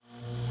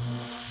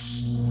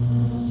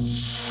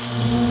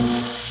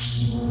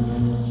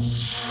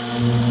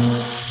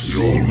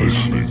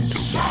listening to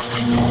Max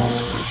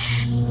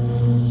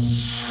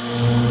Darkness.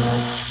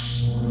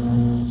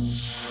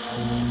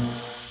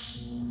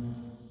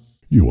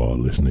 You are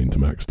listening to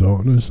Max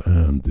Darkness,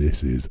 and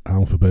this is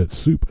Alphabet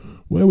Soup,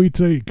 where we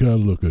take a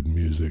look at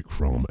music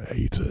from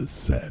A to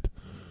Z.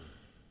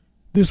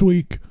 This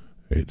week,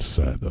 it's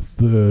the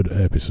third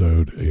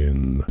episode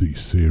in the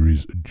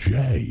series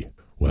J.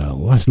 Well,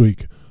 last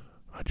week,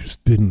 I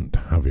just didn't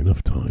have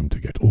enough time to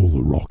get all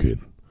the rock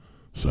in.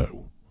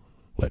 So,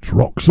 let's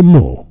rock some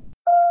more.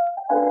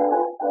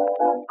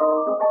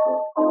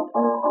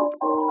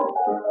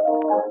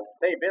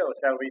 Say, Bill,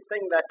 shall we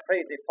sing that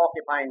crazy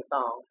porcupine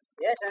song?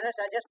 Yes, Ernest,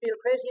 I just feel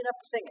crazy enough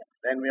to sing it.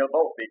 Then we'll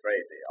both be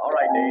crazy. All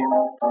right, Dave.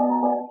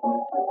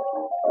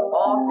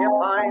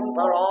 Porcupines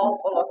are all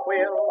full of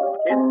quills.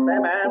 Kiss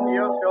them and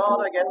you're sure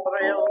to get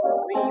thrilled.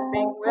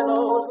 Weeping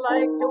willows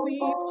like to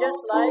weep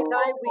just like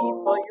I weep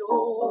for you.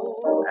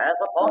 As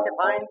a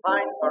porcupine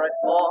pines for its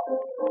fork,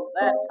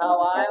 That's how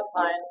I'll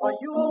pine for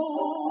you.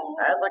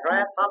 as a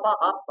grasshopper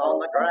hops on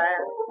the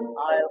grass,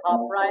 I'll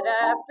hop right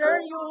after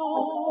you.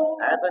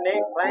 as an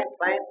eggplant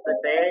plants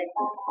its egg,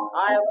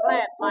 I'll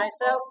plant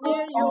myself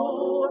near you.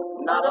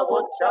 not a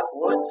woodchuck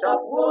would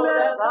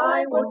as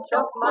I would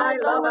chuck my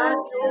love at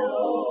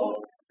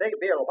you. Say,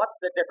 Bill, what's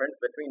the difference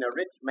between a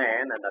rich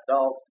man and a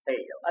dog's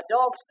tail? A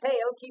dog's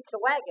tail keeps a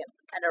wagon,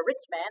 and a rich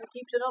man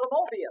keeps an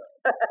automobile.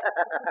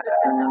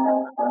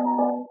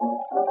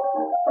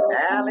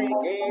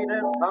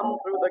 Alligators come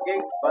through the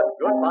gate, but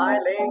goodbye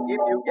leg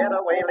if you get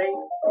away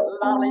late.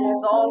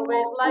 Lollies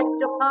always like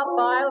to pop,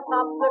 I'll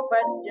pop the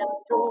question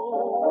too.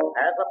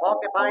 As a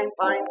porcupine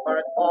pines for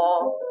its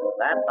paw,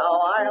 that's how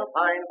I'll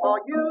pine for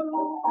you.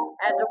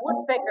 As a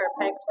woodpecker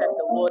pecks at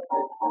the wood,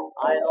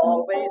 I'll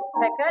always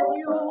peck at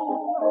you.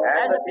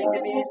 As a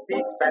Pekingese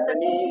peeks at the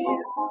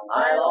knees,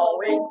 I'll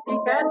always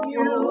peek at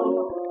you.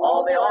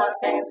 All the oil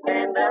cans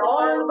can their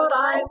oil, but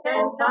I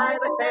can't tie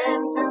the can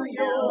to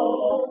you.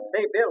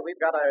 Say, Bill, we've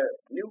got a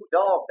new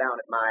dog down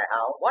at my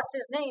house. What's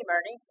his name,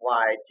 Ernie?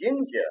 Why,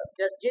 Ginger.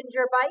 Does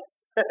Ginger bite?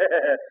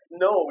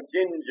 No,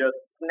 Ginger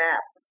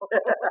snap.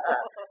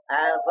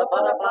 As the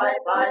butterfly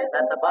flies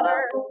at the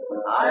butter,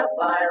 I'll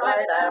fly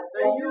right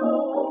after you.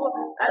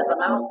 As the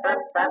mouse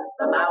traps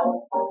the mouse,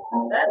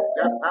 that's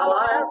just how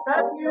I'll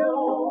trap you.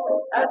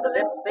 As the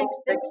lipstick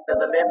sticks to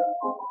the lip,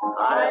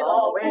 I'll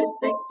always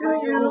stick to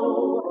you.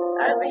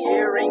 As the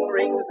earring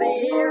rings the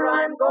ear,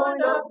 I'm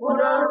going to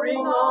put a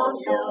ring on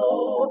you.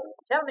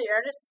 Tell me,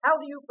 Ernest, how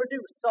do you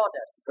produce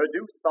sawdust?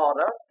 Produce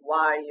sawdust?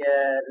 Why,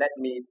 let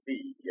me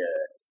see.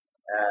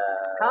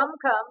 Come,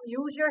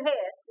 use your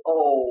head.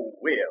 Oh,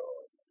 Will.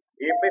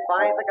 If we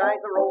find the guys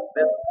who wrote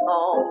this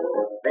song,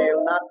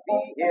 they'll not be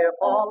here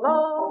for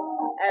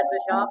long. As the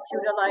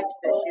sharpshooter likes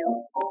to shoot,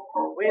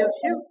 we'll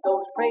shoot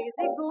those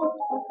crazy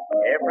goose.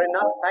 Every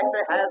nut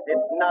factory has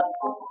its nuts,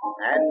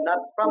 and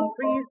nuts from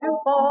trees do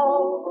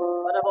fall.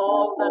 But of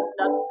all the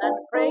nuts and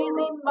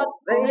crazy mutts,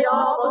 They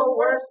are the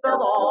worst of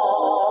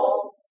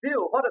all.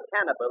 Bill, what do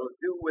cannibals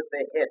do with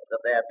the heads of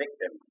their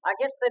victims? I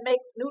guess they make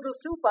noodle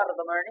soup out of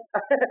them, Ernie.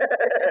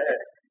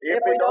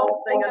 If we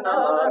don't sing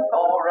another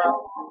chorus,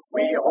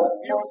 we hope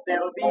you'll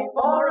still be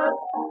for us.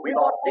 We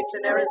bought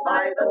dictionaries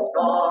by the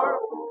score,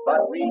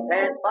 but we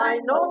can't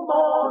find no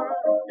more.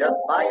 Just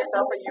buy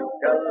yourself a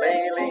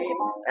ukulele,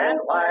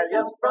 and while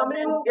you're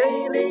strumming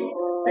gaily,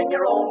 sing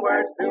your own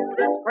words to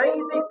this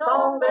crazy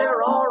song.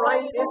 They're all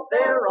right if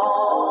they're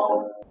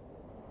wrong.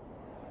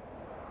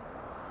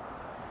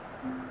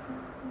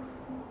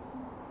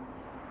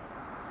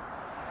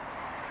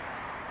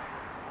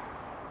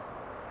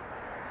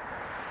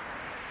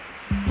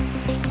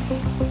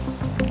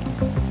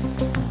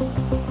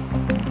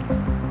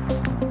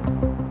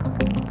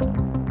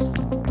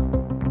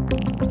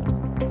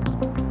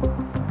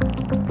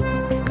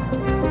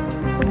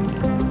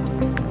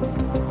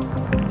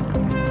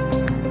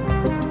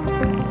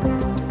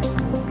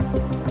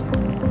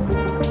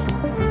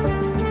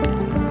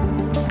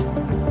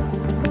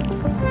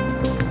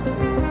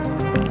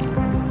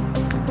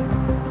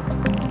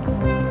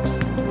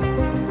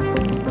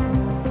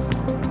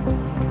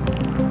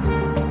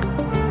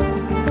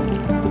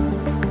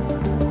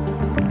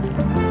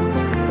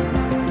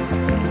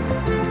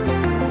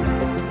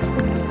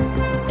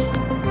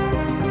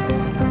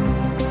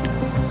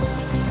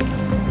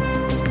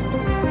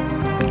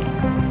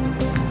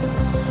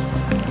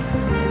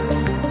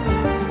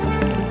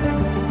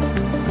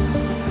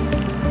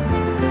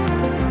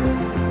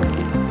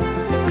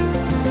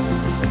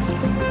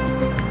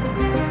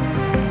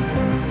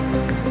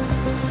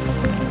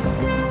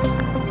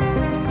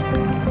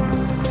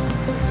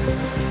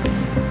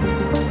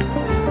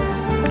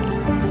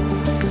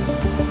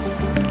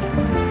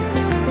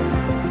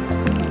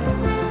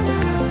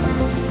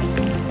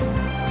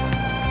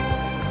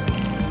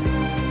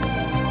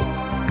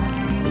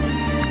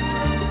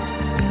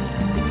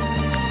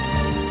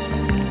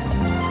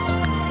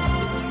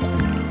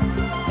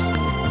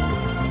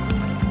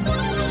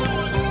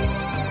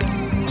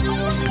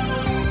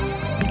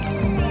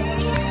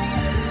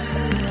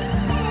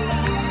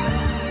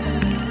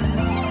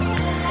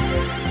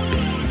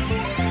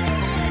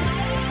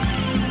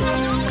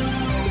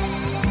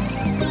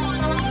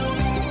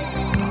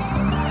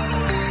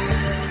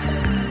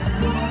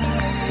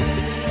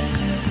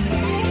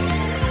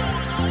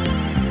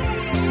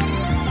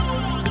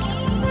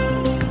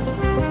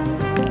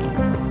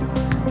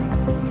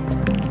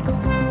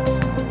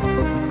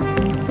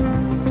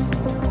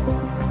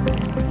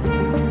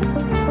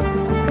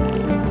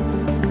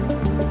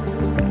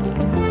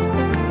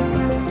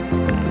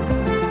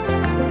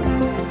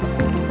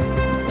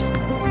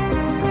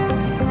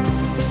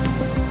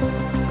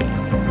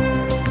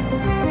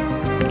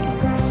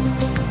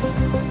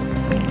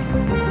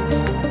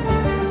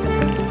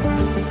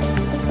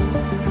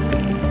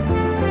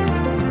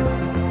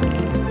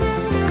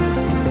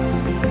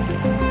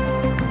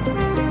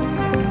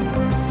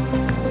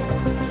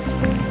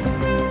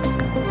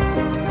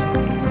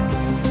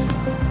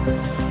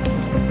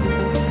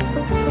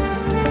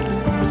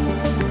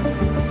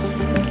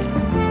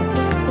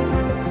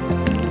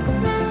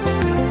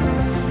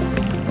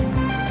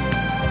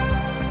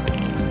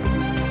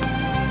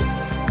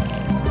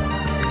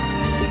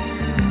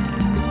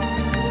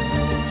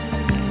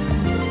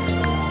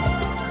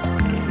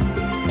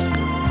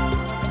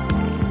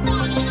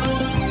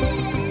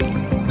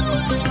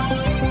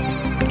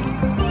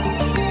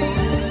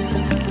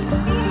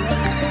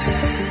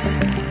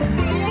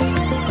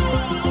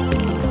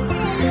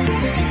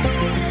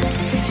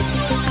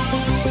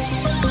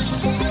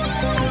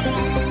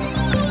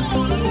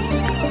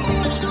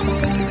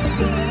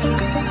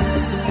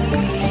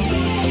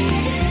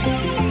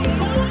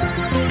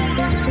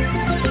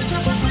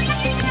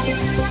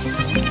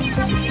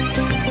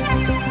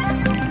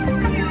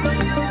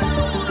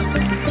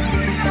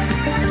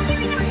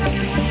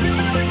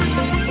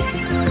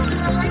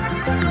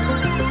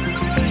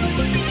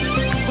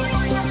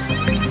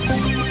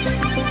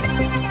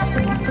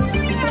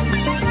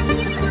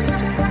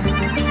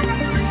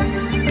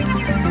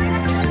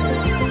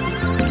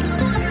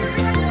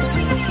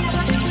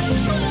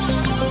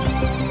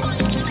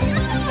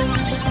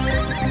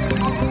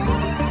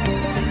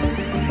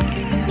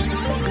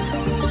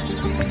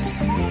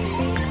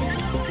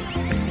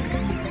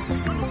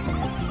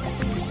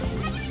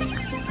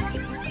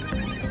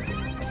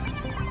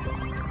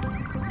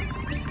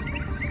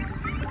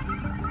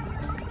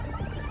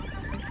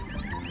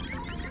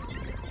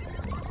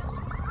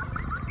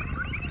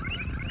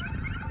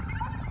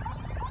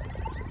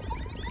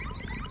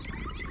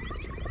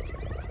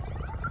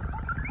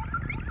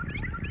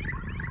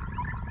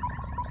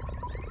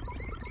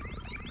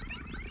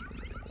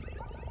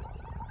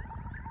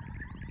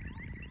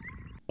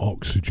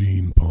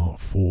 Oxygen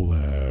Part 4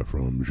 there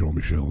from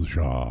Jean-Michel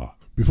Jarre.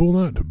 Before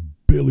that,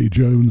 Billy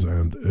Jones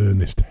and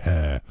Ernest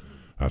Hare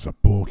as a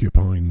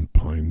porcupine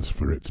pines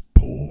for its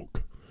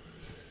pork.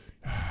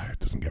 It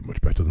doesn't get much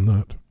better than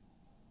that.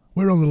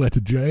 We're on the letter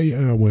J,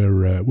 and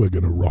we're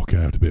going to rock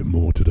out a bit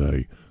more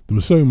today. There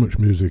was so much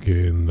music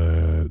in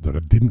that I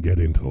didn't get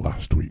into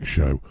last week's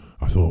show.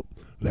 I thought,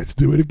 let's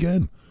do it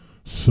again.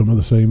 Some of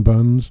the same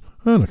bands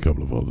and a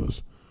couple of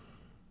others.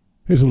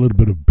 Here's a little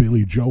bit of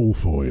Billy Joel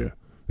for you.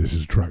 This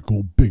is a track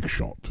called Big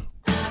Shot.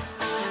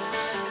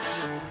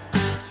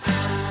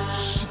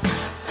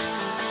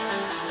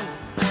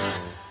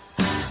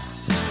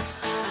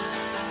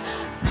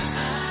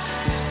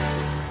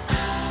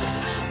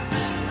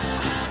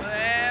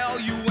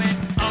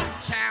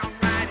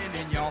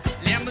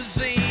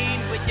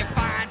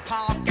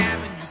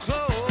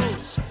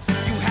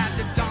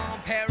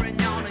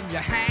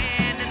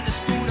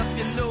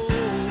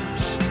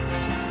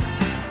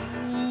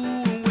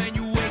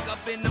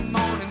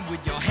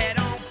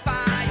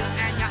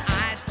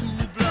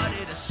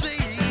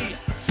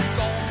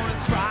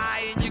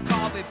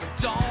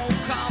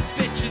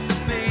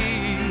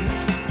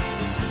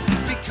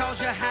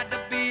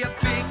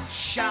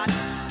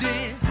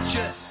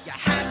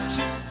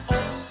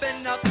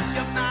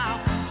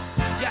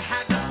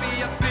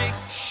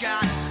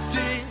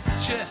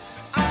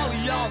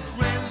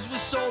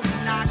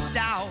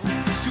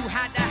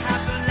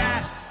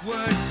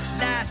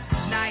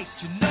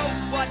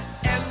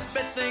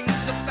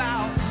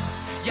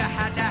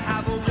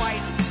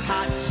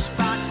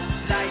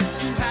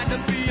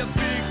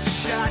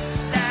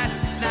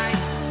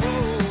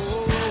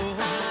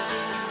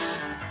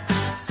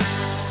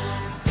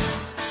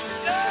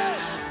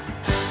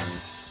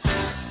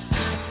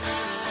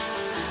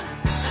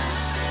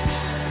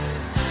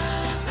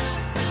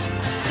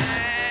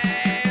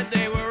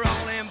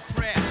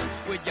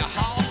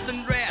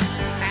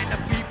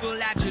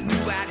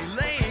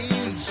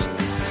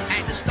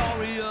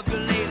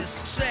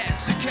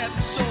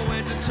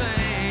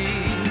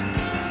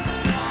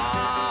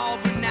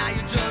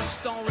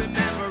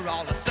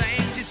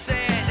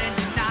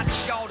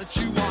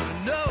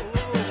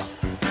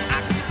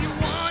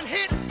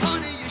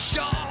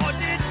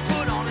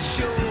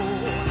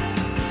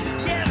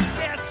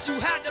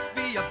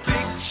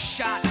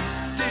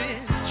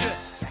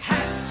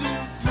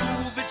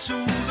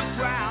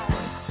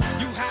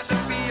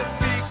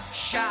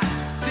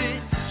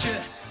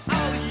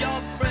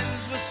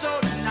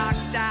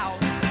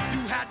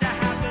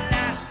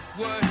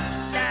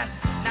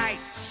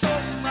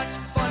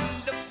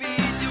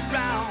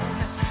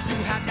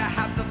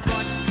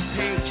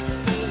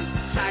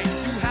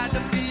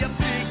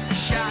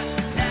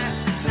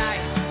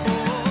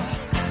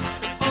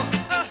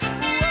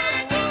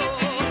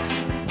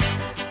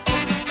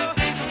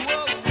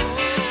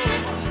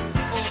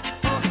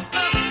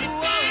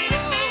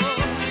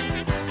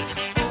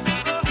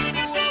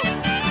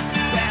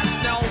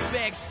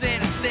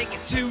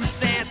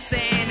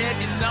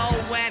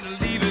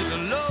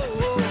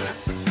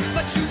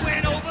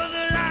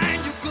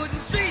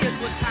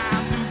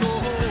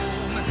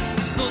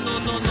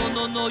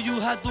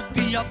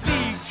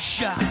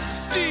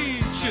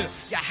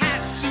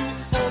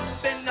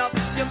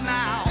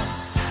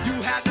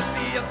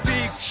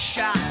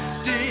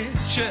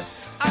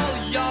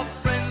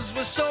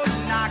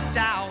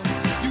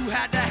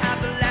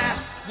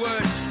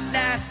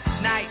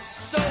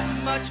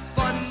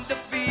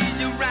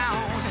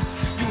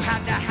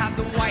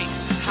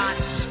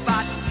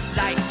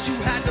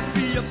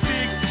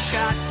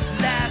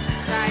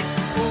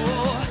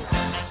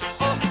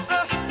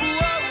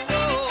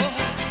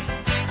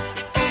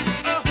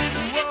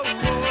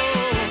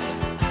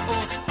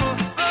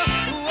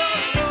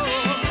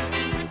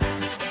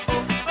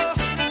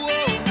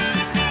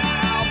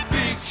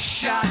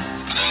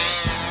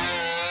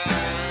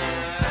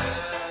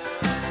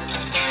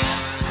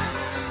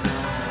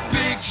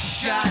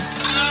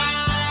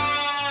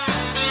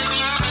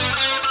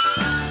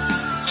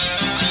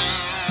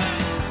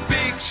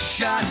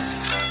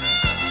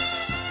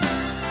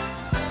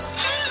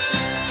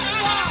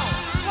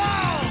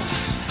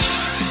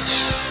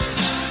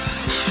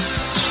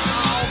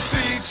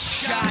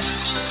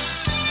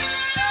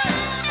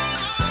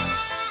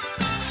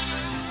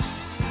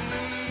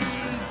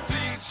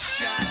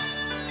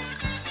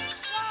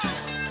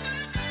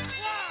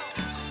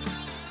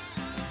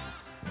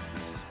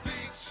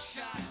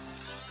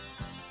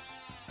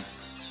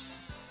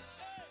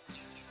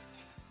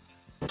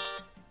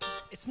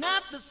 It's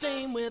not the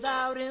same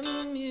without him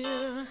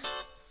here.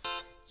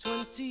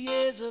 20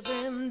 years of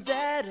him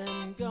dead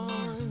and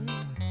gone.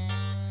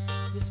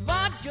 This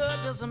vodka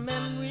does a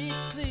memory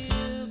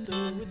clear,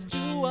 though it's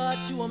too hard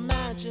to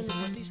imagine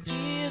what these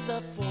tears are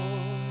for.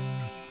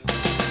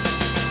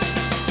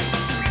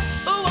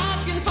 A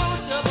walking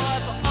poster boy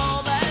for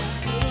all that's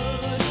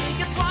good. He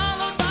gets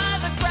swallowed by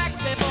the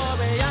cracks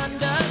before he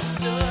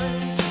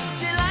understood.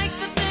 She likes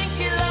to think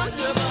he loved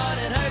her, but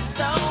it hurts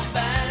so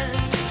bad.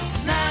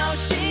 Now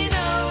she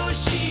knows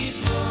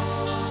she's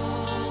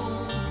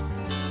wrong.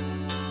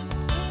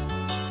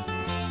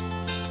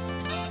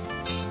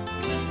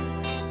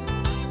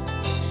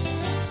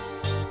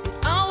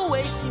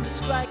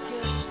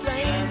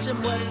 strange and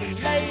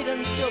worked late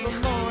until the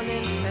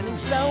morning, spending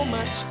so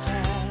much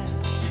cash.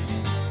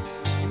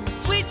 The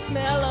sweet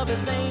smell of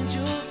his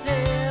angel's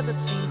hair that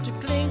seemed to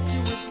cling to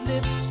his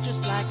lips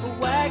just like a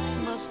wax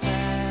mustache.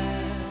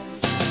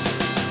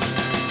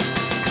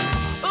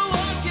 A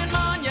walking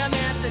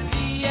monument to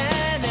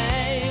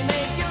DNA,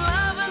 making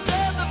love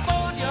until the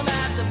podium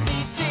at the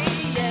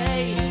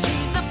PTA.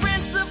 He's the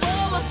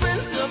principal of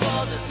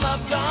principles, his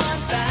love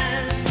gone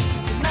bad.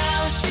 'Cause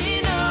now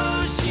she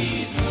knows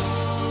she's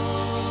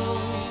wrong.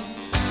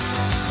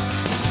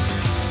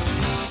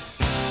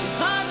 It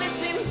hardly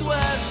seems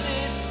worth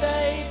it,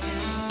 baby.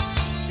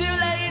 Too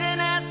late in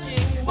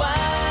asking why.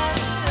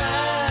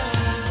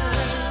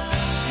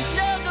 You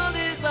juggled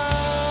his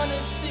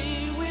honesty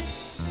with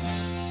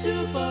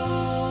 2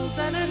 balls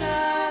and an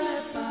alibi.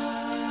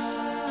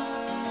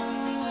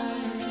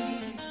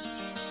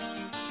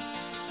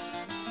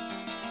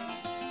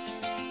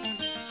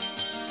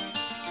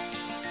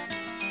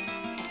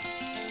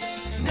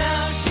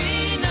 Now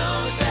she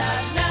knows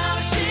that, now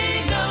she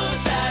knows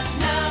that,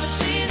 now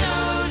she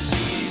knows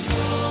she's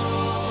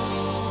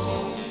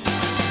wrong.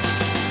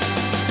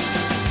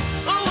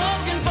 A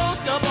walking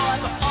poster boy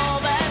for all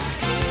that's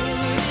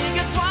good. He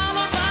gets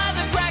swallowed by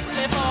the cracks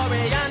before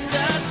he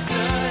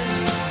understood.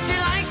 She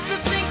likes to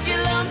think he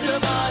loved her,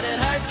 but it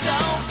hurts so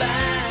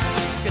bad.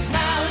 'Cause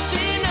now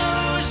she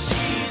knows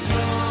she's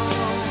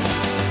wrong.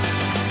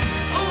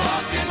 A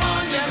walking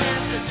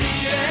monument to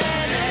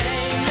DNA,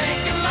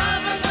 making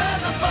love until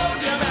the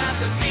podium at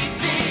the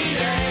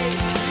PTA.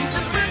 She's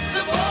the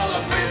principal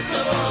of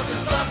principles,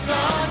 it's love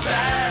gone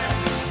bad.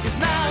 'Cause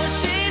now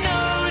she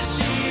knows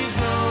she's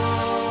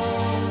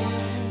wrong.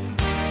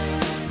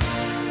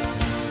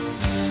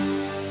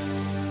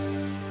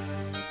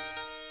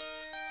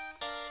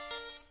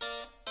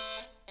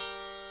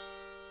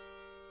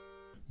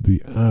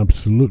 The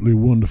absolutely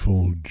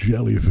wonderful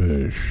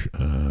Jellyfish,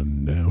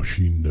 and Now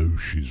She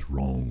Knows She's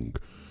Wrong.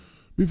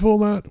 Before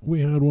that,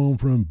 we had one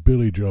from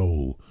Billy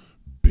Joel,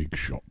 Big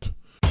Shot.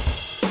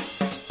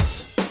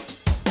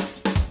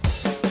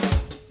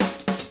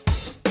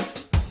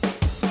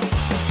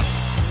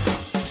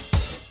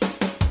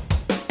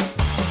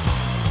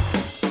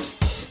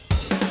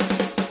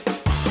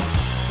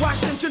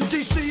 Washington,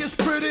 D.C. is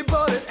pretty,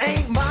 but it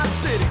ain't my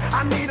city.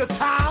 I need a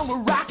town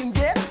where I can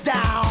get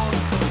down.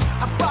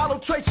 I follow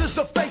traces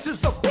of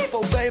faces of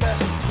people, baby.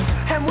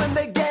 And when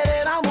they get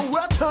it on, the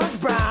world turns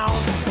brown.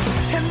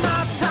 In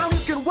my town, you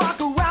can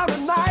walk around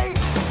at night.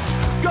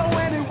 Go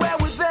anywhere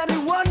with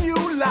anyone you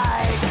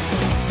like.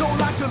 Don't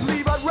like to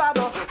leave, I'd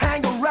rather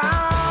hang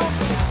around.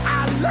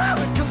 I love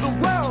it 'cause the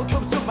world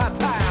comes to my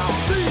town.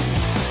 See?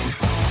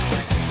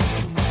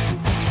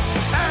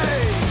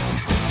 Hey!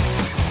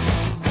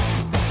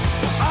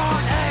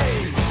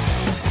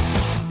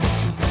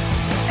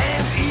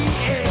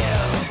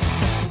 R-A-M-E-L.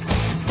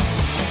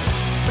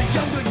 The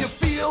younger you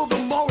feel, the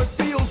more it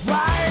feels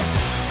right.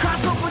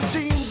 Crossover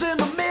jeans in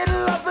the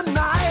middle of the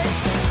night.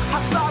 I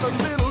thought a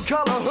little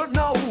color hurt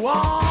no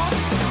one,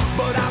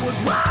 but I was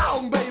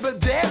wrong, baby,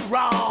 dead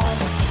wrong.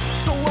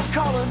 So I'm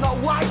calling all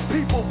white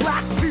people,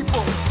 black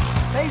people,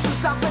 Asians,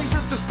 South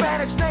Asians,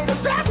 Hispanics,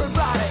 natives,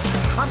 everybody.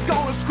 I'm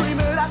gonna scream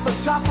it at the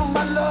top of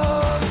my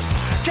lungs.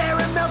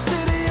 Caramel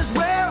City is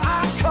where I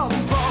come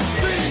from.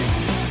 See?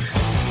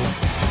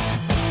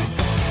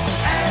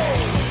 Hey!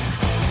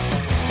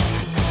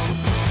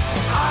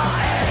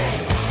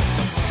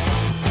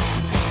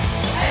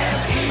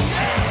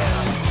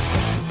 R-A-M-E-L.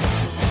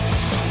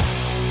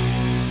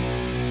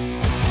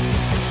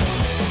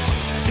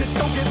 It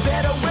don't get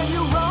better when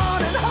you run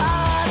and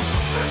hide.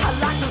 I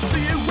like to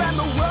see it when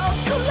the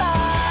worlds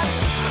collide.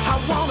 I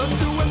wanna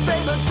do it,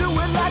 baby, do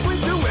it like we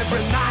do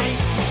every night.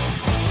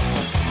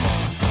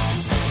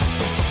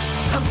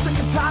 I'm sick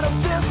and tired of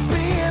just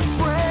being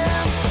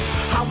friends.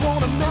 I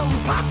wanna melt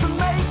in pots and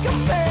make a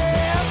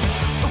mess.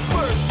 The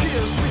first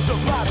kiss means the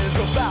party's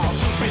about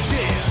to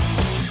begin.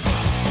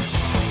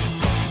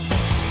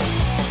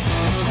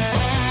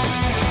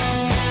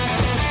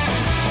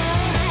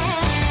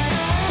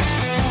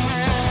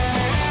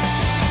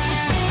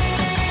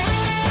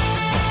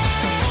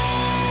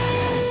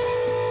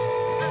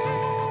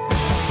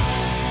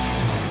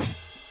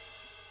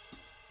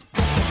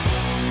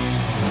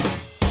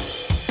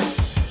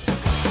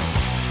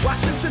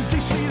 Washington,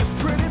 D.C. is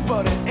pretty,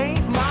 but it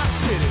ain't my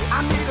city.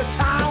 I need a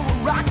town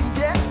where I can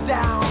get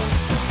down.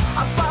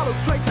 I follow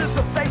traces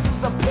of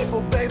faces of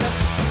people, baby.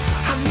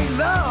 I need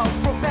love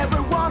from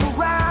everyone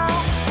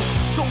around.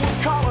 So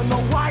I'm calling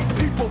on white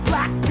people,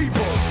 black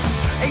people,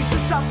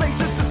 Asians, South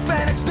Asians,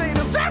 Hispanics,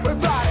 natives,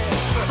 everybody.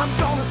 I'm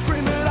gonna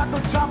scream it at the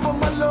top of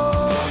my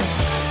lungs.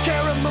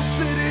 Caramel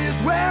City is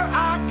where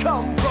I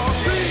come from.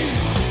 See?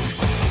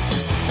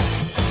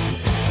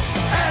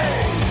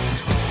 Hey!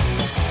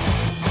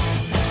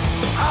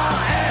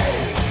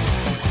 R-A-M-E-L.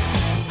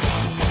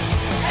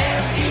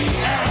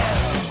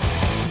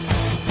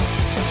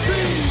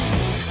 See?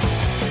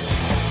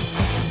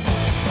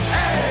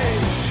 Hey!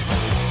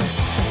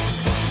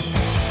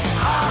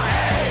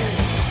 R-A-M-E-L.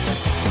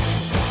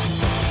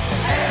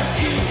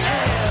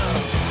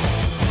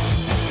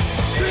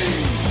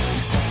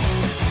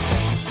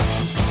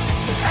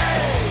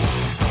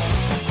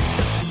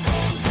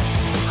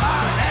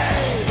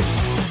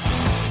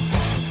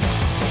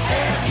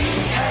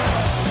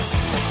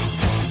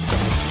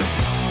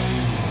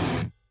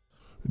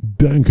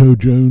 Danko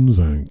Jones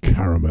and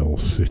Caramel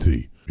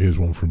City. Here's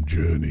one from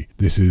Journey.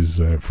 This is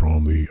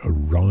from the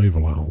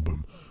Arrival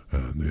album,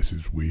 and this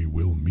is We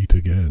Will Meet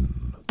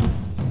Again.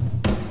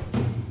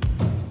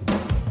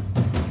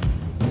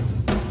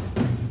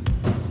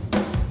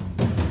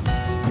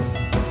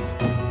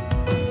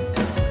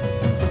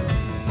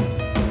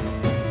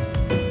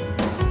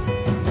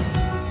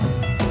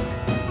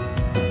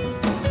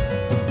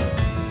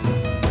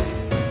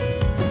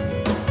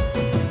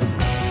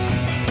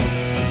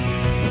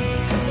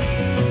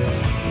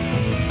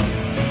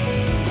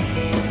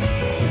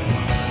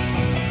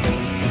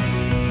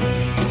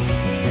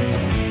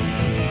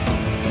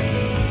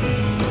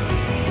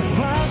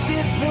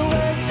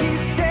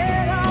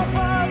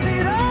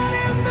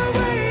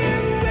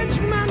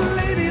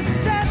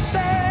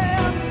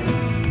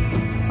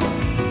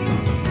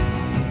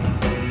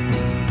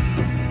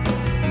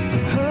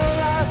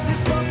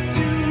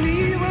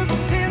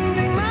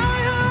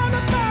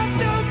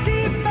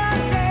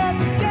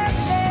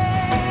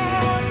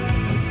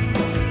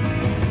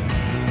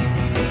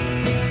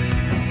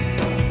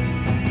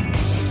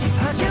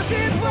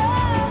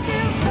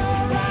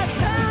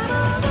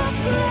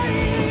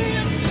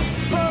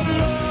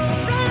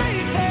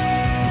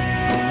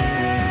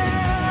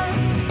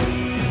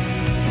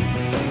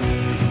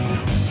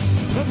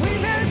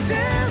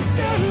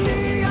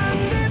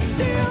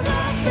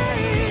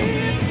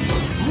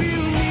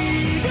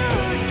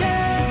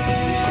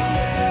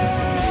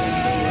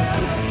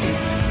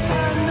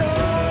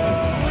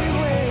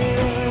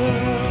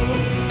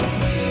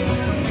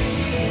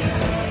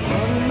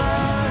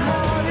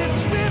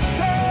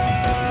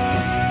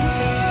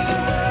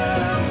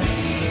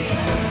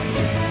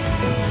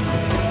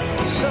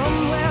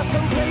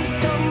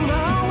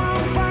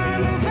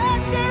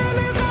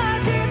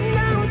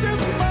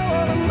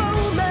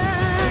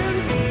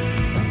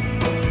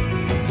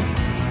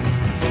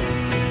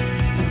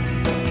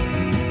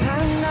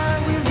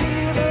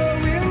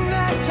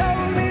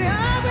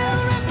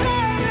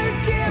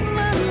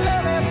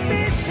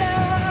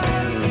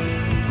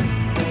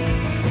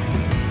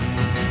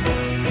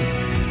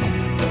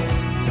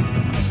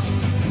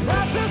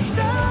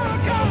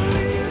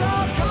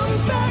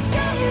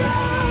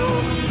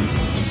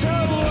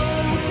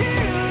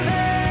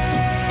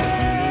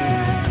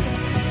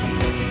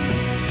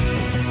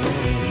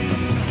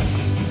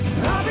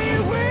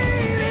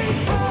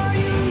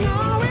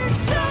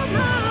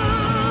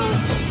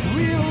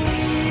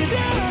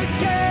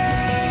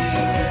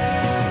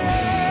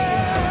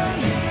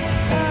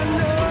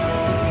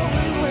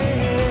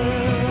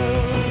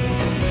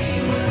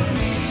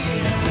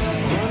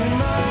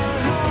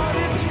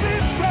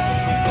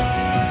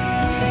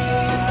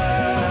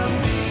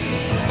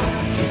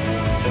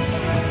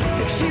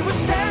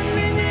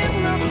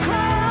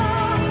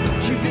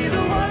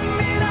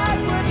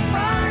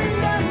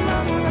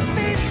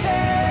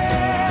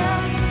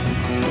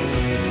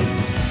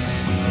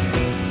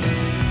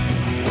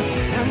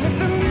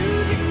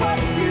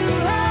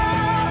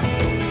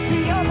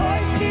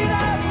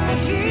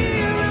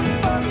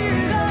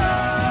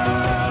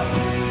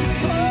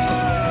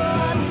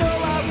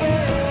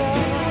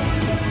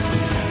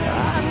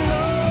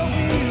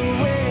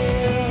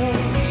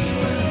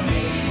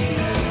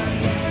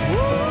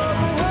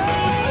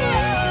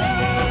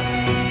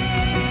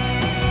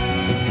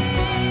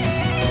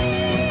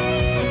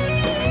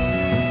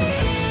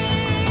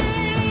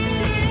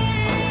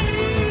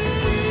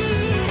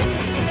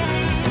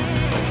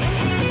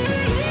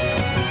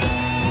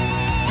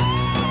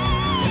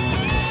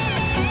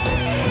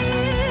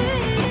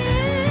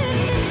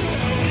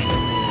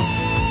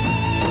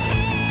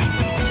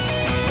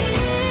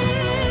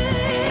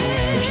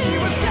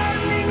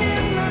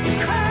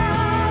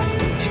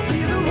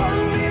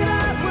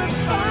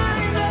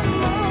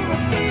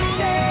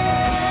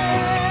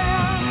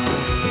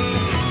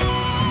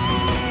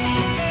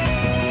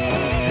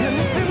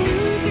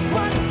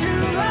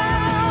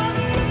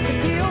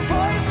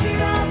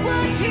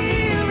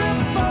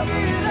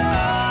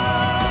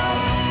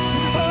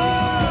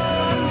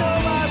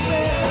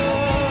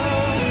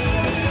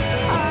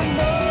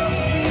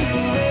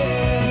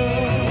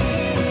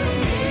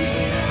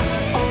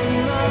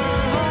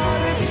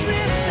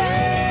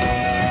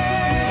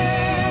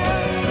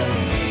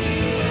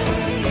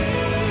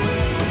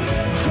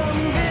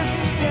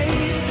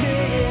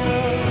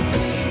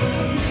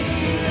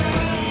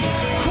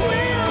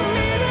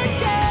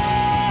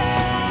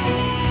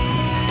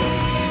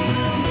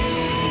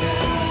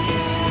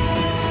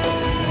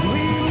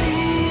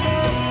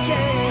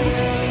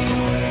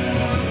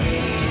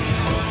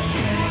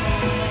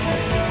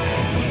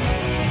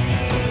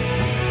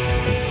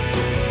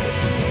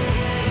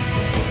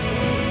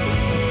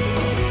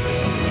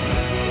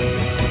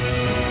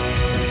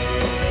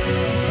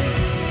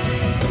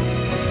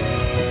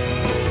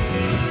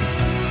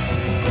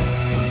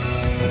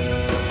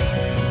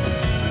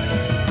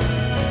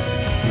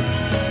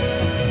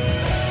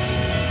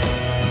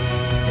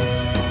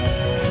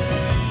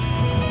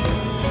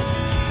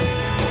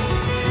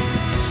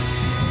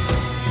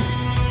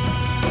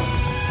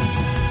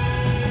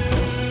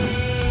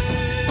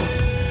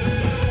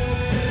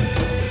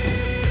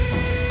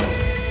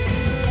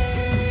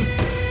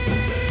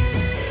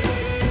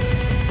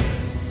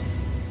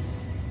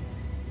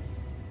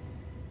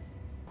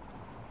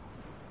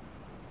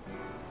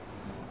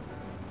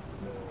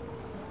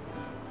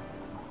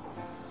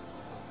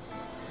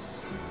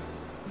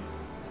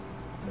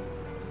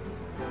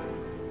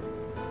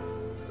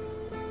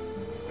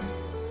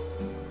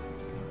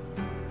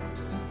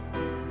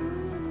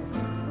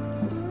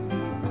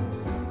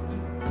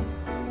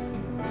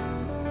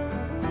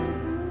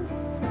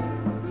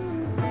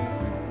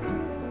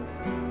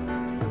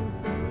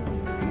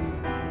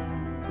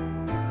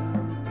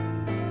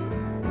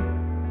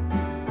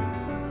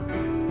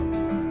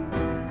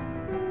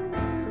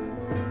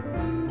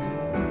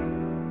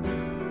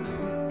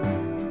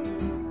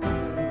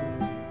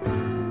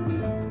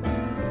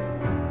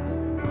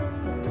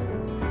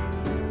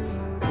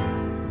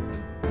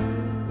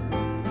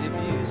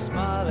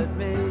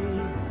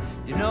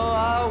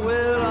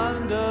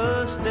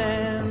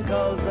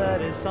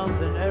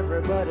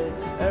 everybody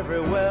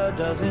everywhere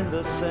does in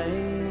the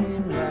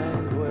same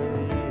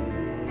language.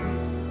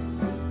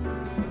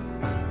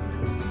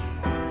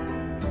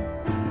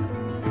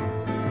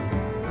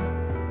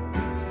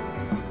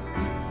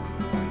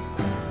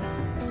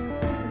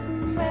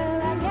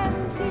 Well, I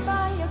can see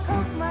by your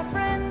coat, my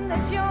friend,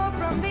 that you're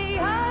from the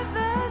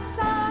other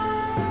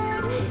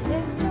side.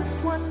 There's just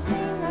one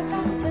thing I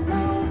got to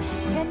know.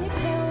 Can you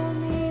tell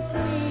me,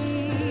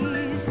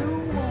 please, who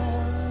won?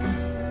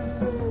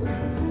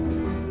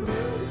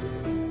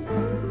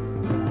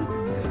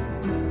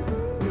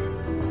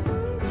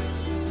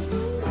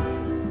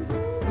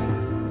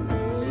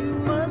 You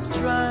must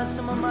try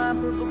some of my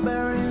purple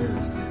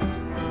berries.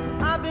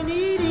 I've been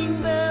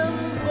eating them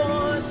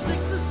for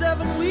 6 or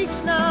 7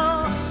 weeks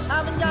now.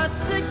 Haven't got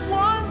sick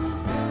once.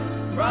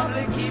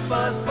 Probably keep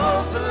us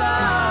both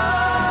alive.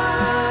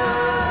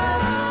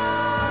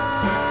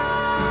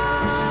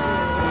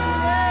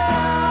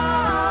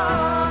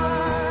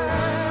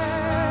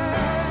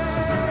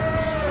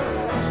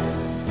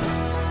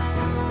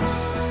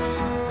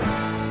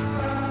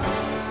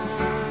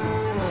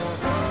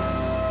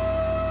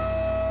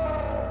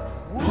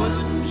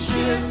 Wooden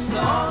ships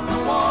on the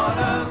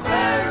water,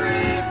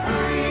 very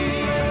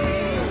free.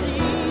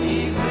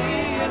 Easy,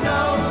 you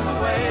know the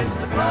way it's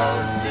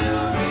supposed to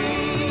be.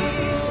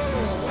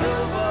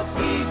 Silver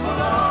people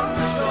on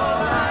the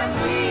shoreline,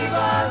 leave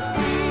us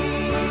be.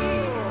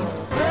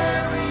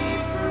 Very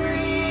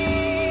free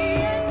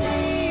and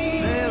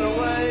easy. Sail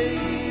away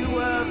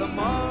where the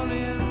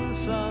morning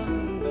sun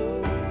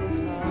goes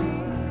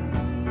high.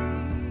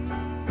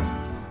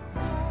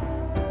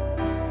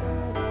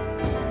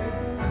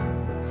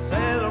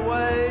 Sail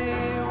away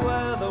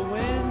where the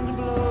wind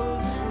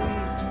blows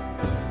sweet,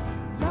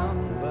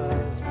 young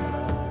birds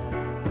fly.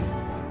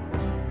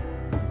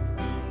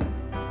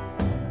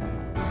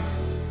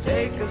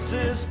 Take a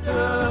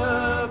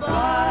sister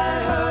by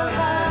her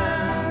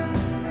hand,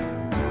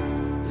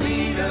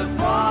 lead her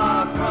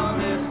far from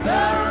this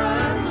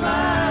barren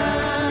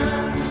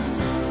land.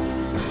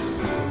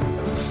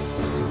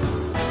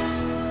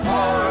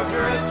 Horror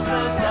grips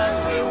us as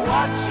we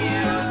watch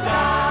you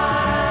die.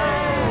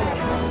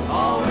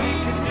 All we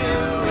can do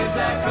is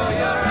echo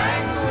your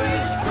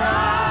anguished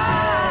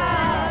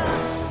cry.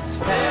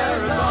 Stare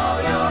as all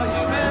your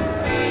human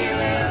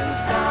feelings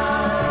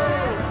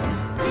die.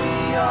 We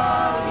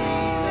are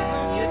leaving,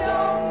 you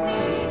don't need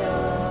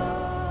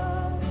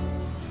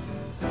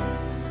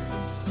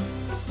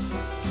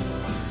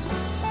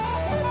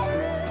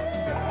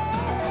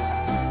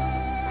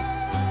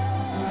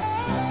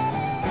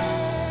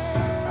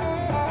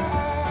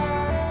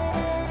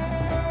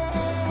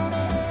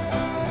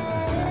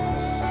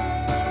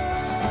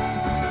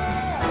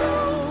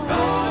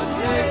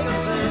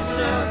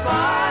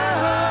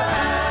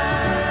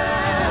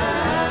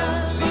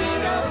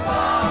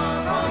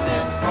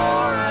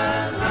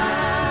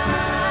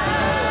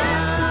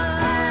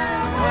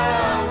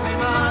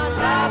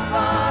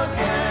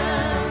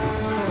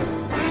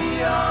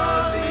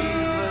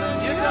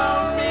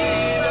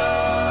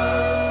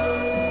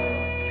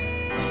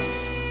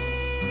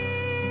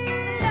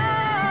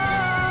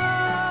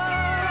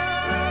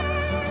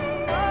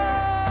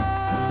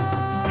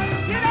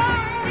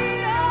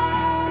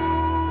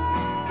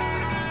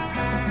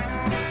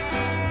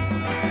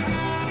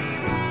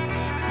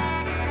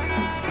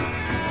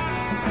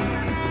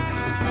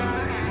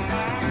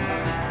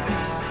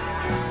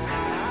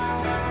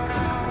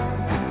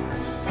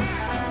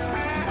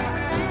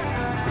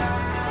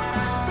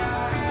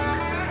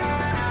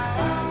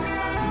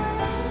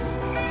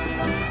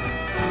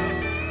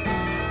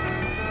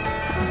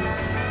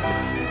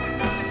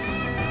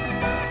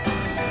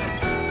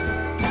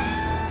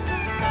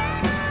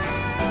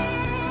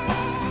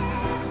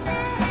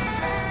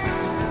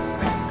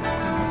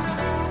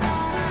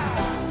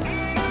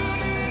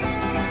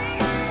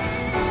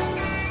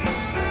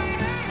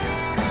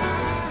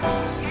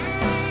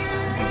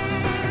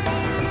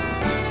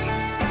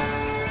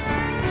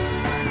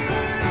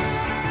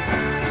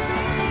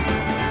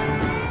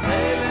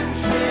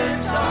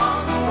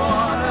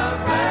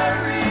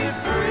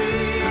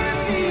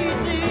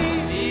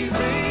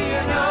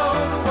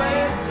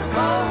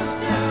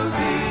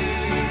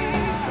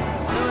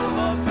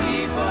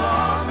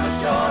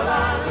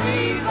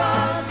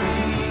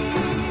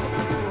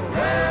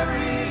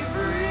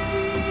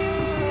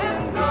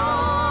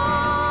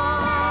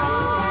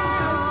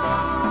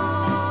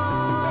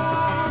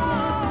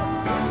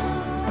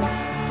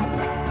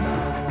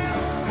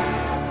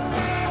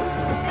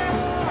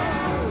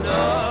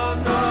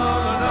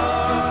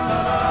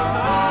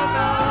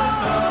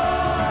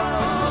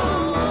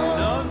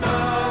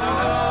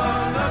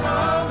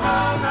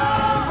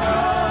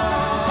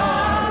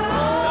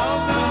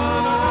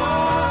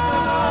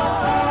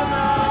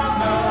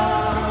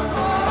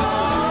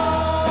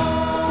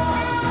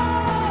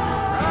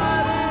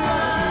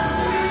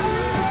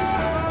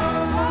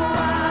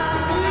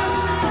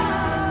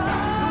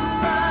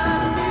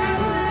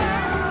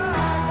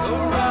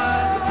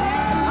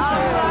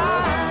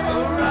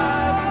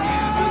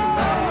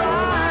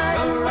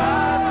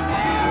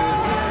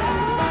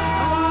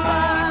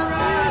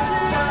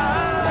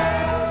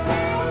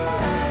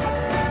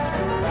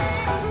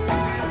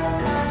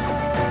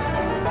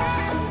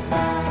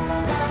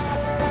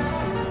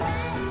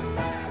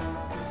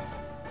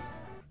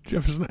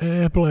Jefferson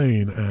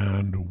Airplane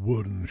and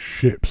Wooden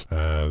Ships.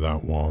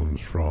 That one's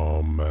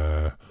from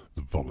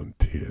the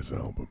Volunteers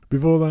album.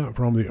 Before that,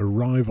 from the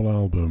Arrival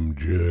album,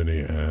 Journey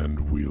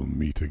and We'll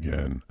Meet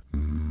Again.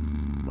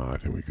 I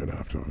think we're going to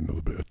have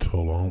another bit of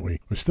Tull, aren't we?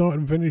 We start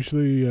and finish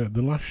the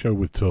last show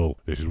with Tull.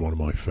 This is one of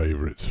my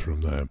favourites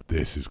from them.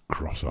 This is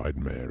Cross-Eyed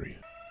Mary.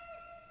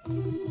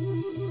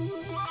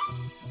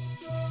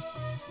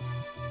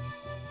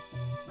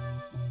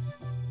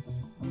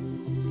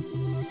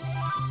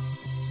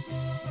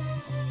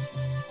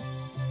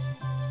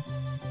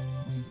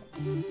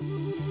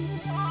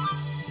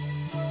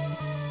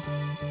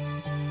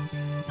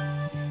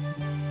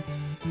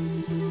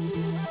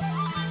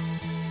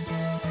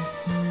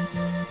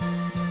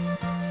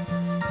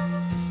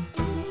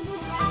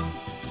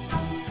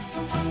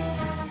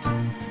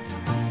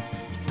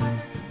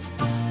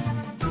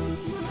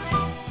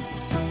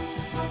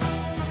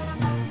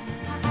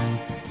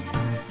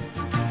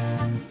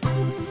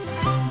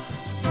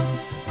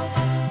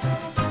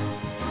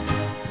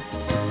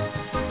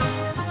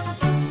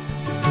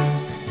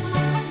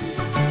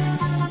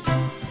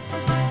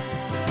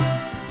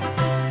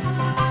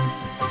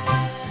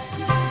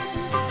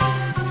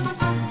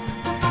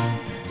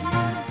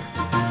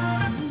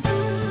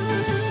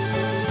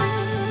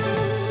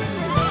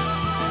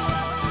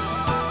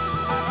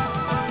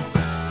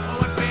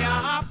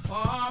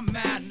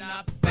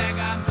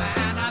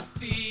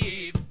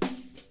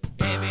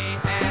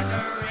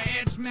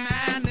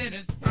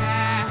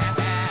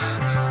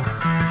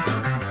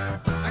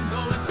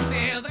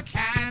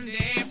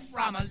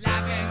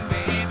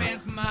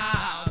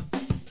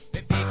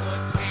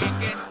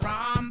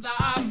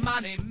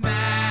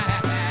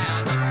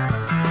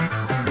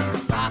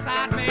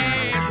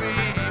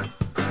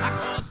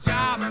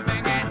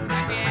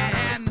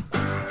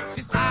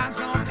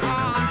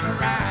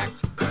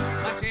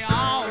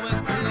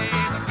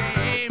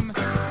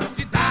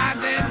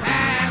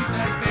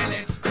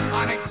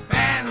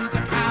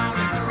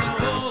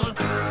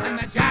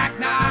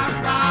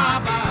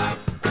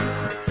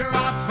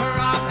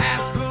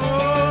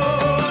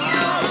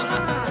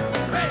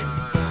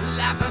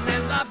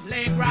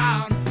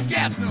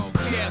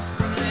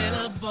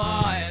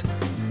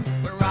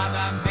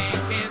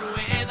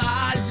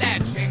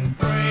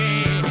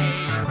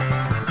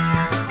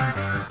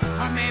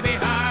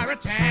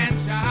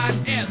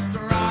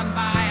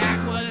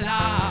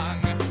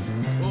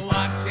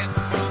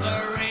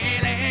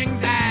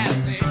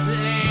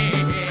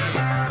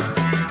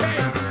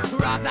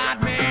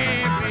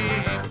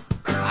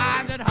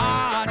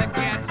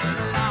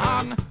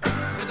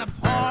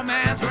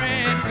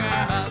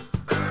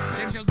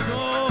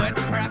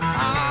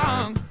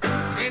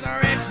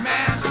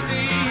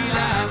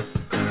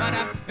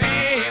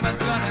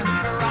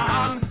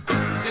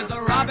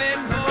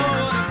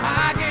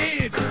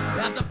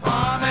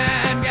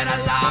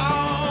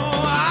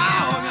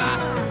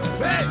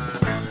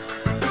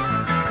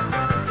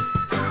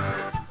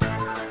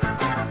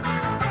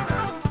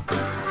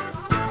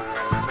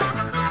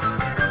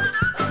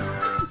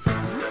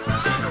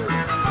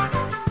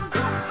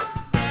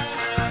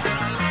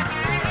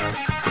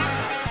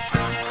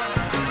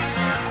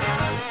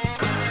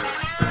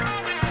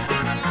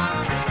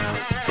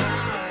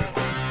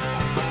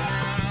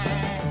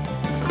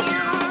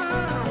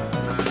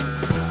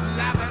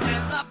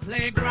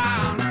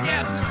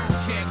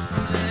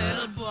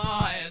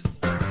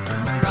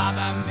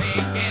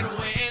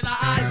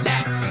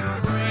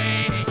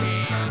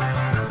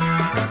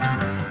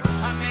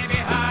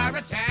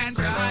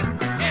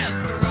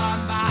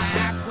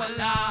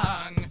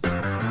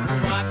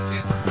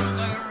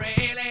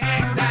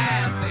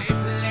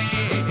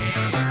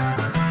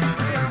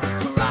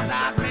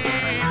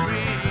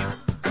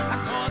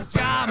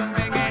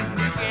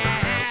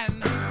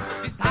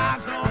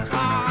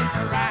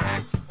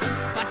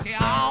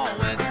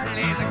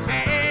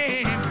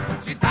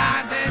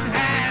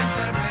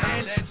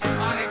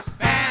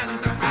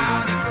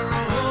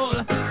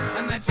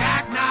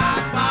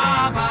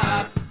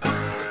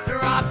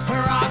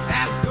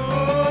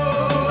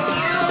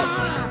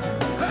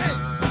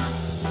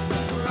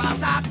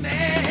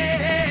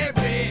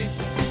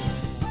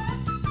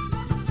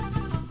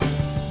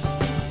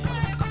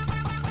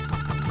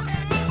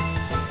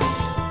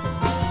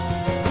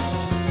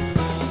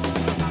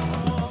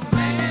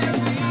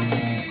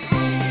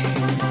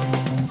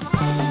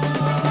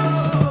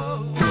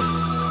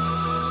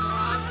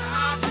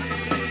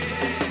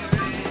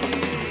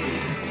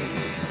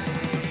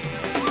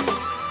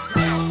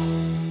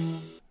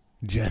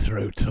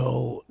 Jethro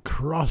Tull,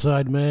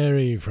 Cross-Eyed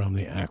Mary from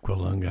the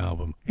Aqualung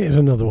album. Here's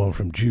another one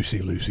from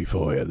Juicy Lucy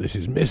for you. This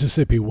is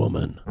Mississippi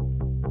Woman.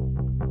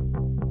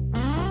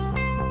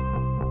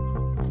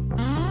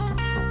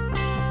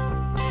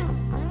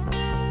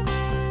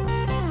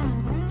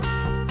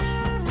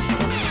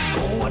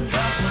 Going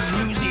down to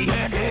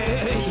Louisiana,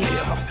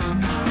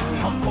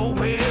 yeah. I'm going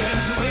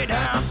way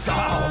down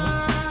south.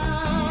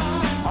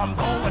 I'm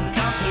going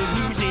down to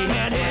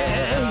Louisiana,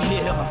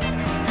 yeah.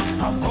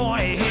 I'm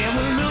going here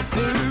and look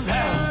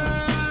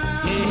around,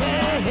 yeah.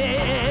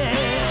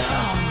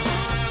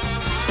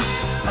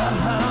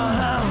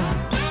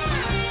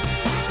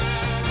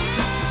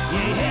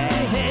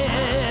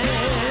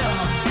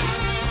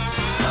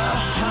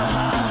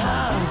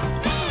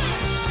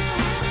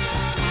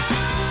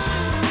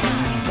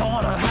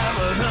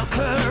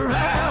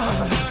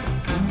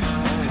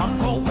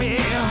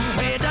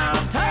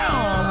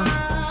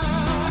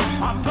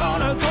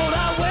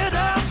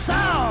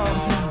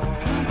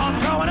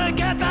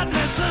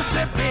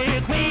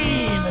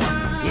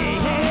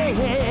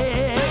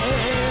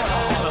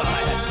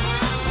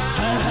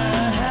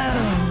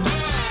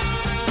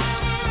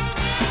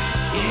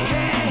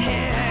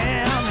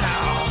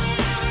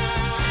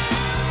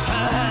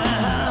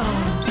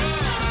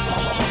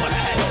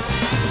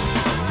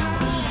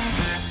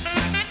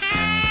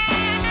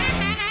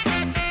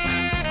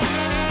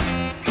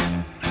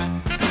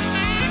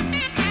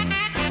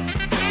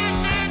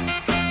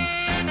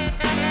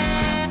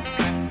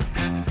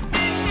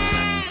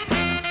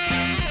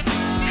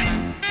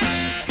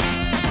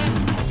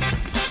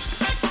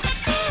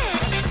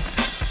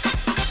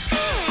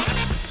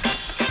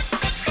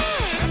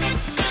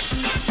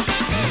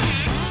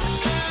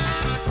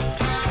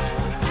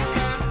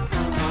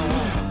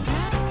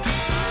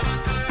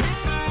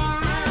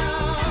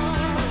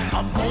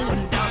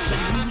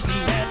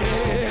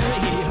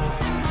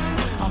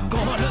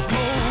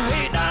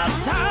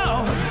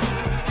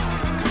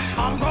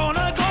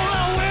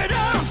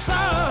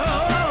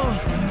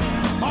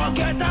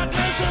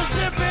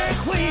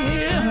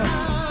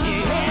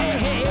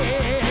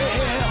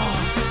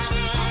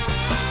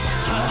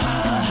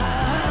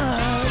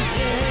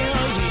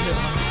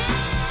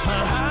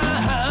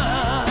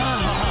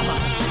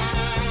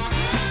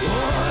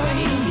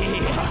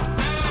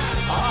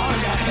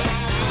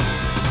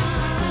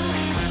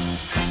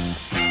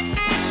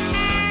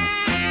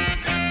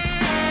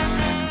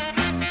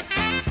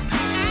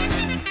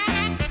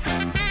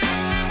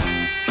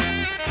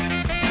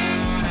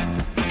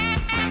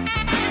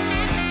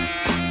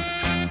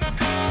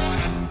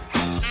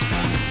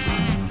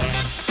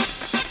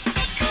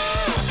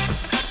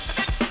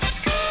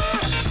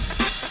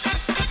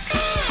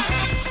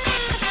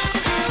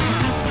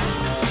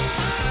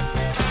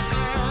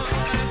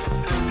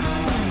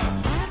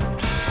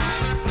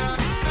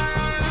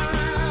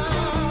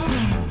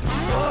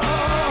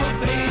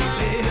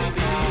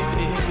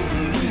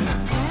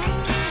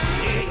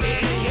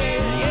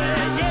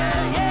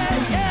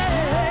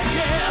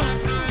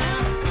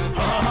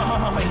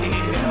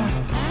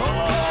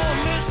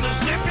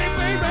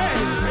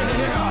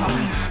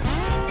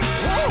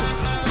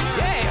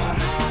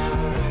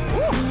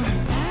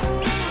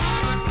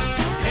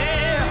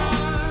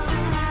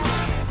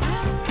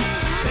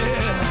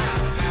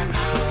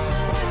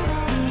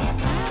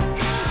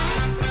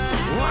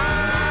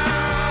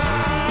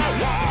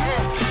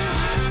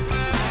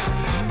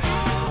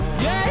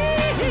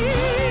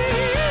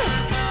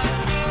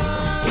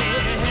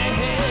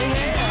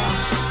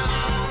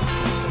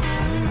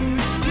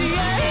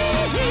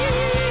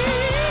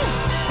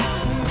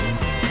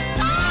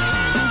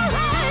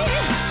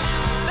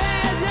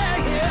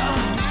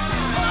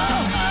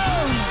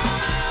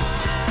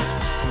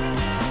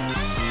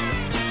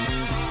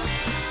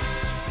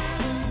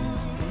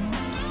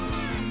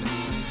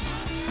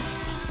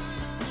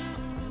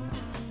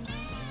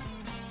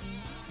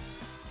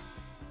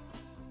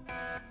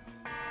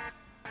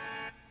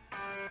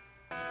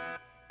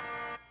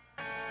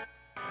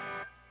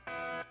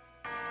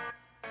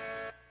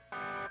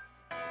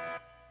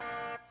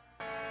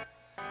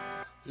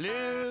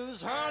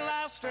 lives her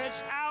life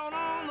stretched out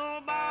on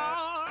the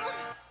bar.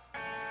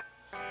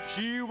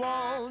 She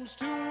wants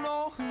to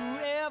know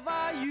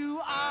whoever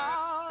you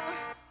are.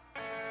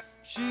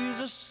 She's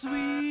a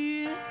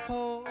sweet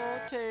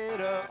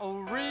potato,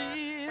 a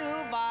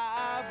real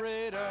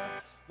vibrator.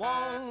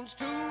 Wants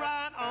to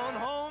ride on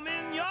home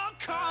in your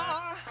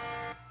car.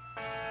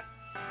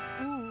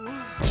 Ooh.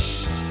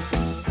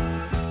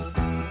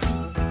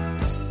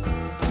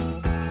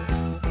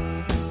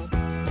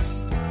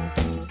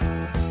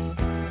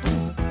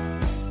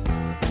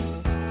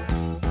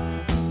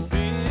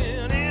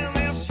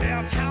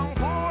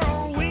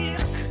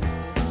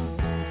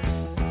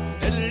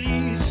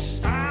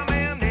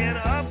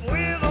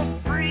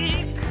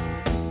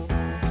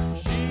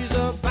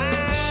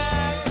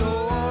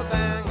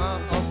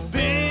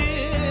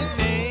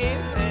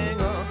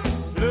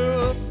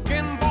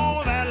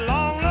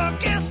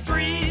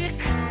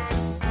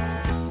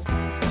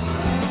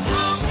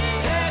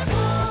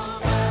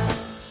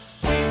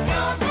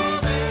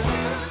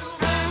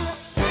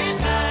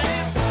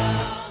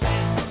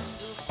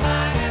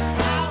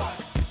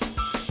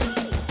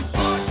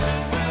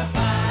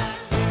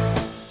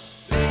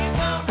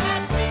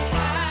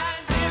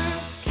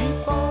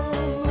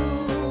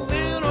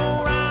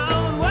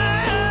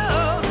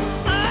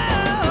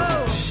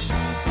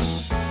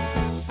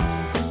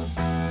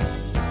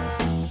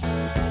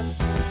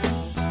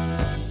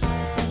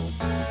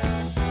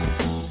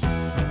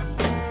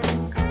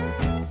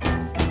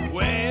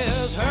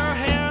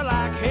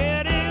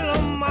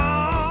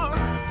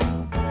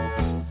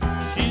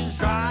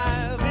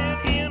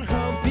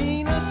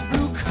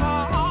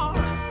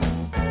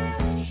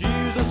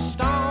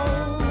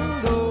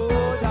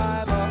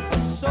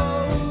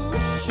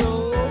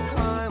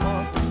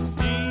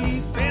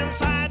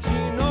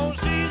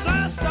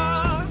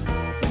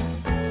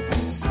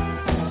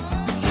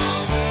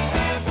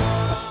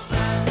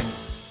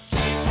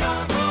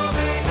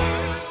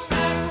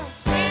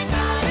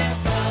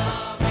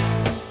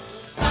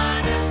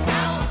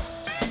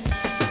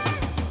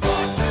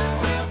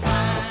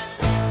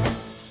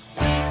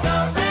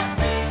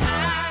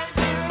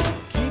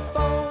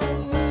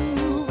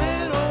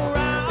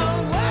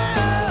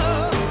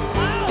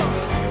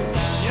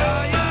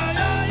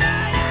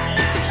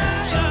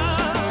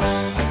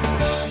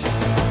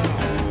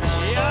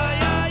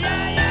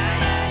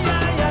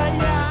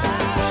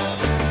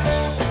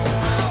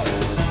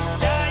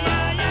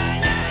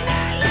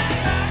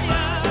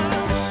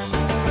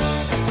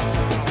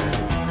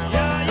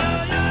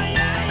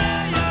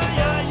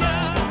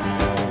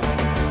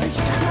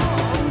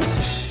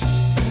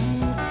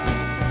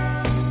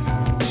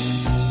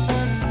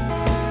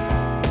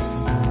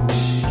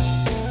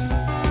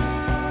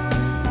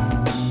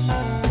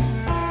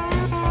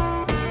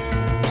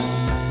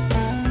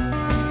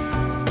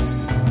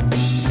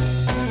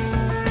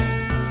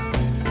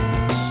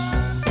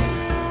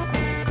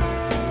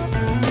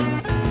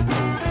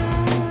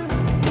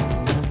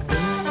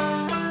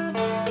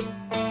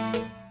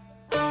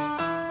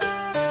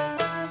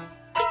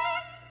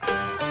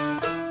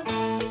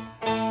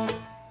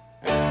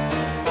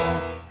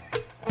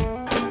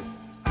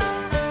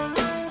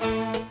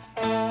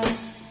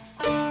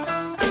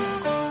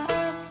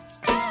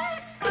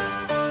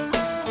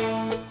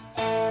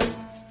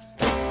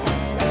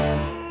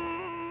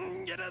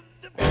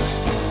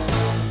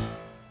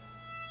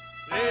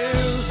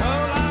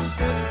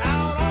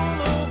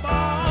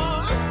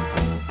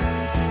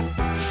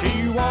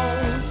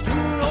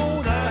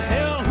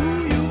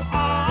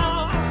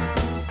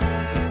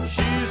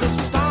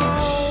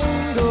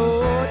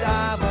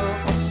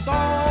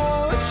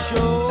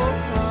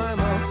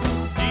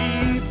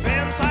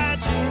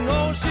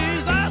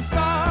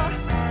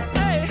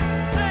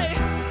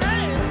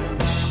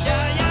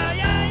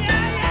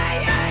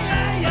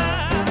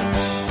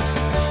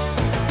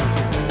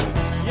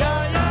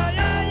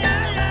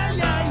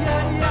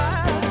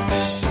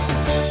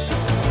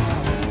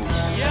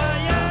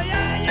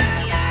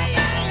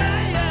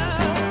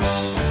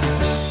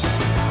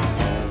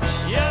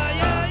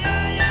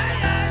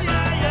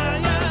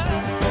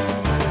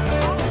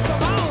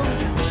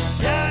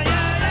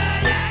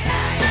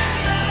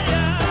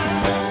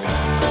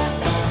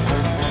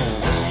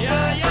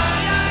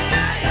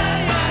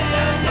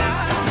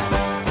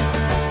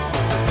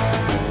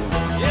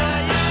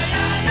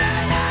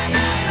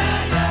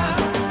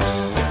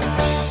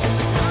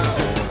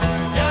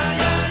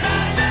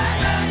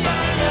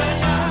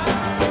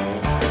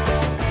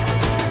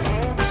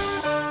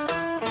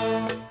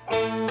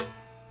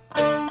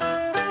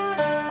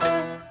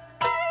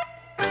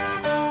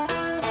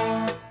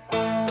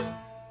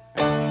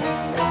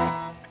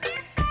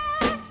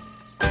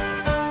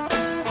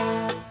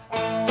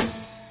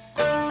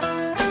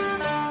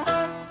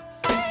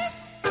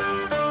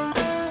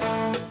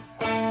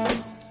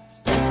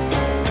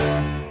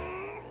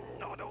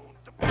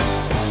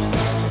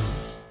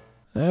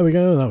 There we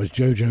go, that was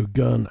Jojo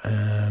Gunn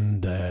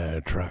and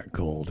a track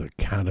called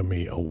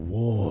Academy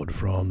Award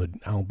from the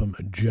album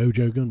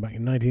Jojo Gunn back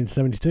in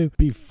 1972.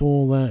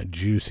 Before that,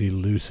 Juicy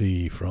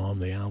Lucy from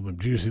the album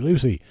Juicy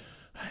Lucy,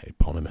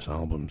 eponymous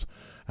albums.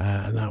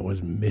 And that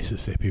was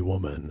Mississippi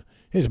Woman.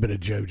 Here's a bit of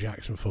Joe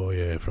Jackson for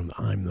you from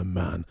I'm the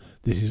Man.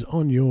 This is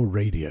On Your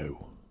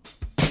Radio.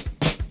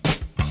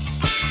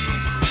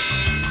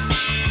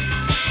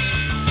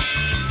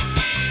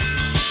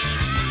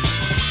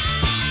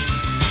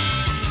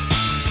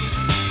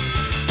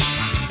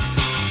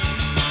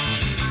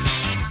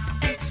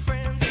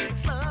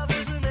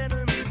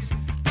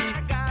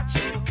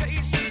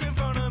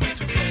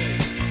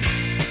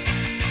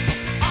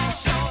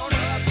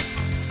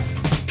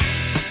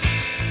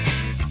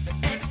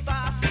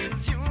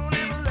 You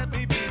never let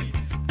me be.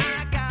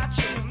 I got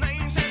your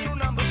names and your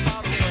numbers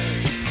far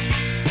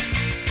away.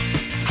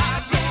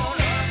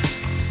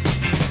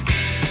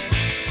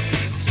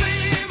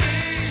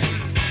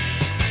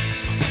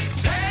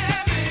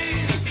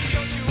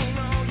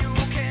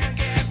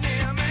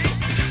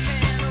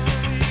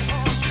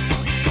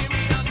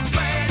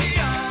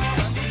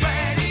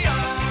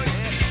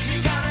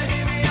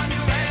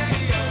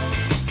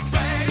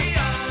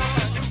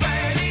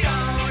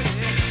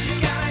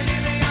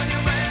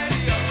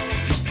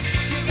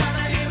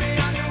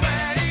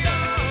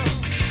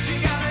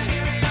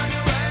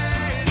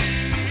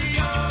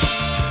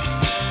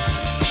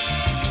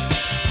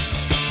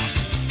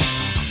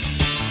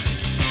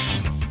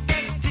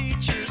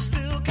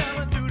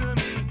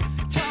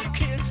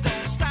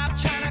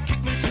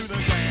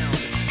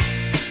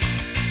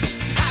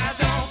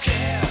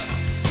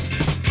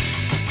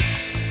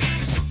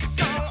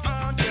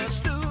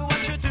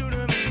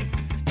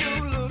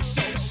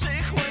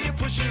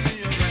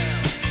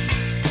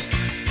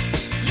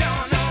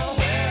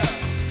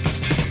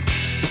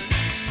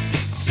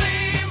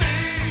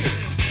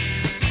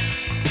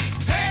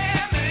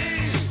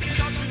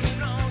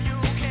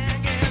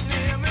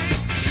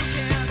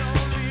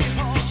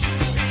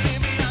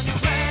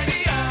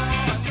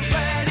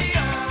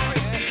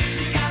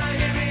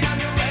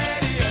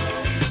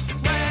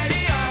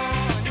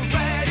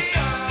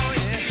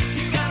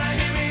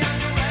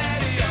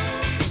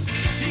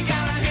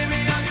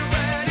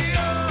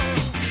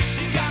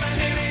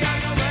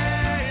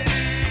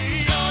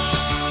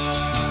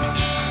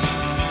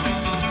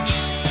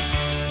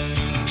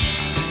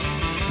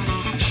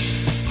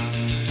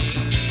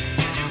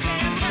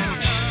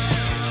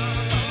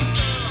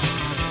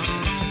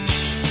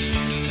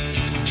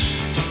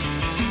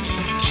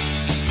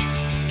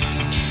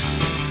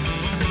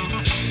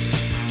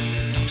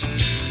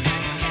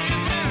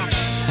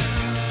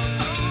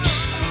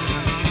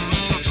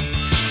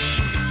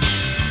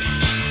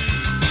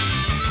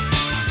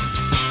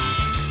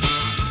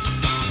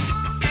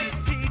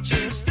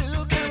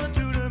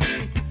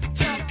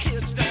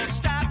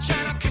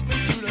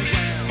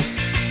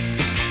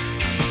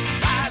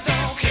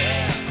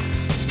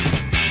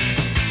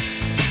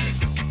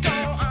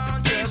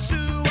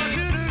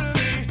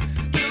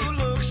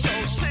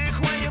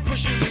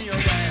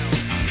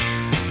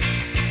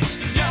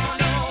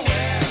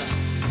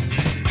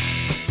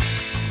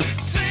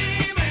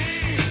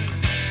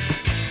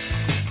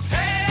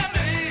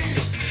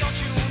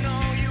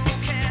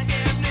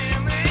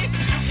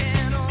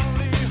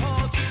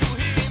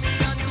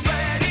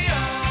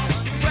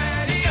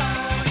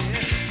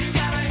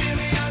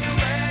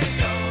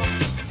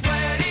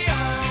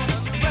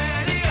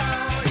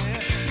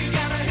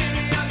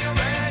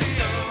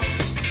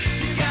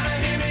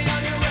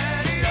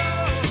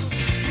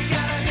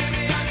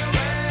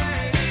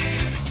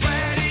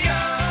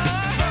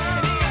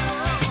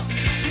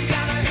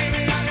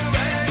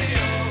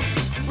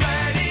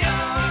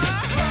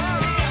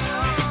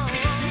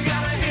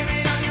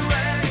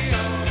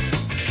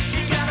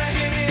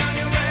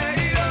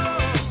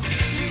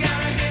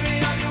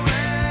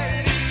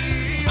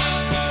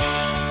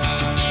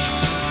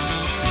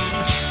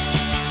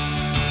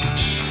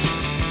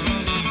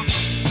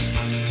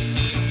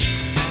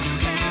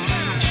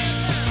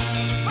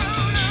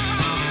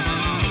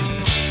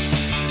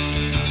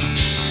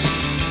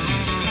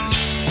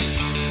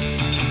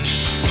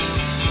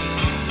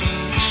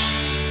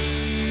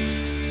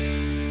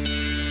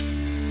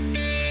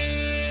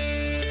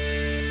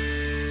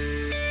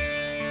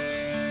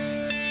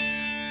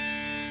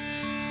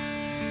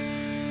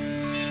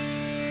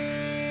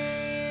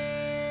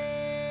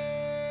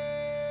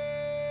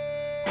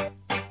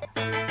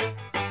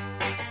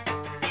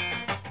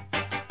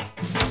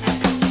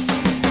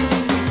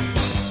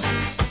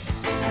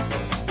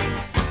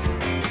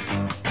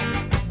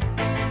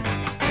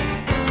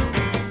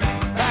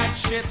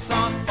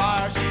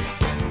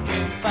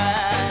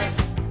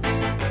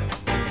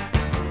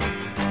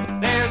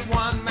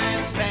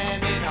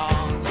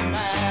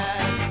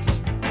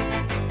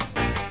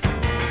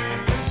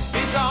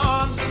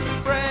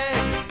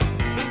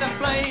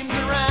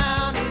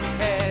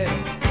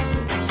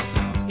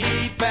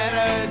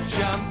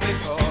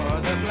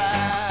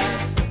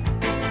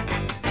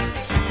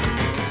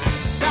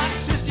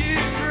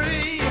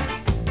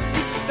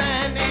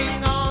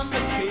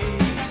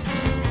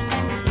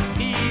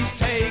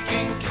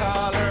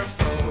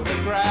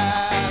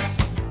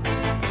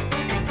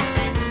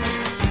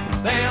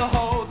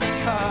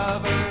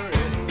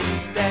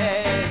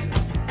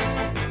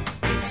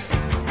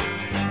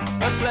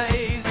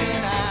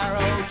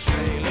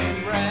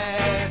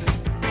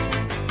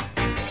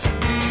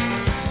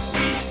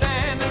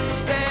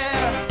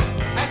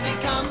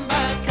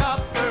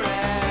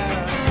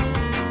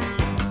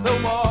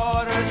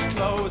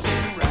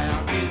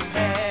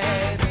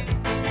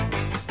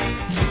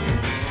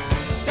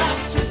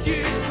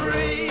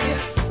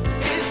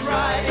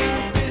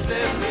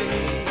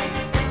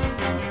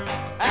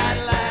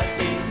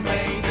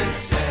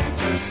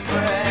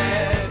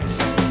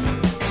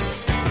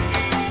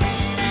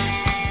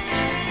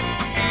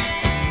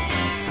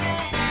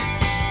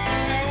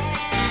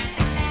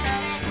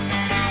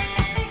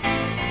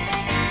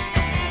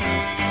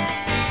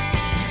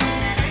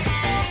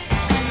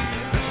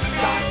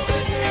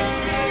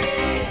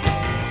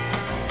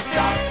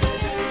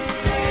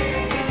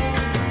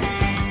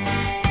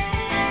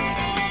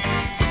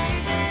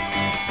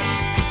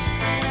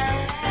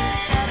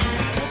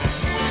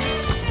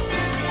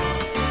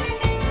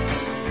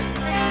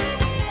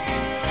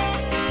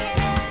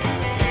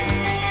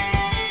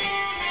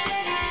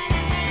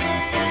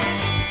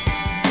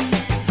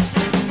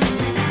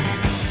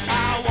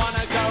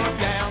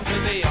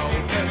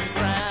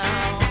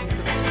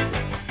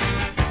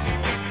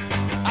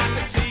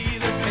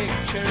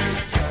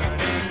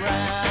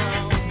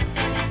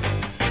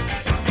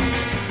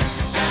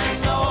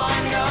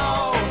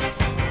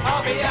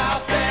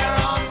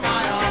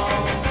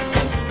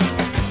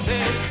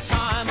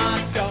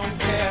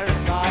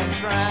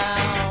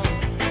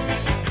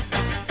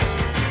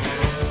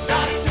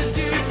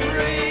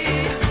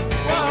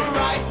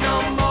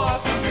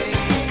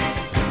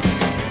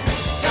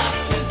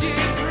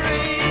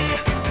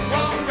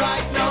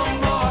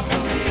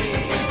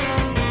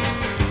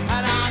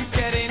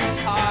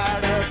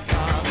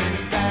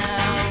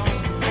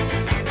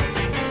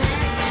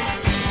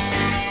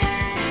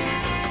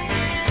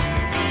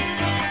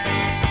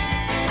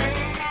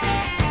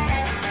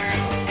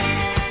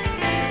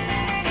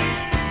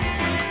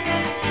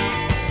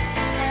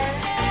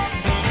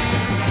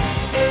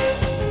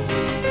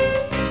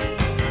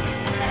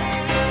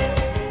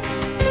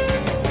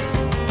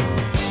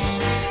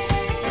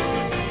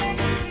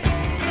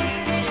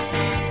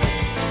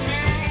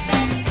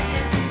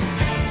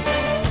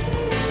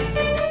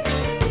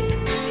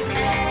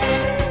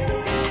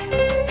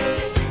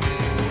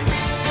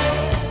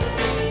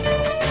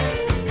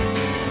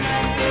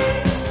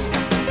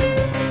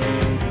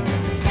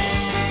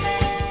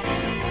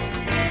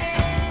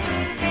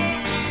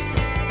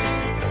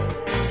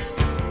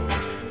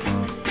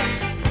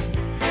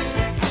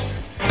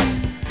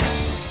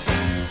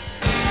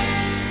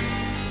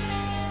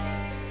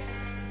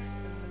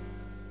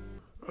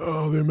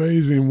 Oh, the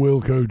amazing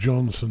Wilco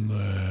Johnson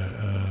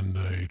there, and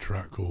a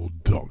track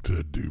called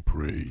Dr.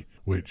 Dupree,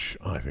 which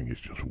I think is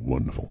just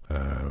wonderful.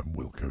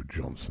 Wilco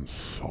Johnson's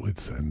solid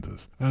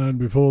centres. And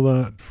before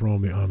that,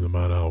 from the I'm the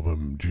Man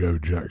album, Joe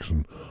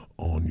Jackson,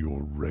 On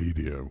Your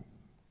Radio.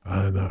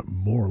 And that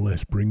more or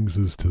less brings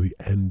us to the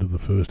end of the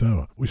first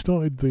hour. We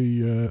started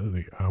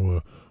the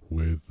hour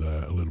with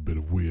a little bit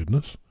of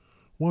weirdness.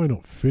 Why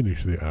not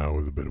finish the hour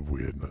with a bit of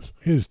weirdness?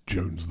 Here's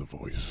Jones the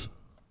Voice.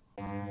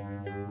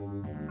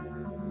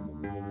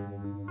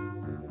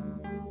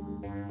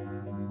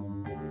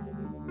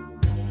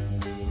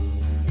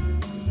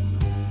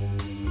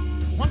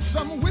 Want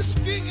some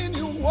whiskey in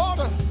your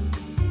water,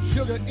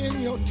 sugar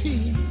in your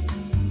tea?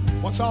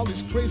 What's all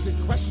these crazy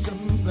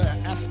questions they're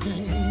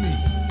asking me?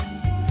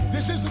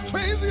 This is the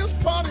craziest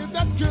party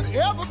that could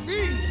ever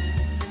be.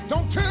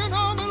 Don't turn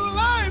on the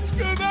lights,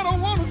 cause I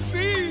don't wanna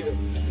see.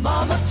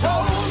 Mama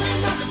told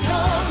me not to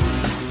come.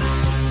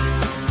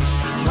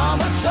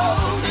 Mama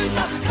told me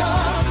not to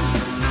come.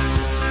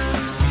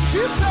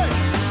 She said,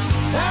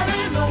 there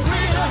ain't no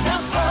way to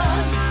have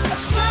fun.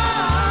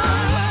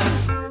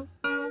 Son,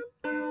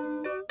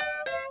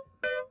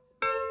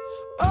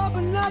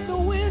 open up the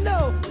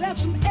window, let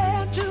some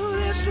air to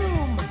this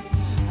room.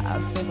 I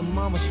think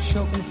Mama's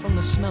choking from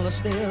the smell of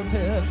stale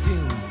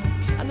perfume.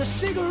 And the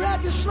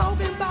cigarette you're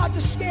smoking about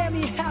to scare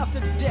me half to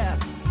death.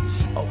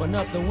 Open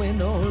up the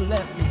window,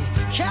 let me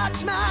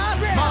catch my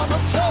breath. Mama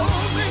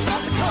told me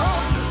not to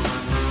come.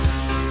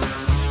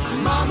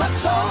 Mama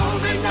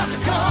told me not to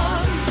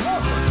come.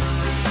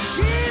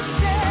 She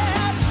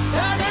said,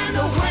 that ain't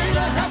no way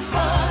to have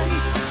fun.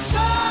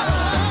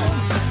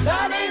 Son,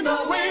 that ain't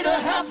no way to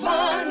have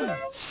fun.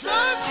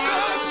 Son,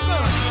 son,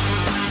 son.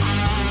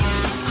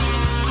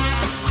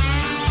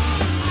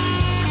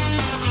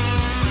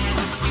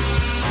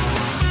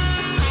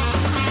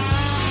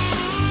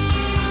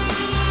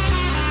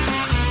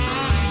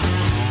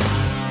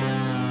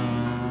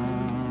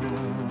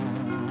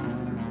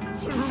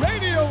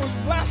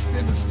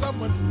 And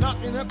someone's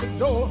knocking at the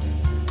door.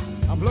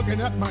 I'm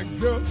looking at my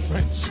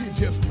girlfriend, she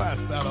just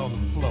passed out on the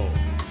floor.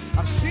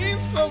 I've seen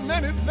so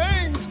many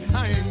things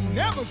I ain't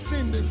never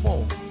seen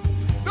before.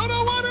 Don't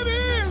know what it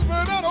is,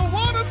 but I don't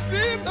want to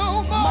see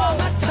no more.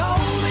 Mama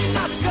told me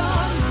not to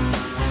come.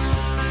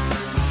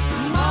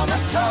 Mama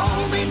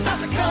told me not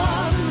to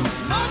come.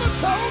 Mama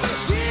told me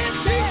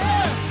she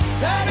said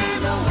that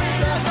ain't no way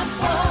to have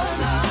fun.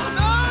 No,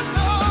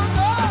 no,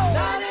 no,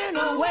 that ain't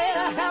no way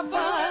to have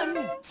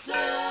fun.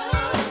 Son.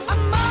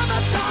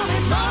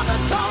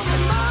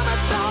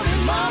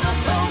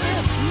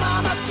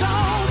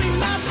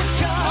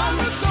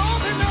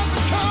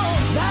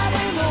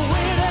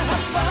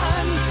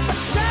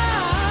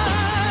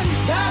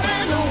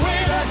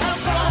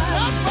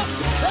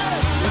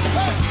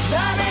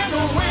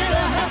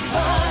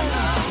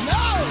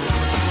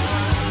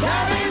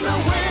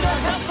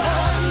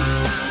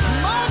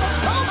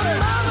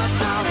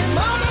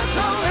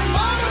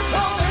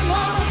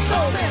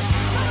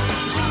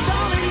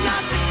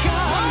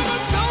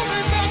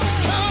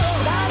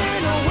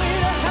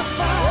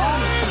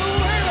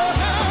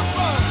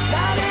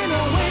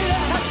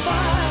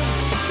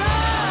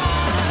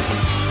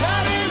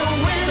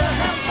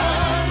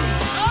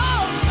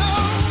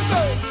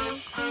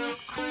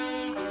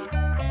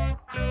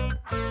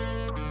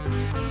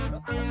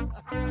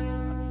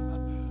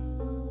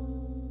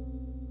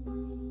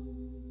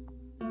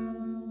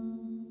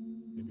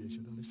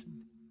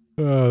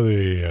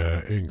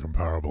 The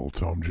incomparable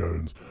Tom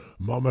Jones.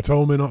 Mama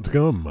told me not to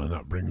come, and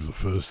that brings the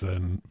first.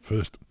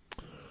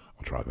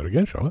 I'll try that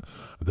again, shall I?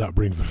 That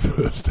brings the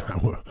first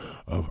hour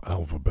of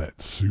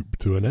Alphabet Soup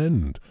to an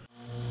end.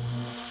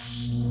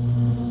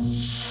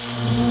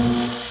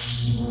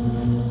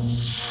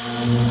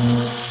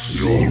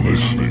 You're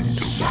listening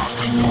to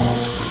Max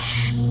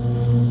Darkness.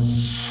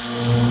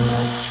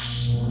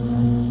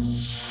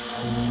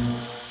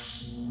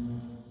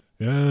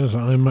 Yes,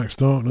 I'm Max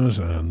Darkness,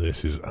 and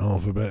this is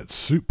Alphabet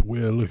Soup.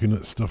 We're looking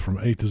at stuff from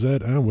A to Z,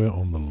 and we're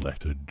on the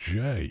letter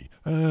J.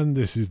 And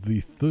this is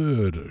the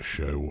third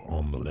show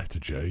on the letter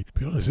J,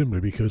 purely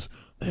simply because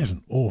there's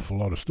an awful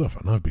lot of stuff,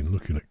 and I've been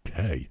looking at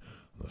K.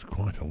 There's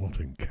quite a lot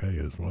in K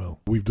as well.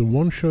 We've done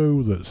one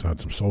show that's had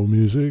some soul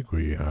music,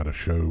 we had a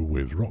show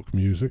with rock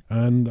music,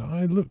 and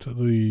I looked at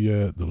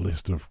the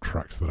list of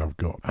tracks that I've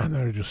got, and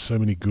there are just so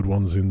many good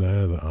ones in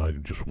there that I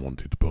just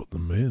wanted to put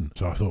them in.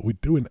 So I thought we'd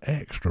do an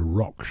extra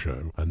rock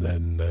show, and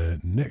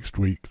then next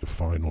week the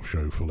final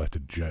show for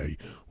letter J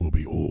will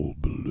be all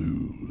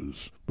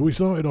blues. But we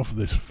started off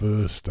this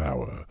first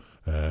hour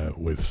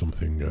with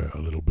something a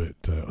little bit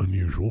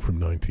unusual from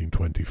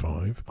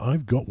 1925.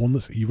 I've got one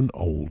that's even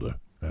older.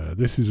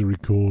 This is a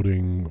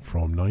recording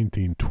from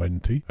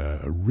 1920,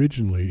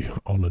 originally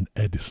on an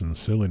Edison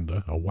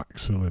cylinder, a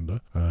wax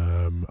cylinder,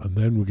 and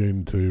then we're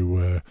going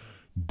to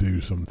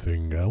do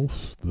something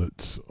else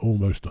that's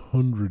almost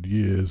 100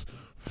 years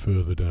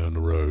further down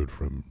the road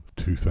from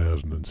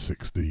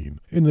 2016.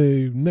 In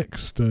the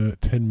next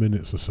 10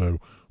 minutes or so,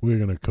 we're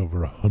going to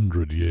cover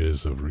 100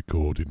 years of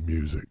recorded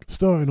music,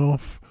 starting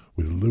off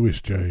with Louis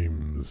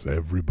James,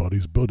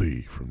 Everybody's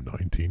Buddy from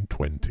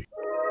 1920.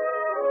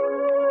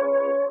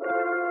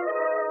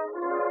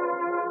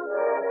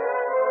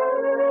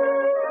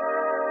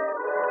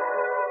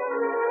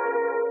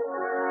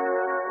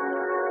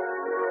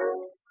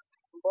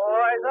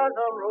 Boys, as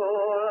a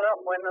rule,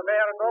 when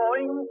they're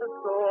going to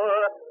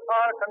school,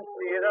 are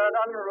considered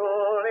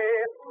unruly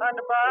and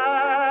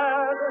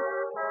bad.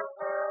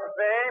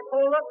 They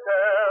pull the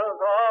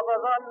curls over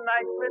the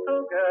nice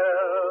little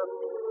girls,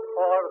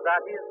 for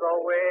that is the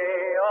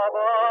way of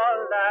a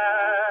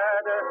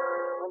lad.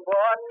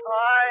 But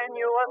I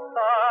knew a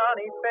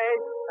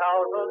sunny-faced,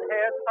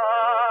 tousled-haired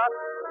tot,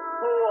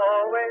 who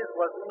always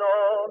was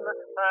known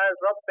as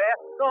the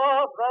best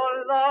of the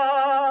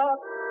lot.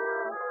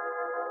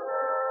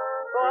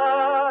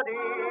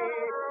 Buddy,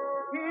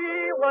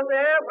 he was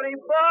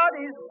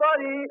everybody's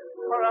buddy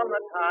from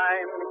the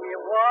time he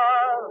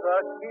was a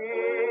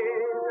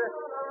kid.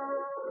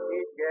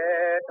 He'd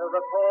get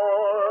the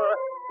coal,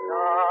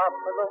 chop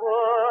the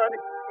wood,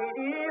 he'd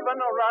even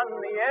run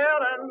the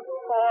errands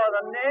for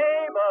the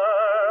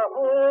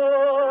neighborhood.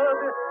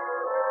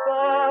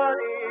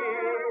 Buddy,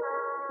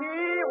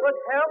 he would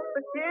help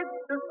the kids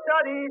to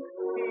study,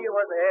 he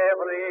was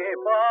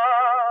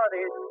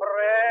everybody's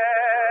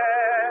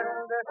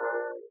friend.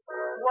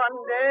 One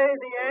day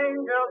the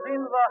angels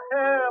in the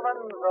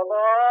heavens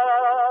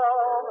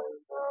above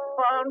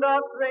found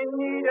out they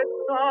needed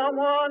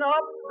someone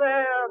up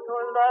there to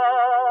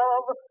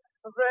love.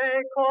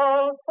 They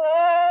called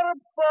for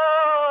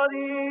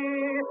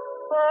Buddy,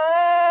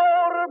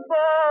 for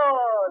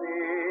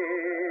Buddy.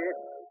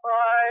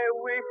 I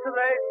wish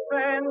they'd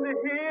send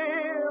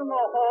him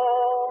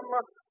home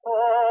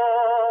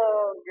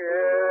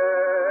again.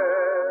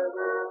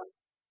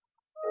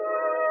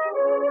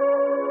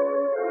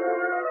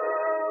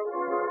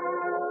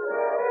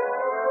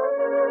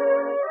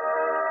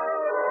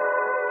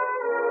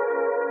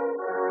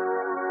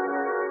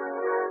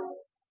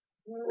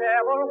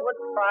 Never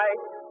would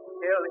fight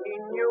till he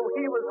knew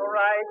he was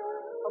right,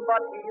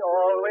 but he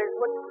always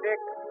would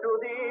stick to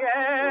the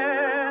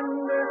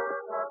end.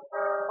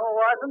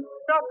 Wasn't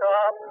stuck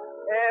up,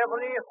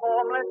 every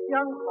homeless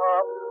young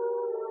pup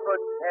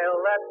could tell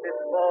that this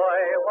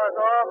boy was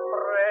a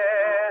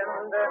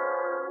friend.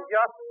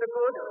 Just a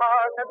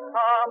good-hearted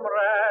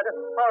comrade,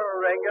 a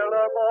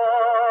regular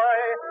boy,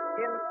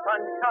 in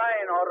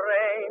sunshine or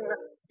rain,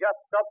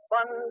 just a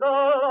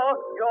bundle of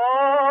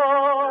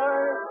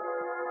joy.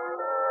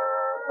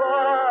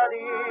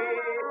 Buddy,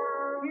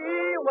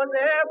 he was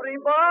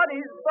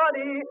everybody's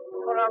buddy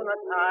from the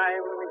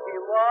time he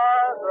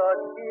was a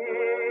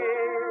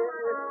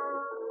kid.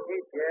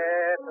 He'd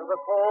get the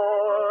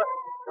coal,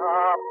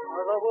 chop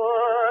the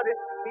wood,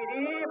 he'd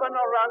even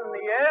run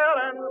the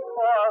errands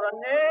for the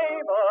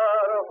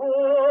neighborhood.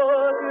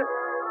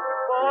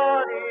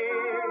 Buddy,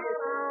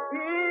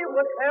 he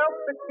would help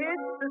the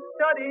kids to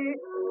study,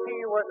 he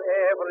was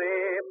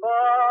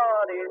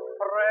everybody's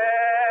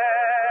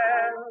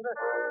friend.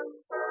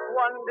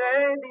 One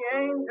day the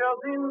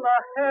angels in the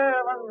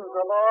heavens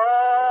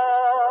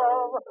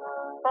above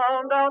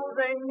found out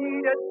they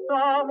needed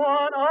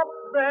someone up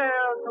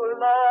there to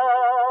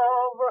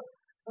love.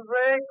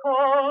 They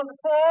called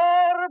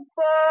for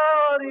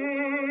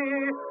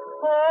Buddy,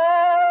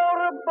 for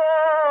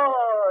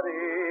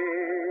Buddy.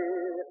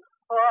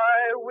 I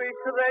wish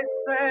they'd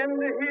send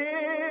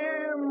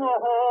him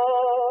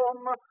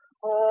home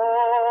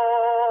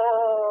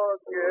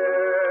again.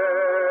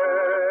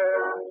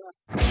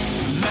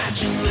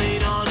 Imagine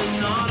late on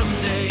an autumn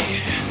day,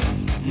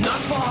 not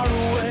far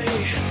away,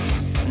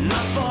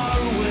 not far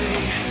away.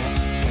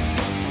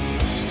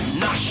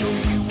 And I'll show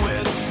you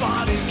where the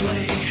bodies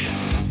lay,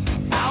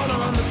 out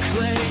on the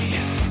clay,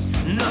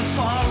 not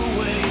far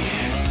away.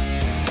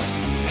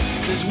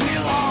 'Cause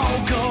we'll all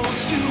go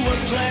to a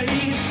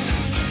place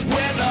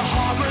where the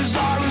horrors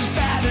are as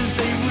bad as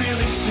they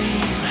really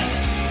seem.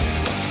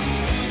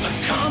 A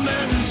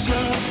common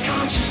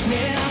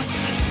subconsciousness,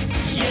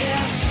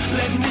 yes,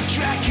 let me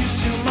track you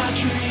to my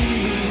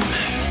dream.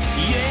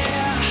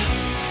 Yeah,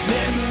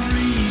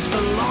 memories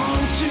belong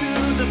to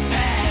the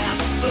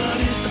past, but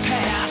is the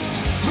past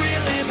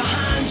really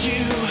behind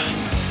you?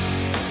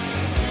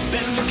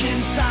 Better look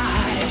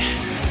inside,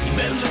 you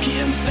better look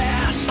in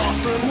fast. Off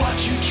from what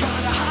you try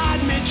to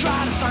hide me,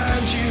 try to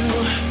find you.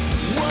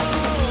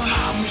 Whoa,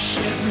 I wish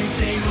every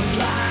day was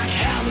like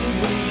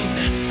Halloween,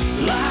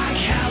 like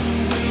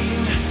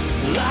Halloween,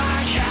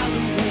 like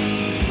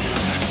Halloween.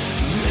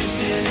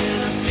 Living in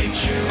a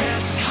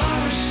picturesque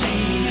horror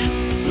scene,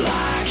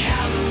 like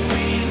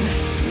Halloween,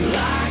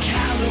 like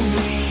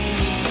Halloween.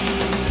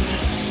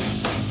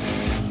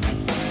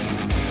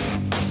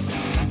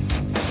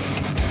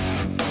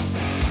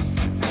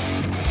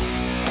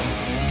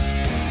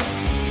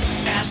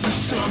 As the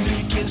sun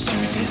begins to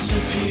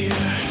disappear,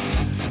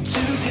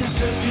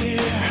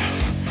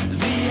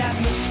 the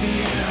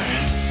atmosphere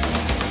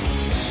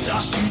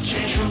starts to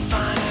change from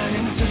fine and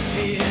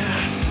interfere,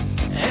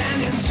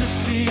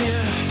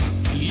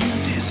 you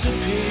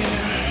disappear.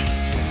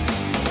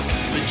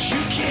 But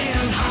you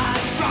can't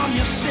hide from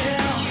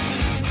yourself,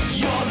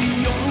 you're the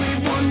only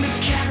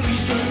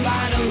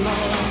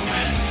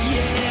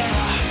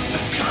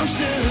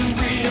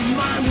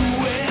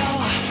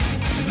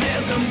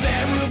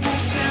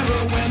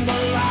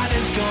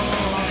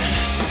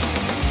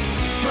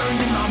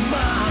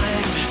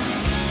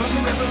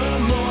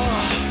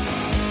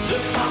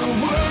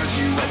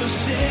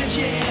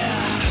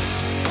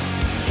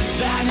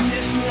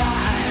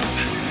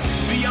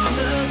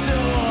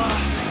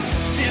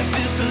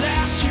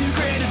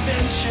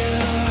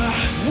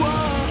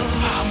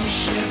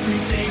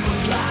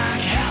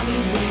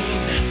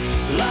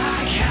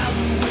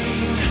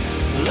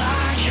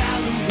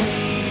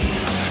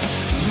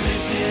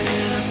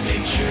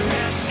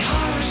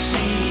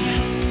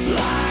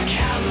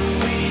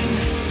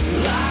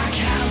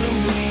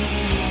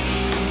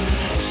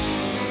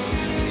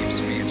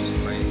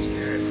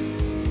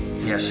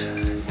Yes,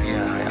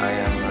 yeah, I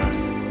am.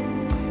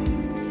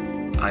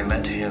 I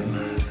met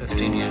him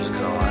 15 years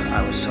ago.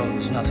 I was told there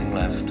was nothing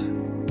left.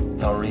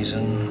 No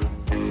reason,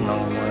 no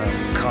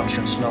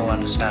conscience, no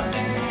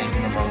understanding,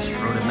 even the most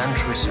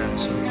rudimentary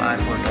sense of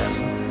life or death,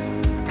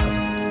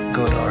 of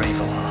good or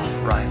evil,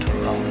 right or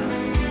wrong.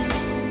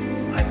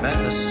 I met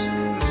this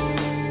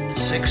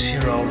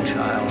 6-year-old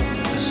child,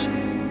 this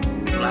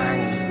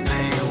blank,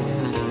 pale,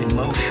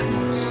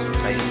 emotionless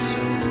face,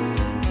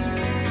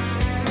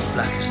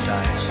 blackest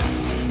eyes,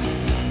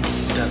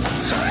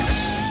 devil's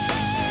eyes.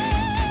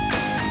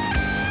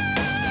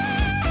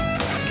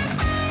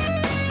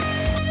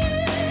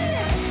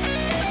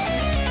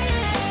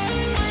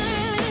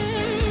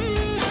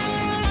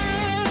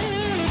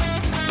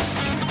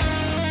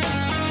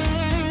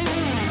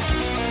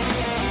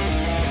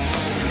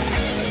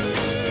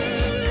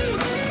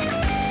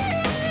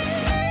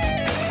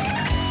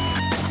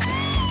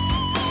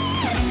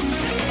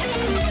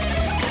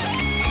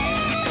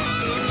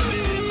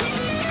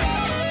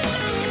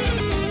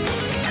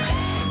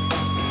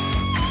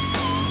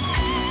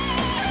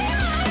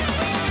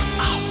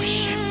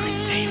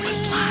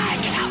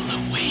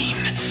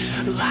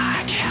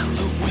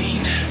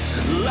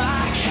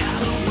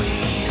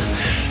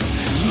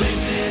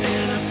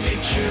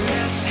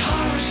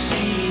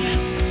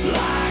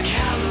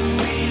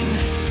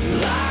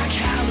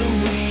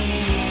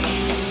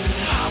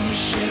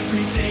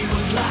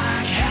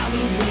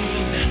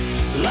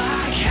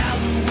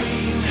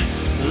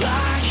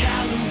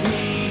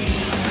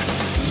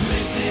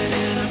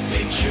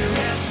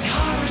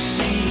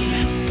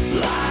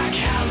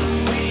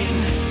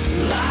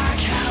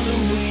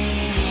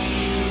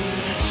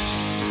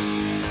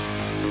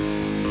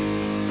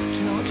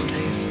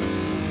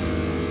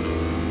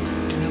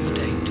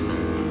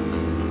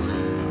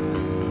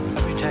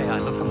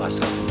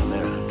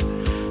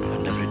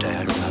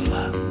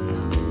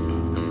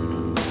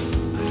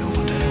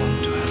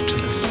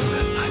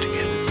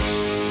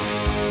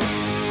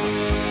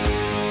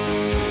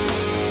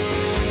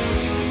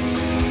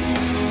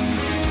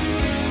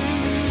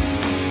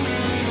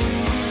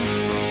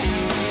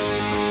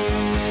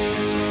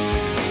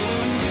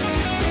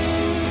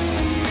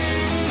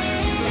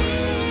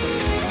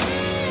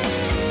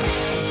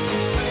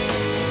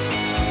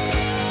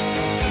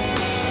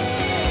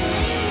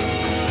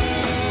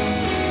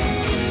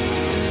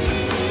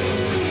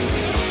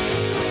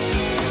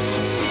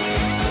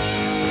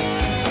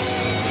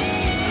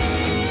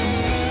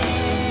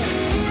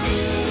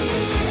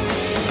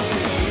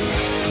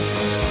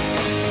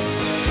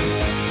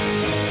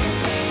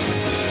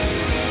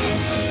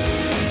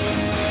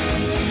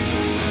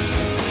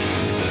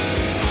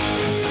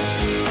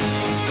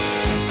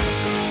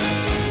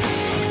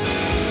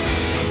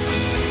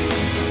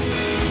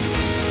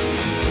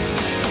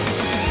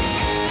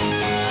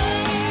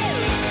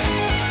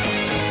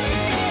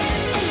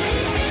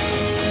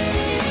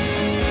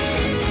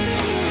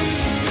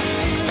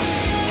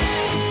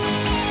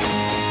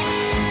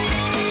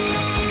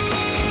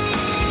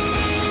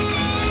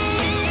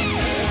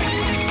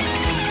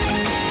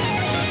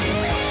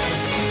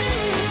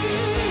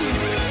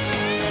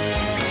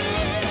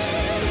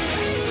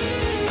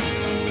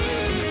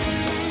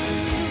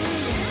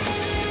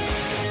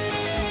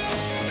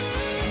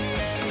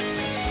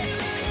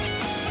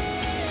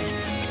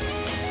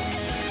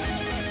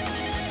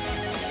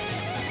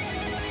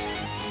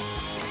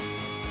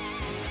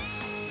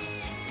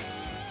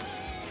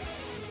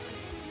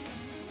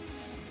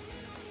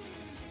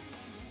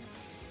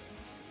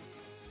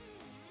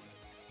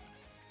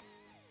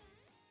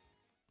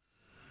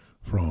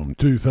 From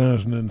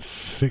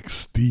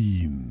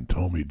 2016,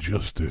 Tommy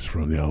Justice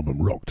from the album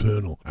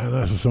Rockturnal, and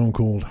that's a song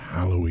called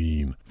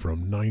Halloween.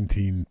 From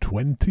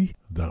 1920,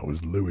 that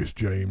was Louis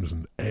James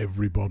and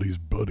Everybody's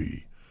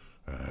Buddy,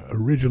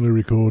 originally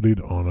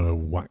recorded on a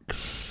wax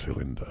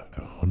cylinder.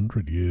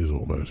 100 years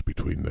almost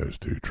between those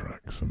two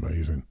tracks,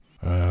 amazing.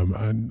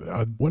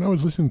 When I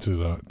was listening to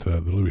that,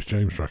 the Louis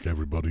James track,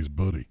 Everybody's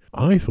Buddy,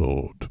 I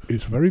thought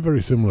it's very,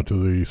 very similar to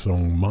the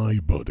song My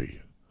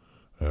Buddy,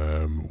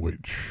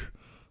 which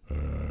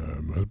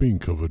has been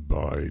covered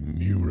by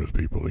numerous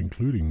people,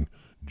 including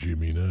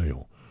Jimmy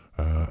Nail.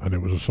 And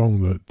it was a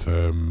song that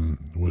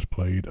was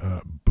played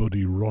at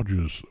Buddy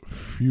Rogers'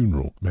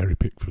 funeral, Mary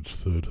Pickford's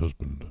third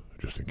husband,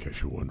 just in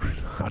case you're wondering.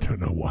 I don't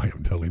know why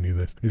I'm telling you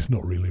this. It's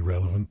not really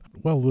relevant.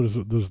 Well,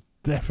 there's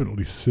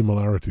definitely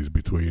similarities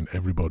between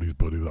Everybody's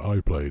Buddy that I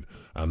played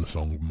and the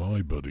song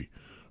My Buddy.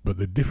 But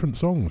they're different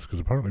songs, because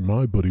apparently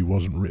My Buddy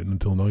wasn't written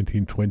until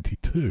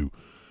 1922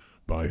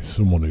 by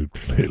someone who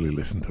clearly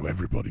listened to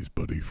Everybody's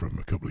Buddy from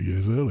a couple of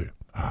years earlier.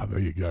 There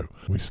you go.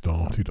 We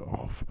started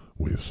off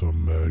with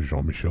some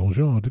Jean-Michel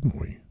Jarre, didn't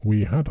we?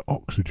 We had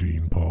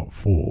Oxygen Part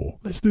 4.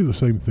 Let's do the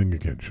same thing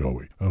again, shall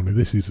we? Only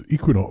this is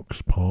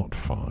Equinox Part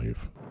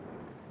 5.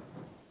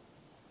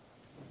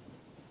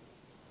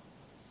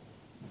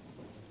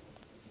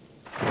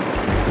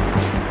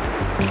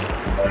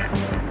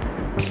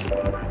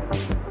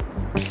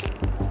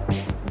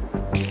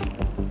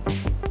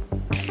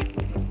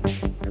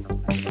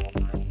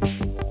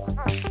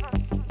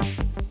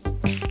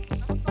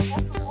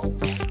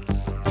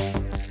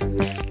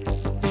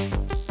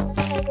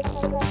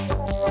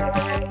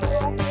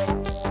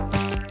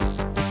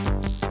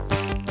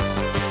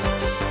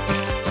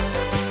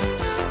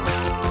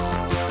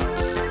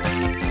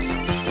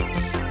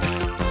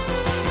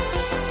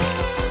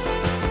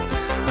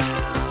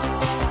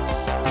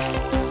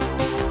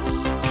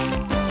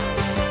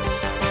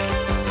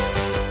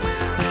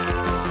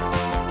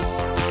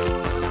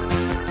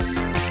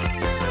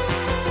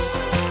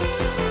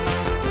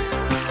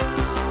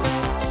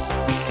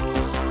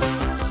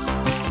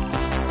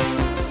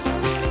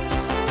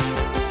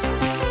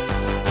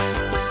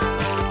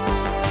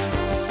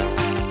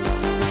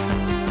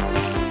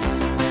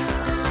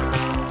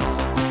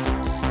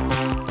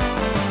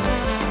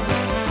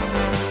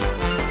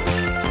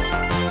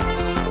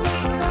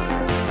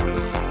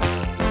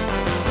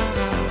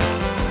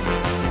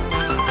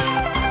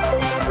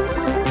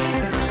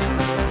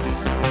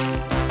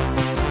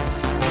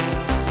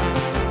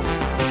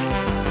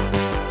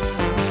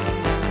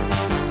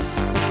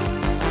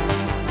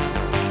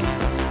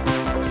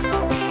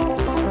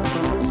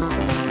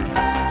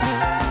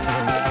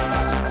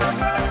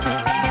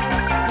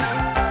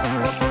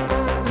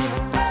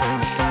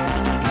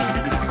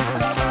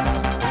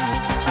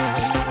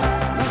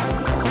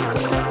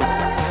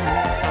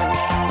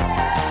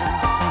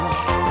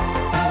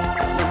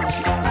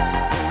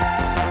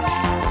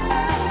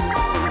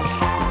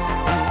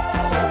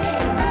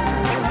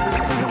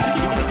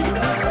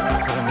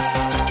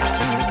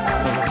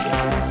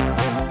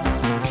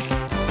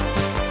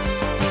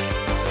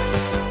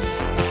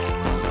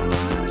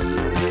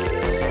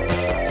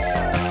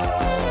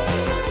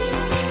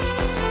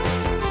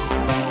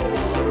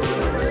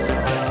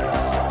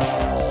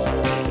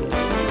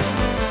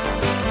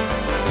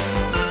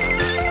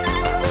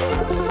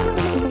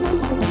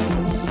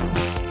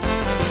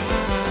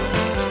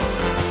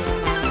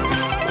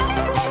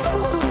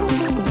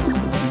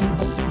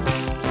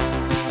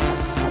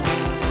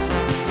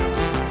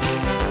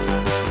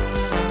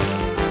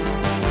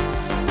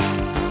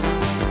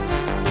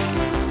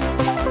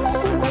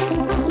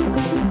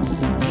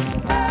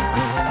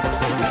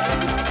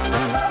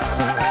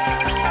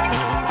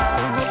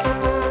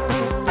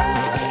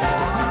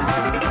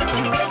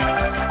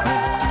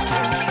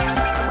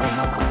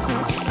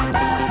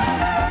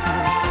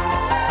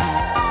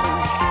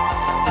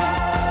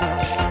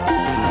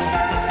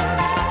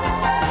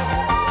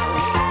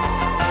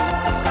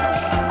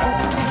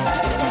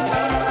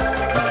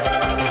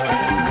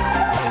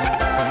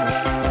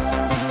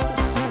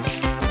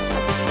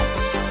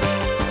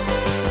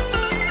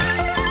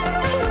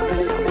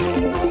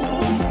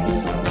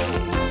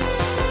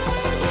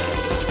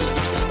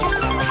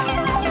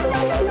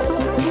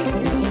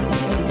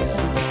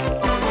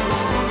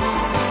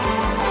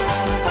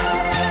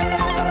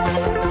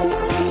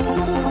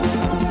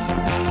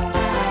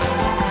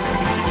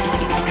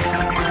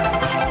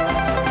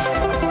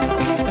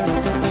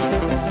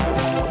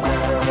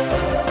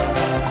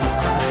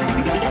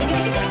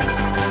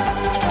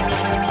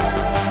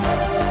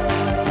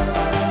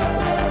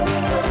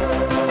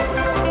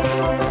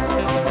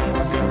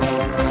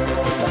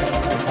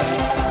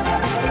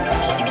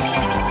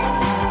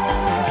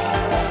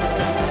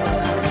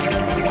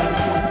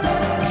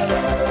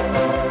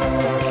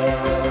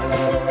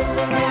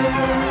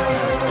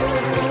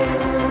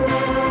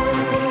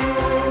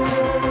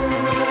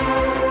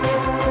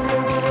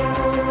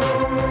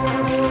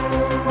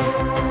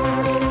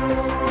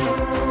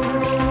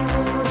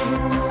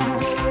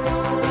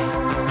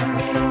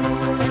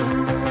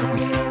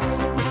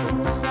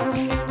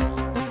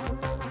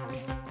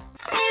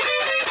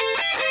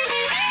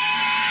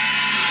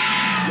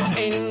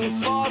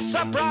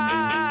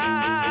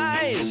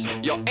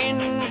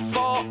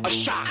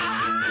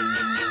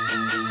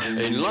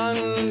 in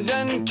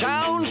London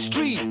town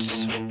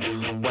streets,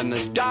 when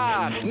there's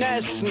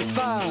darkness and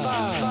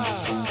fire,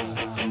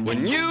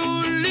 when you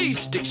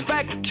least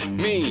expect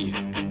me,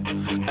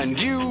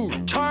 and you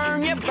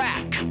turn your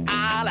back,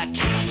 I'll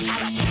attack.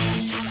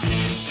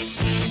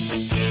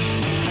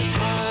 I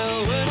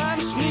smile when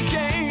I'm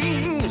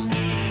sneaking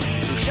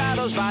through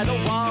shadows by the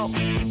wall.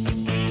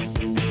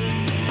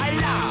 I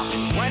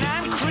laugh when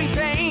I'm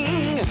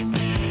creeping,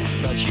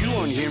 but you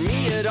won't hear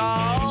me at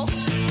all.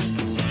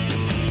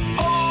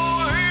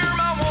 Oh, hear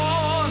my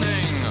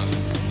warning,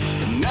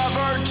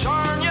 never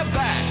turn your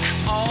back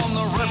on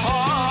the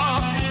Ripper.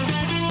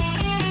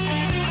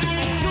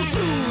 You'll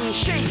soon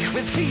shake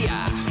with fear,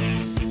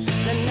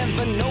 then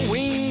never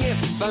knowing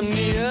if I'm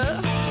near.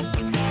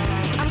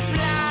 I'm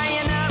sly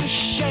and I'm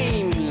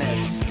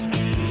shameless,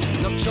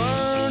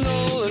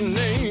 nocturnal and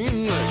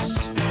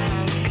nameless,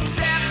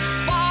 except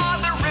for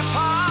the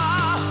Ripper,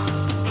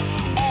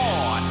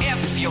 or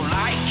if you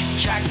like,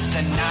 Jack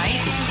the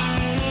Knife.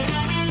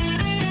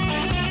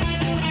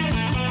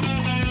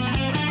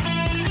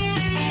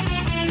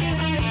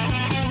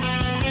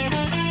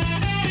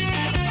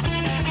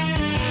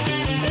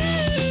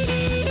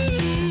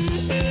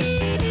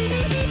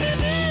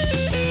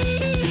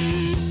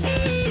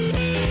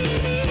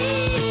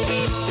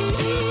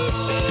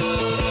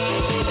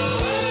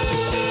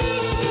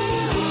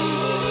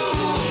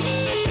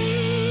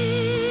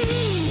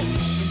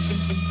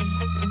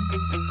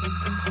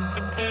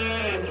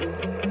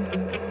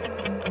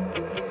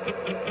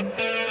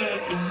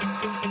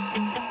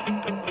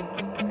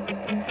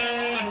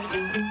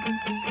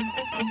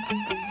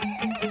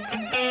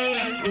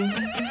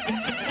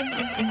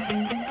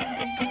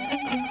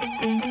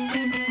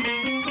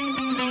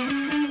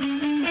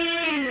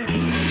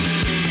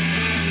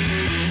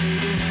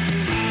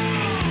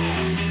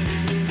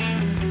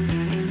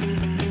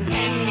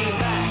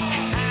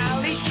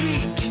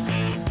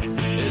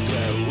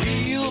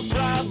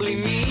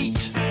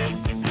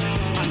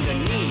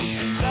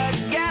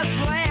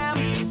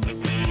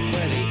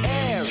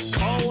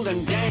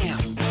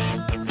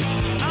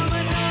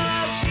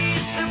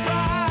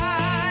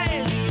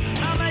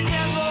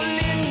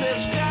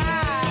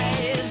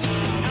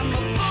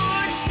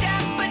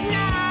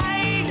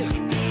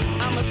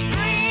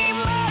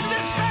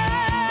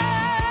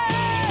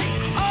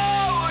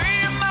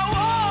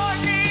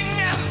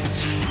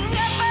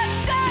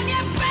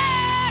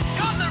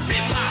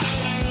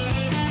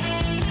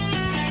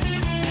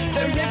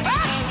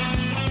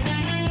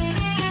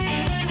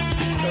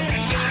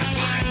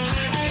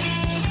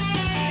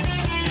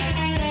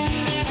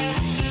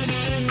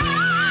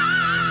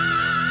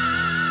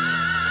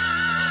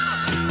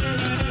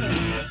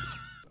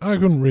 I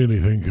couldn't really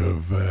think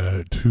of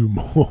two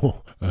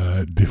more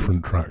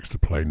different tracks to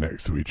play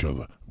next to each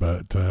other,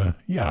 but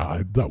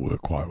that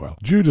worked quite well.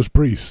 Judas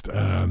Priest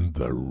and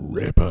The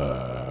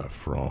Ripper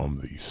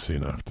from the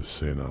Sin After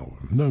Sin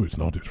album. No, it's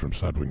not, it's from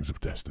Sad Wings of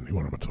Destiny.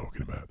 What am I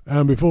talking about?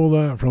 And before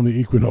that, from the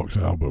Equinox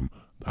album,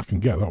 I can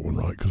get that one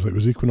right because it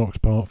was Equinox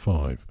Part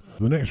 5.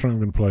 The next track I'm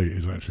going to play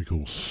is actually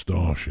called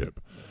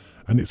Starship,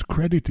 and it's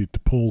credited to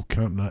Paul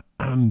Kantner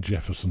and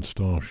Jefferson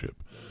Starship.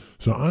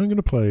 So I'm going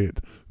to play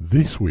it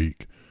this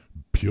week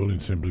purely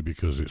and simply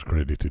because it's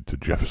credited to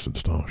Jefferson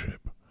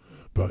Starship.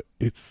 But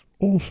it's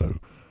also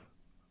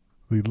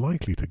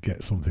likely to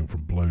get something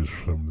from Blows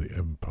from the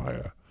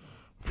Empire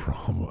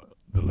from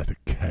the letter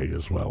K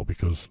as well,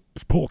 because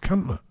it's Paul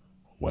Kantner.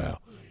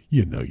 Well,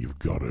 you know you've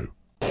got to.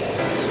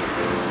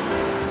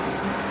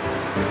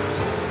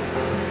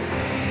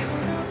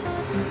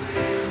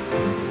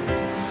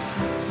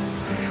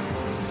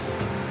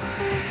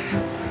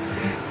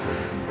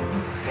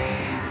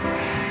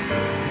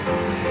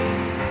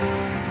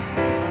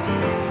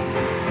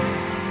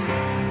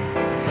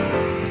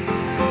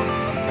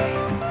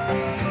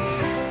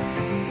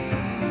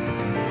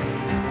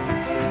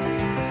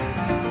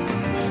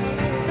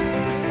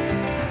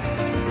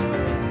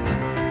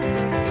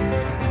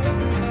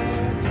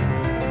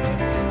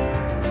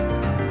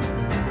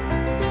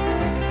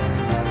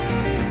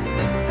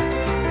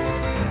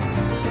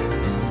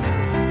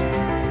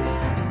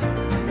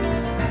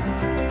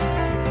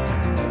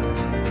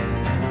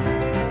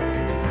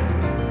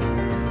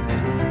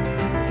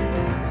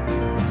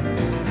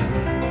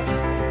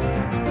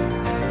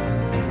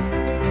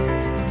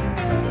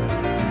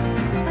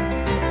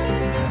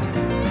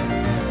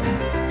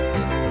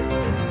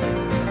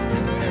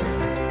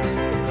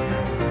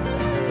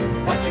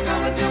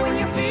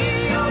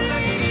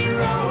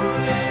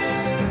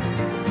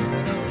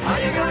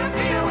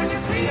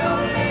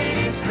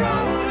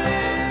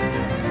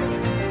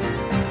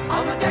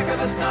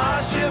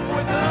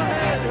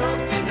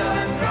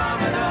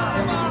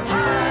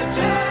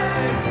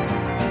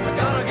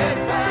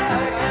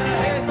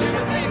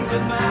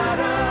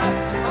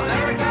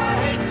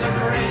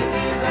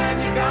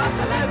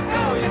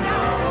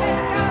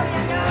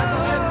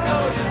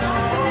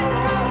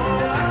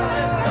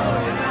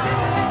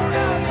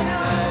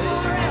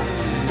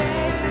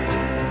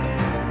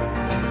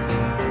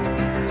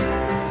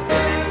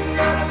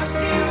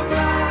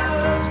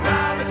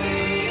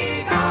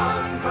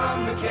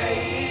 From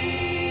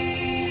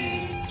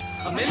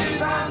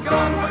 £1,000,000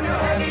 gone from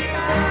your heavy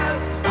mass.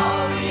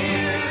 All the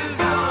years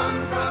gone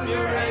from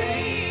your age.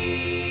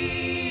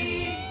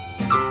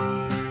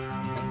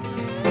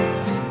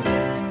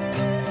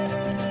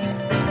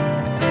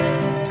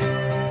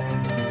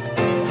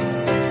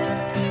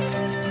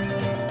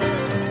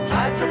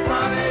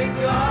 Hydroponic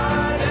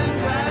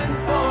gardens and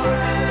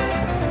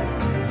forests,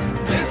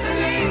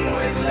 glistening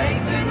with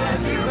lakes in the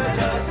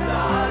Jupiter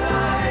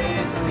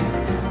starlight.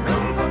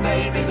 Room for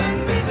babies and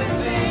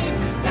Byzantine,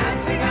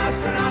 dancing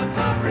astronauts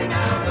of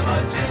renown, the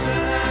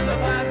magician and the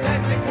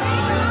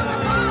pantechnicon, the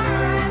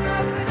farmer and the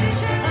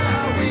physician.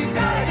 Now we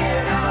gotta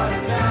get out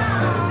and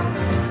down,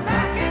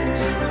 back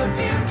into the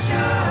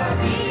future,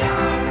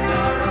 beyond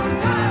our own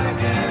time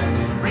again,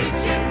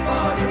 reaching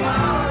for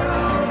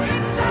tomorrow.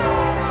 It's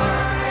over.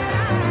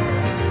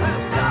 A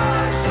star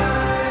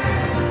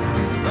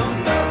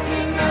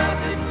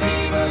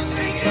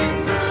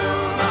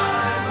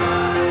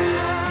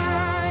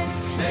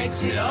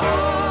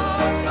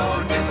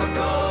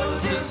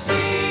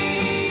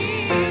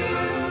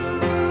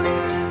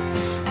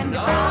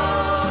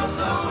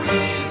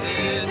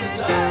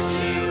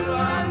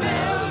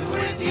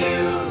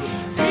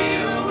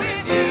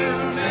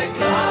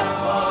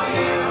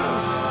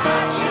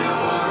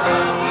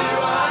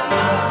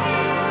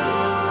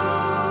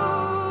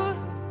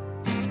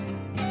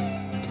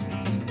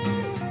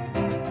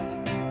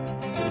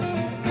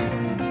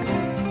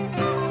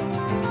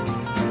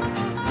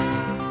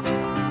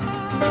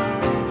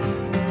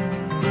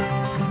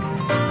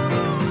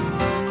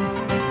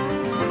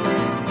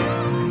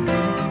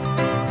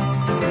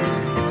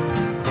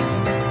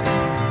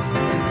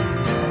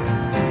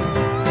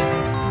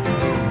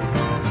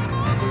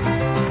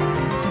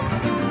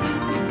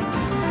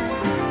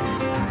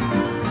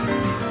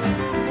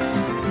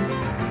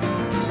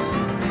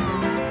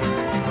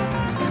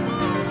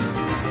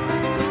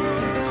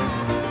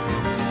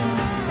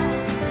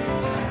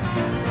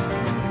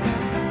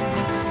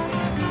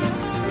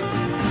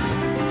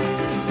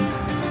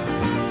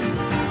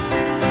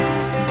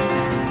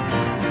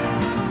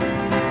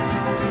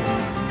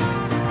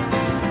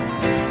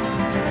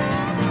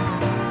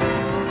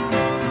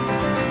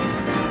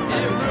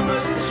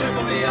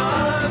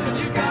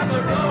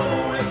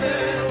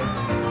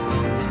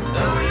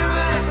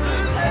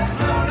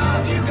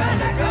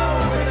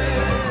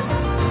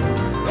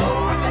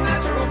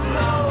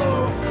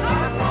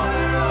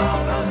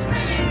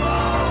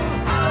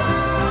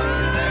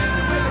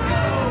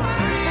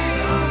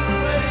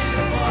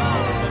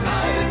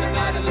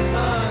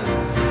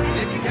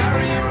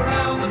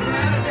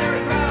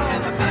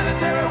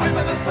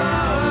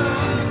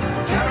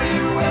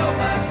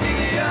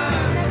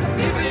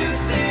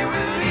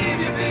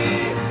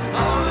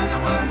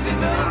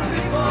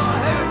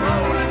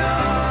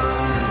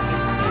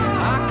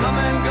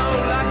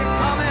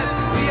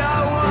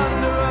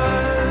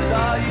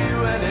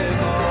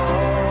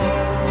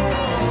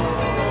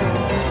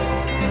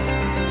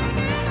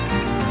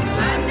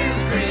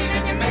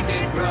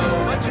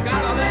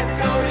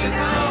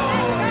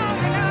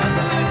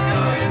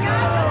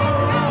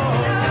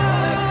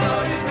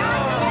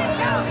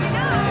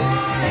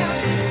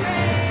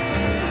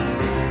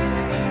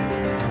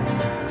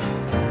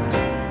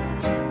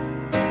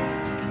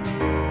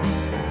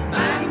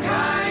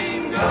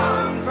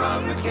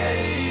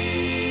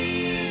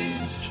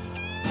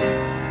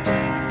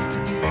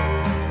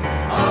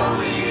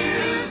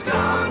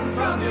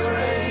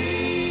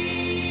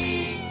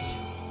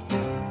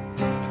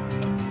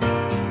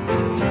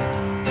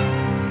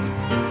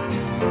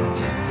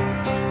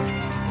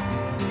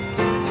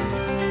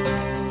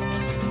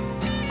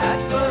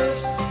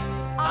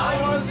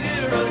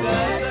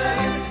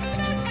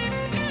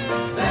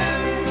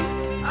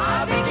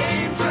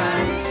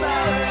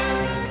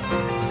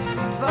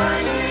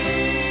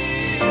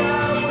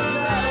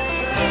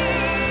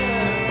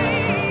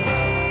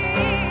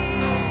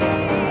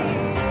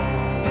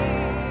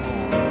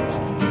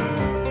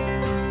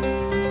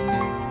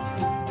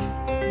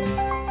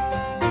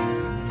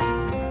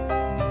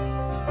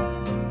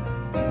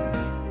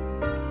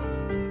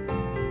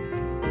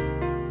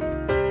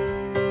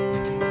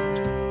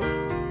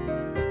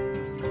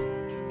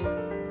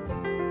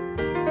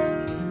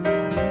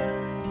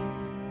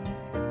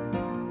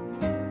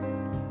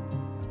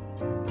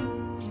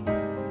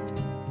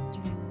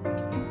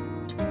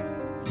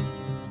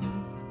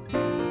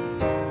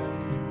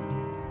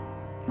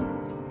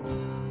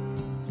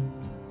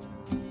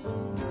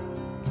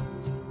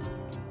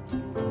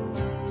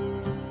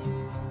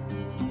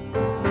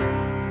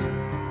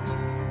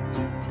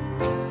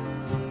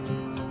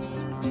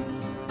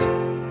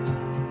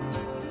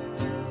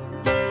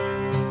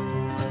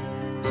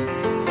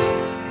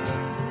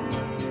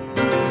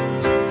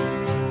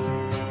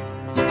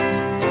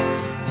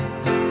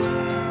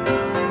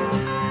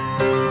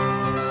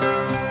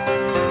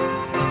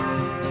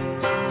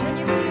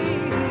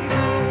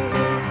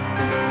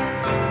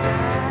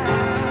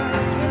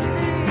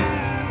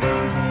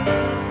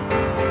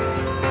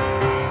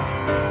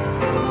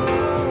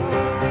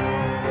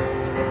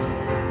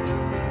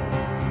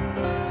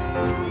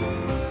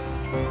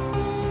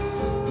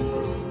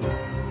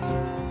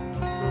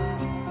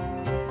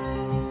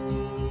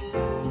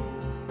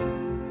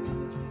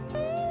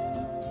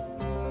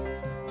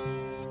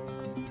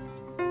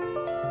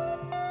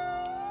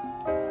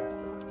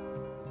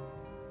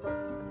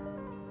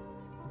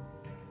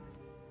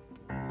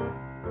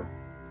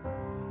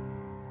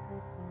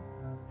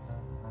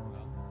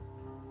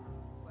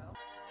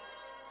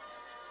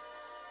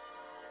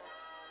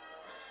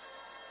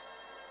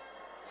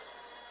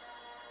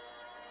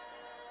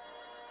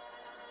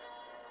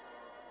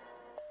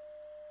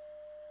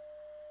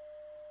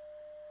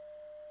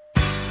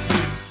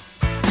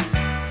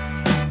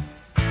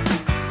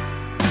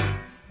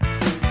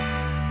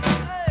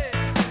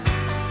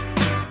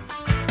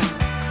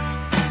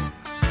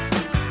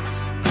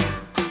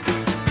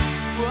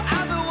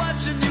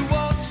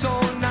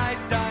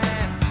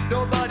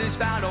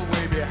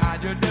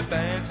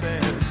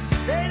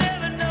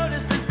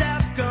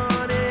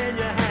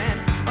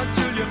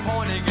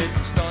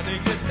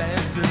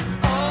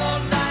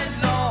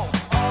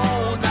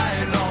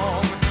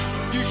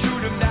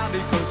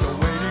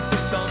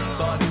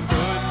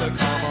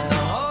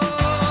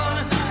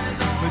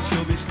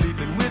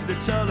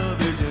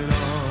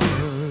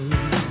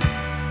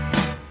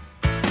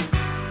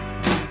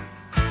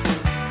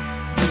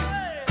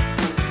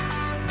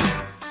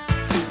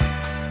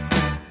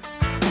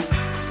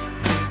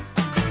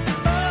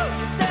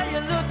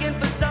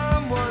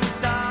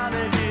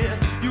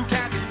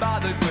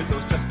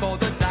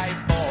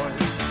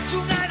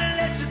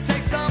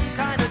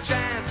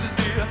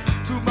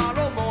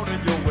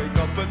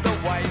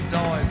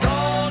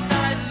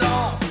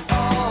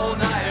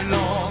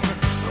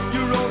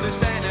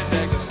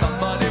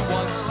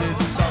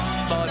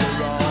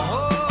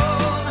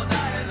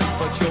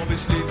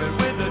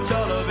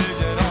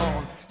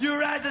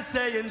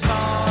saying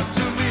talk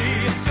to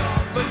me,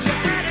 but your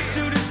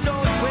attitude is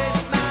don't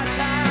waste my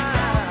time.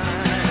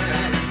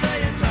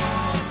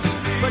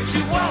 But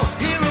you won't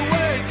hear a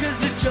word,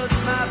 cause it just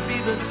might be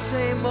the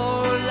same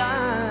old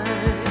line.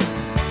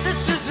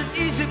 This isn't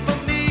easy for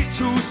me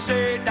to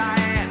say,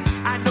 Diane.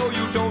 I know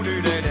you don't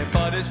need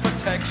anybody's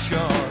protection.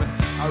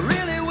 I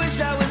really wish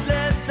I was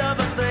less of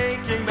a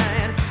thinking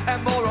man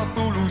and more a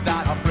fool who's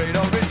not afraid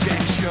of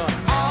rejection.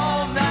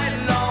 All night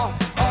long,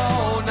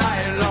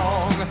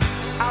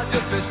 I'll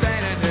just be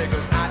standing there,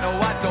 cause I know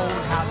I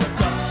don't have the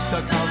guts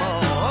to come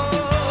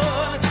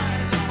on.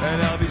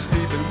 And I'll be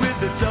sleeping with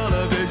the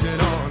television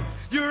on.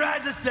 Your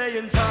eyes are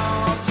saying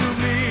talk to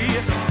me,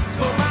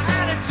 but my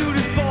attitude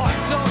is boy,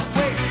 don't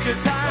waste your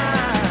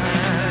time.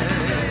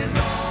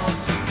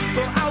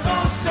 But I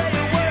won't say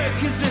a word,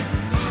 cause it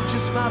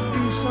just might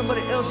be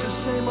somebody else's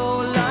same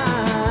old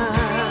line.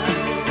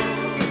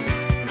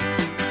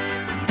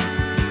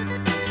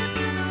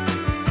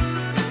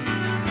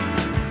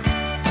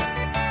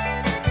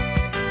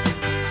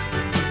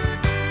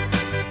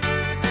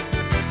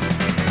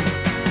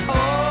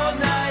 All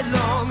night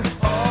long,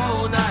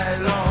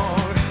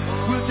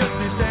 we'll just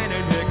be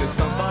standing here, cause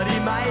somebody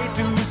might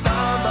do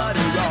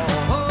somebody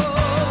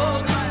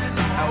wrong.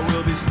 And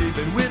we'll be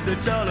sleeping with the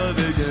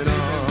television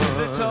on.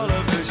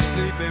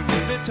 Sleeping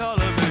with the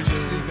television,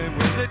 sleeping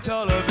with the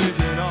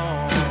television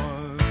on.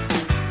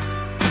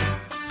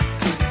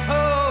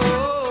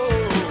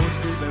 Oh,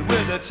 sleeping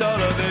with the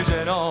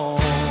television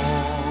on.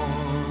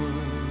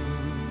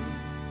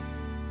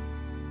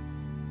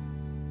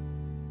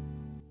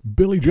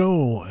 Billy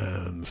Joel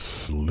and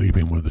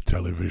Sleeping with the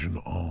Television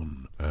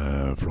On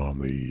from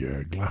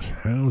the Glass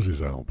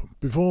Houses album.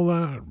 Before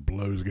that,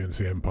 Blows Against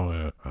the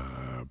Empire,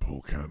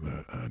 Paul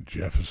Kantner and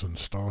Jefferson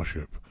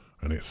Starship.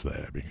 And it's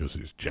there because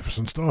it's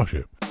Jefferson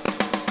Starship.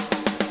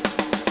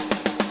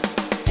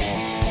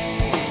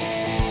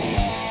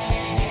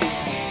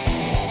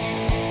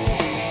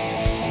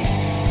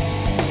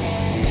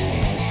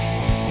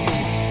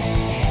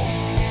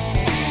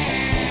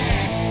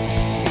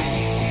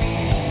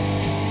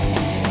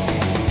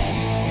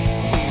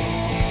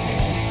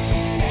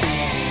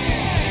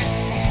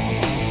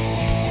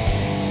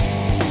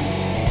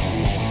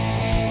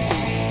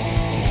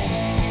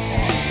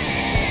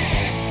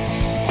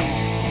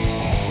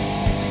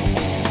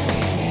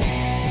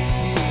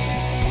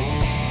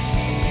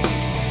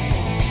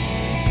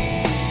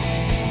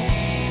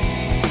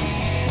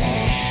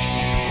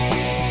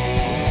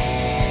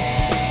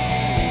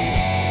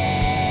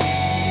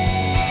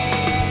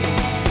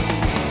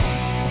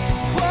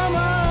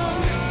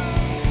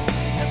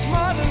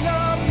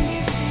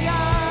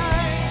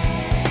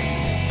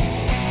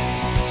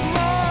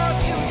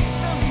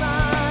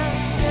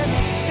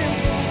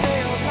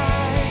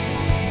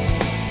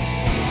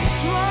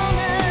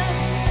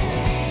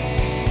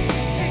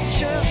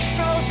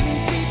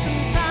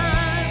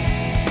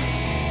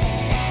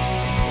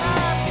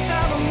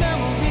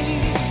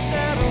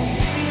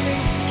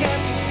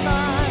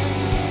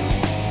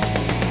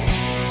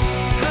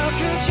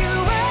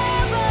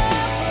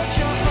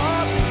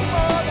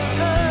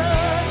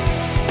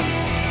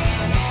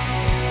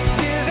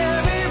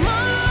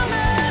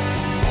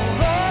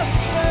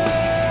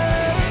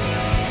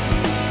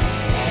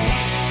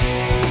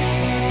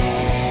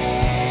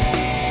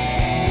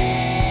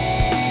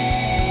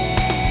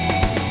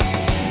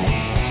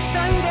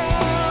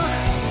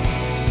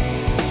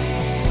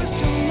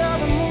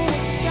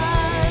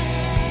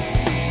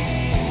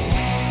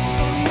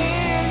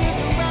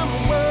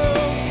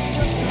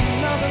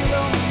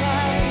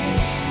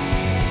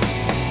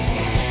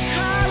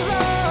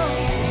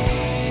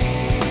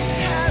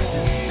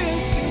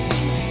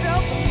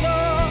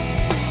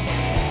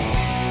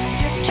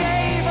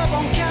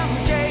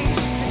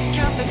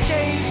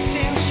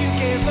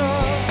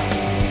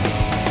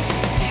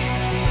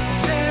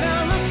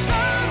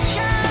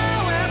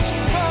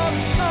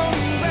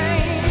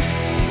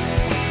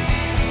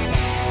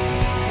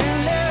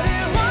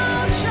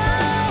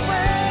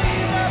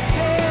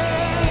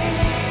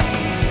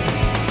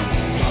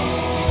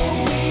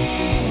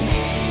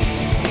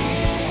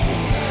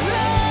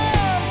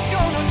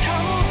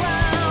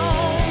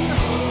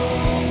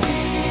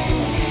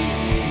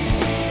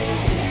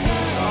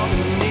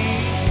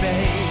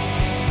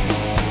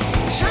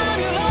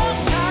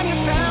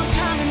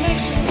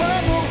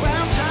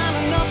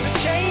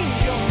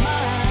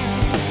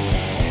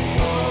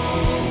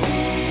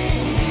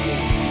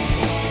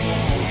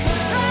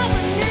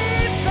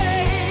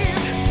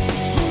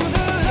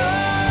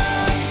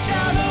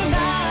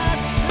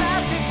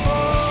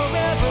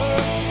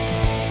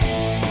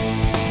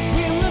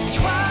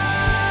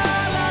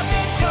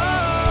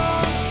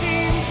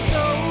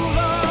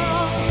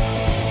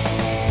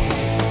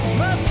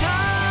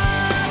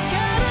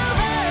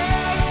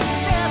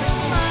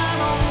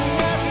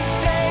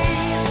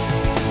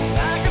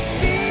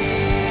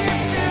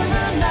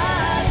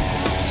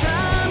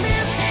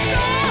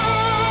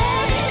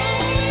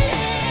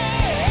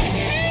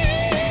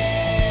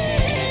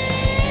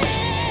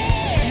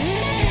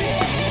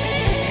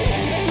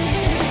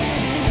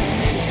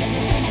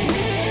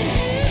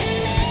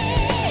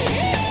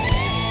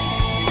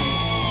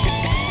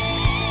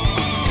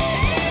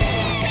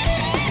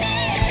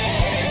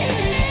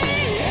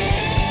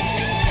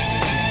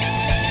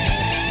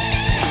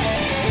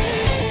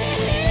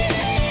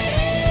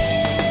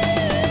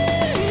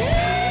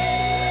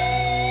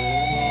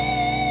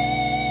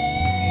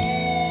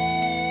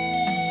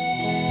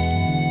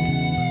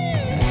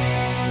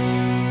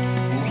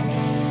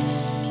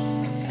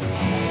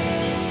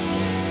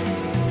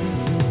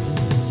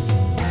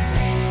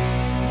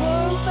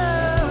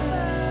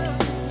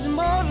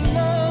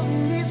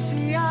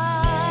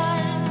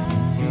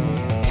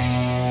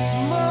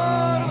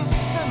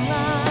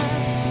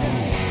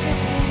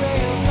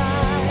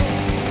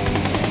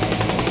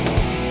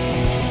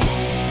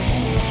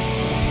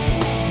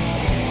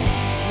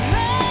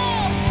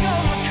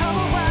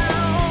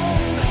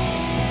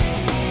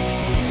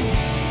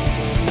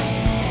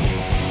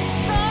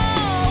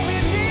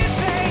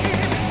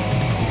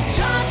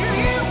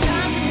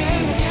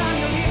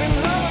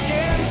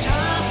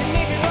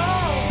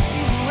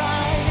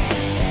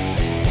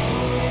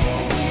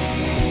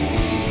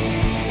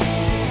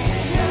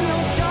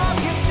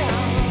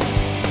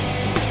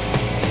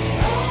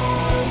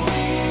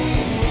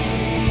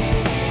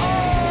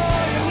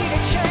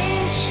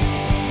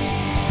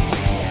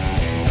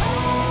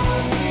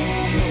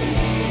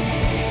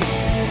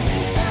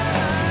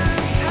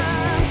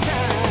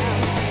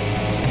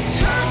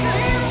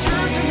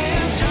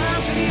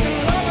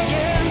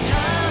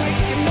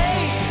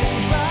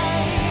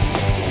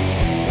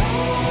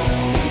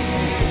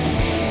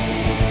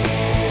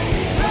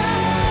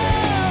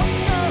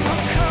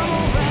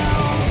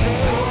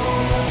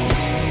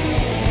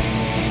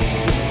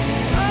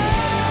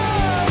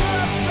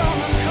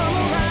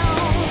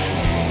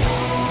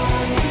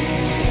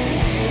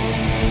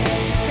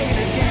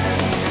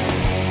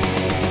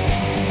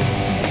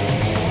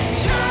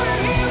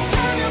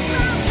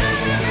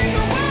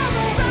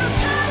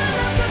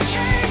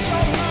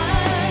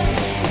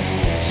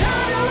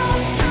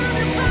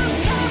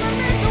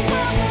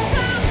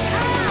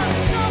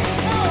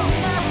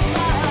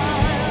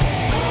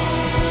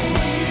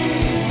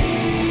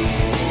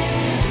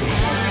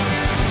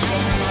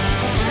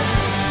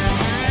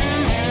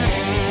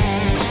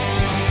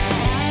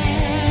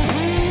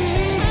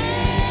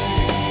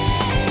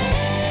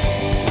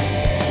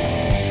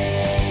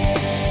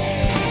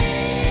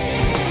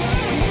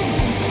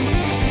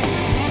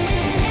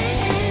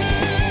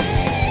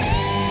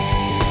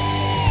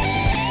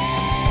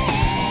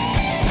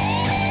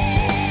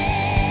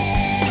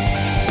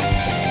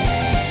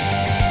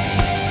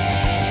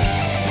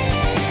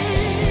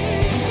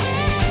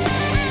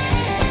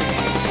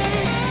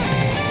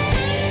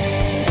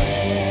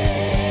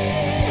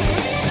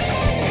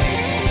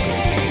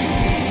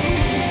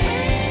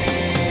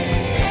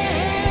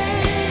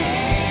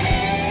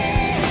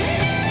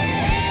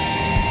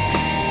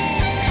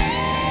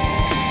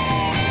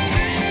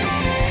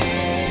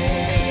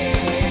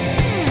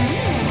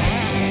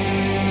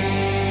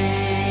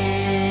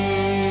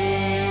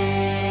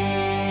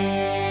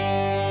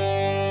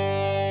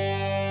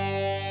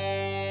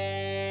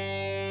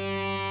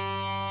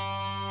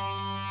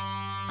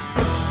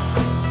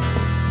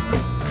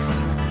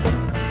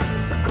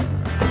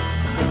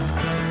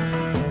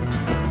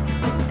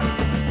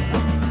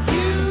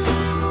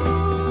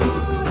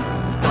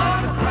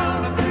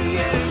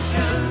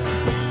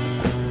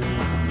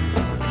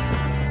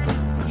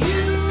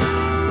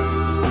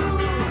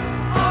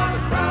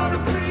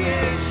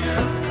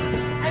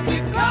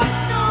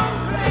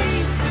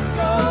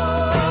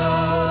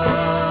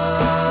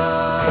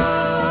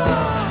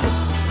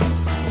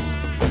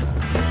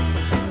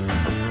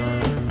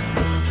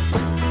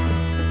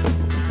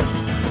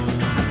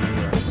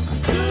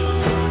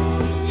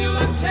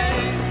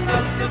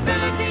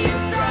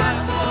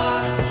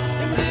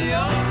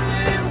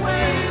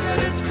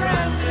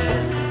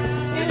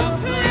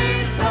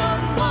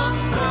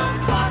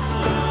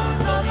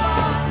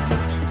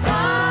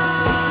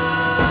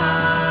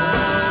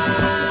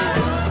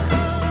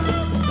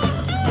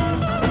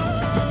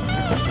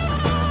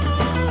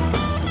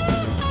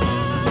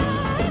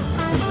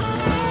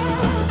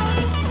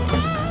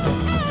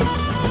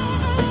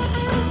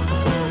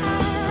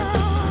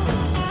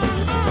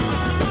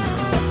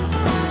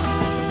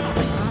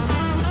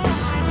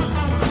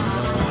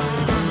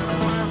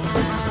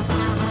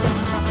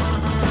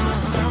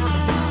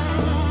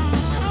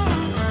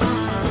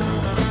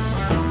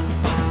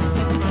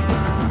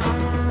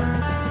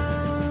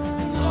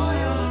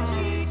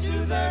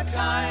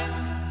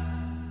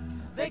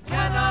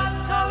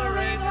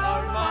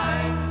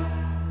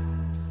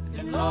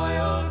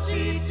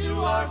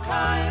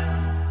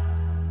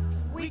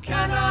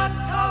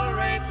 cannot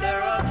tolerate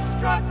their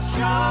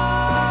obstruction.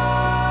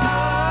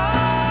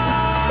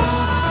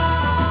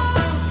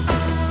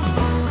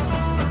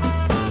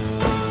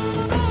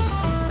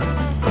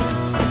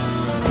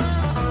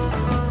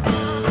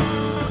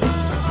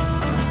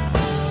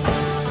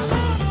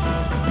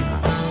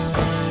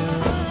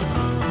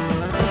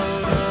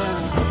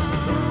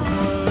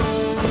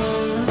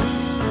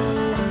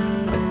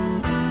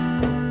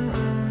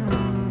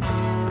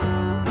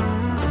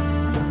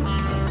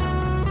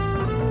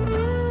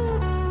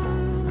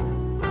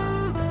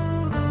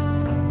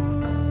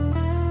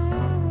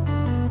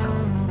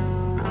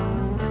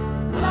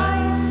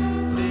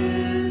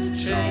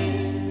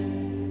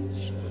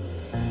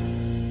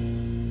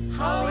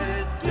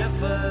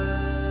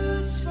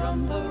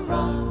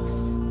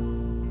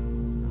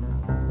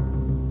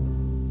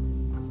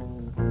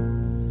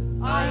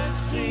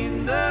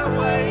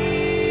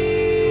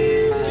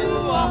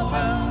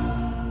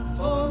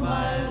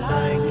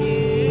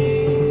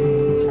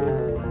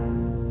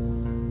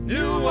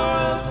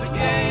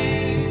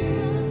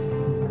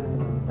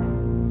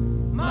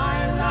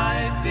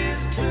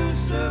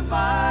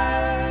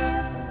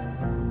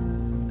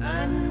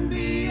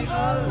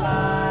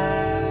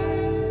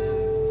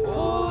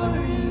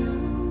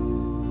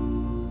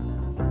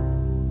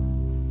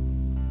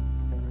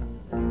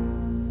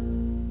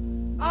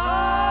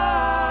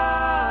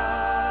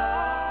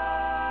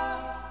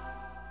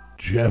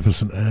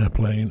 Jefferson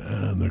Airplane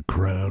and the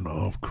Crown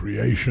of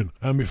Creation.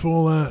 And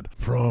before that,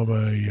 from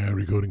a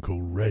recording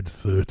called Red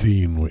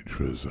 13, which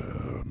was,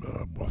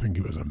 I think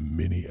it was a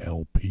mini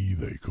LP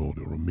they called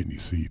it, or a mini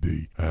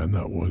CD, and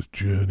that was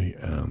Journey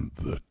and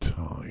the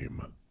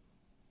Time.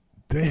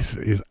 This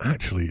is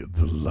actually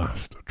the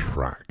last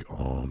track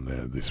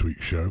on this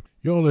week's show.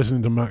 You're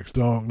listening to Max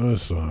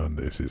Darkness, and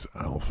this is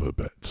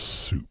Alphabet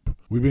Soup.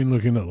 We've been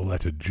looking at the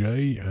letter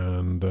J,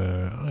 and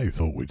I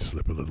thought we'd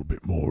slip a little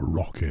bit more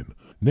rock in.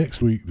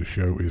 Next week, the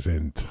show is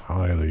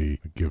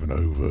entirely given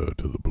over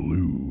to the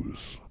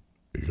blues,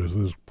 because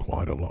there's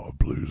quite a lot of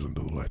blues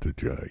under the letter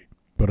J.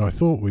 But I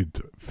thought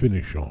we'd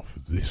finish off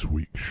this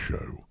week's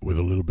show with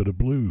a little bit of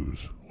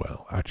blues.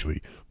 Well,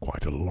 actually,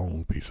 quite a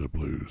long piece of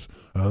blues.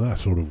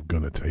 That's sort of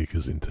going to take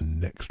us into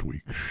next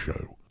week's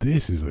show.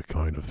 This is the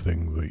kind of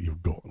thing that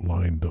you've got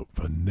lined up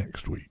for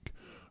next week.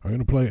 I'm going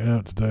to play it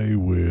out today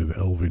with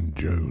Elvin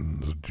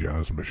Jones'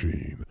 Jazz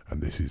Machine,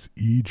 and this is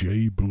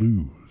EJ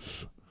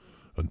Blues.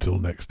 Until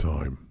next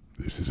time,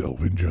 this is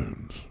Elvin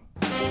Jones.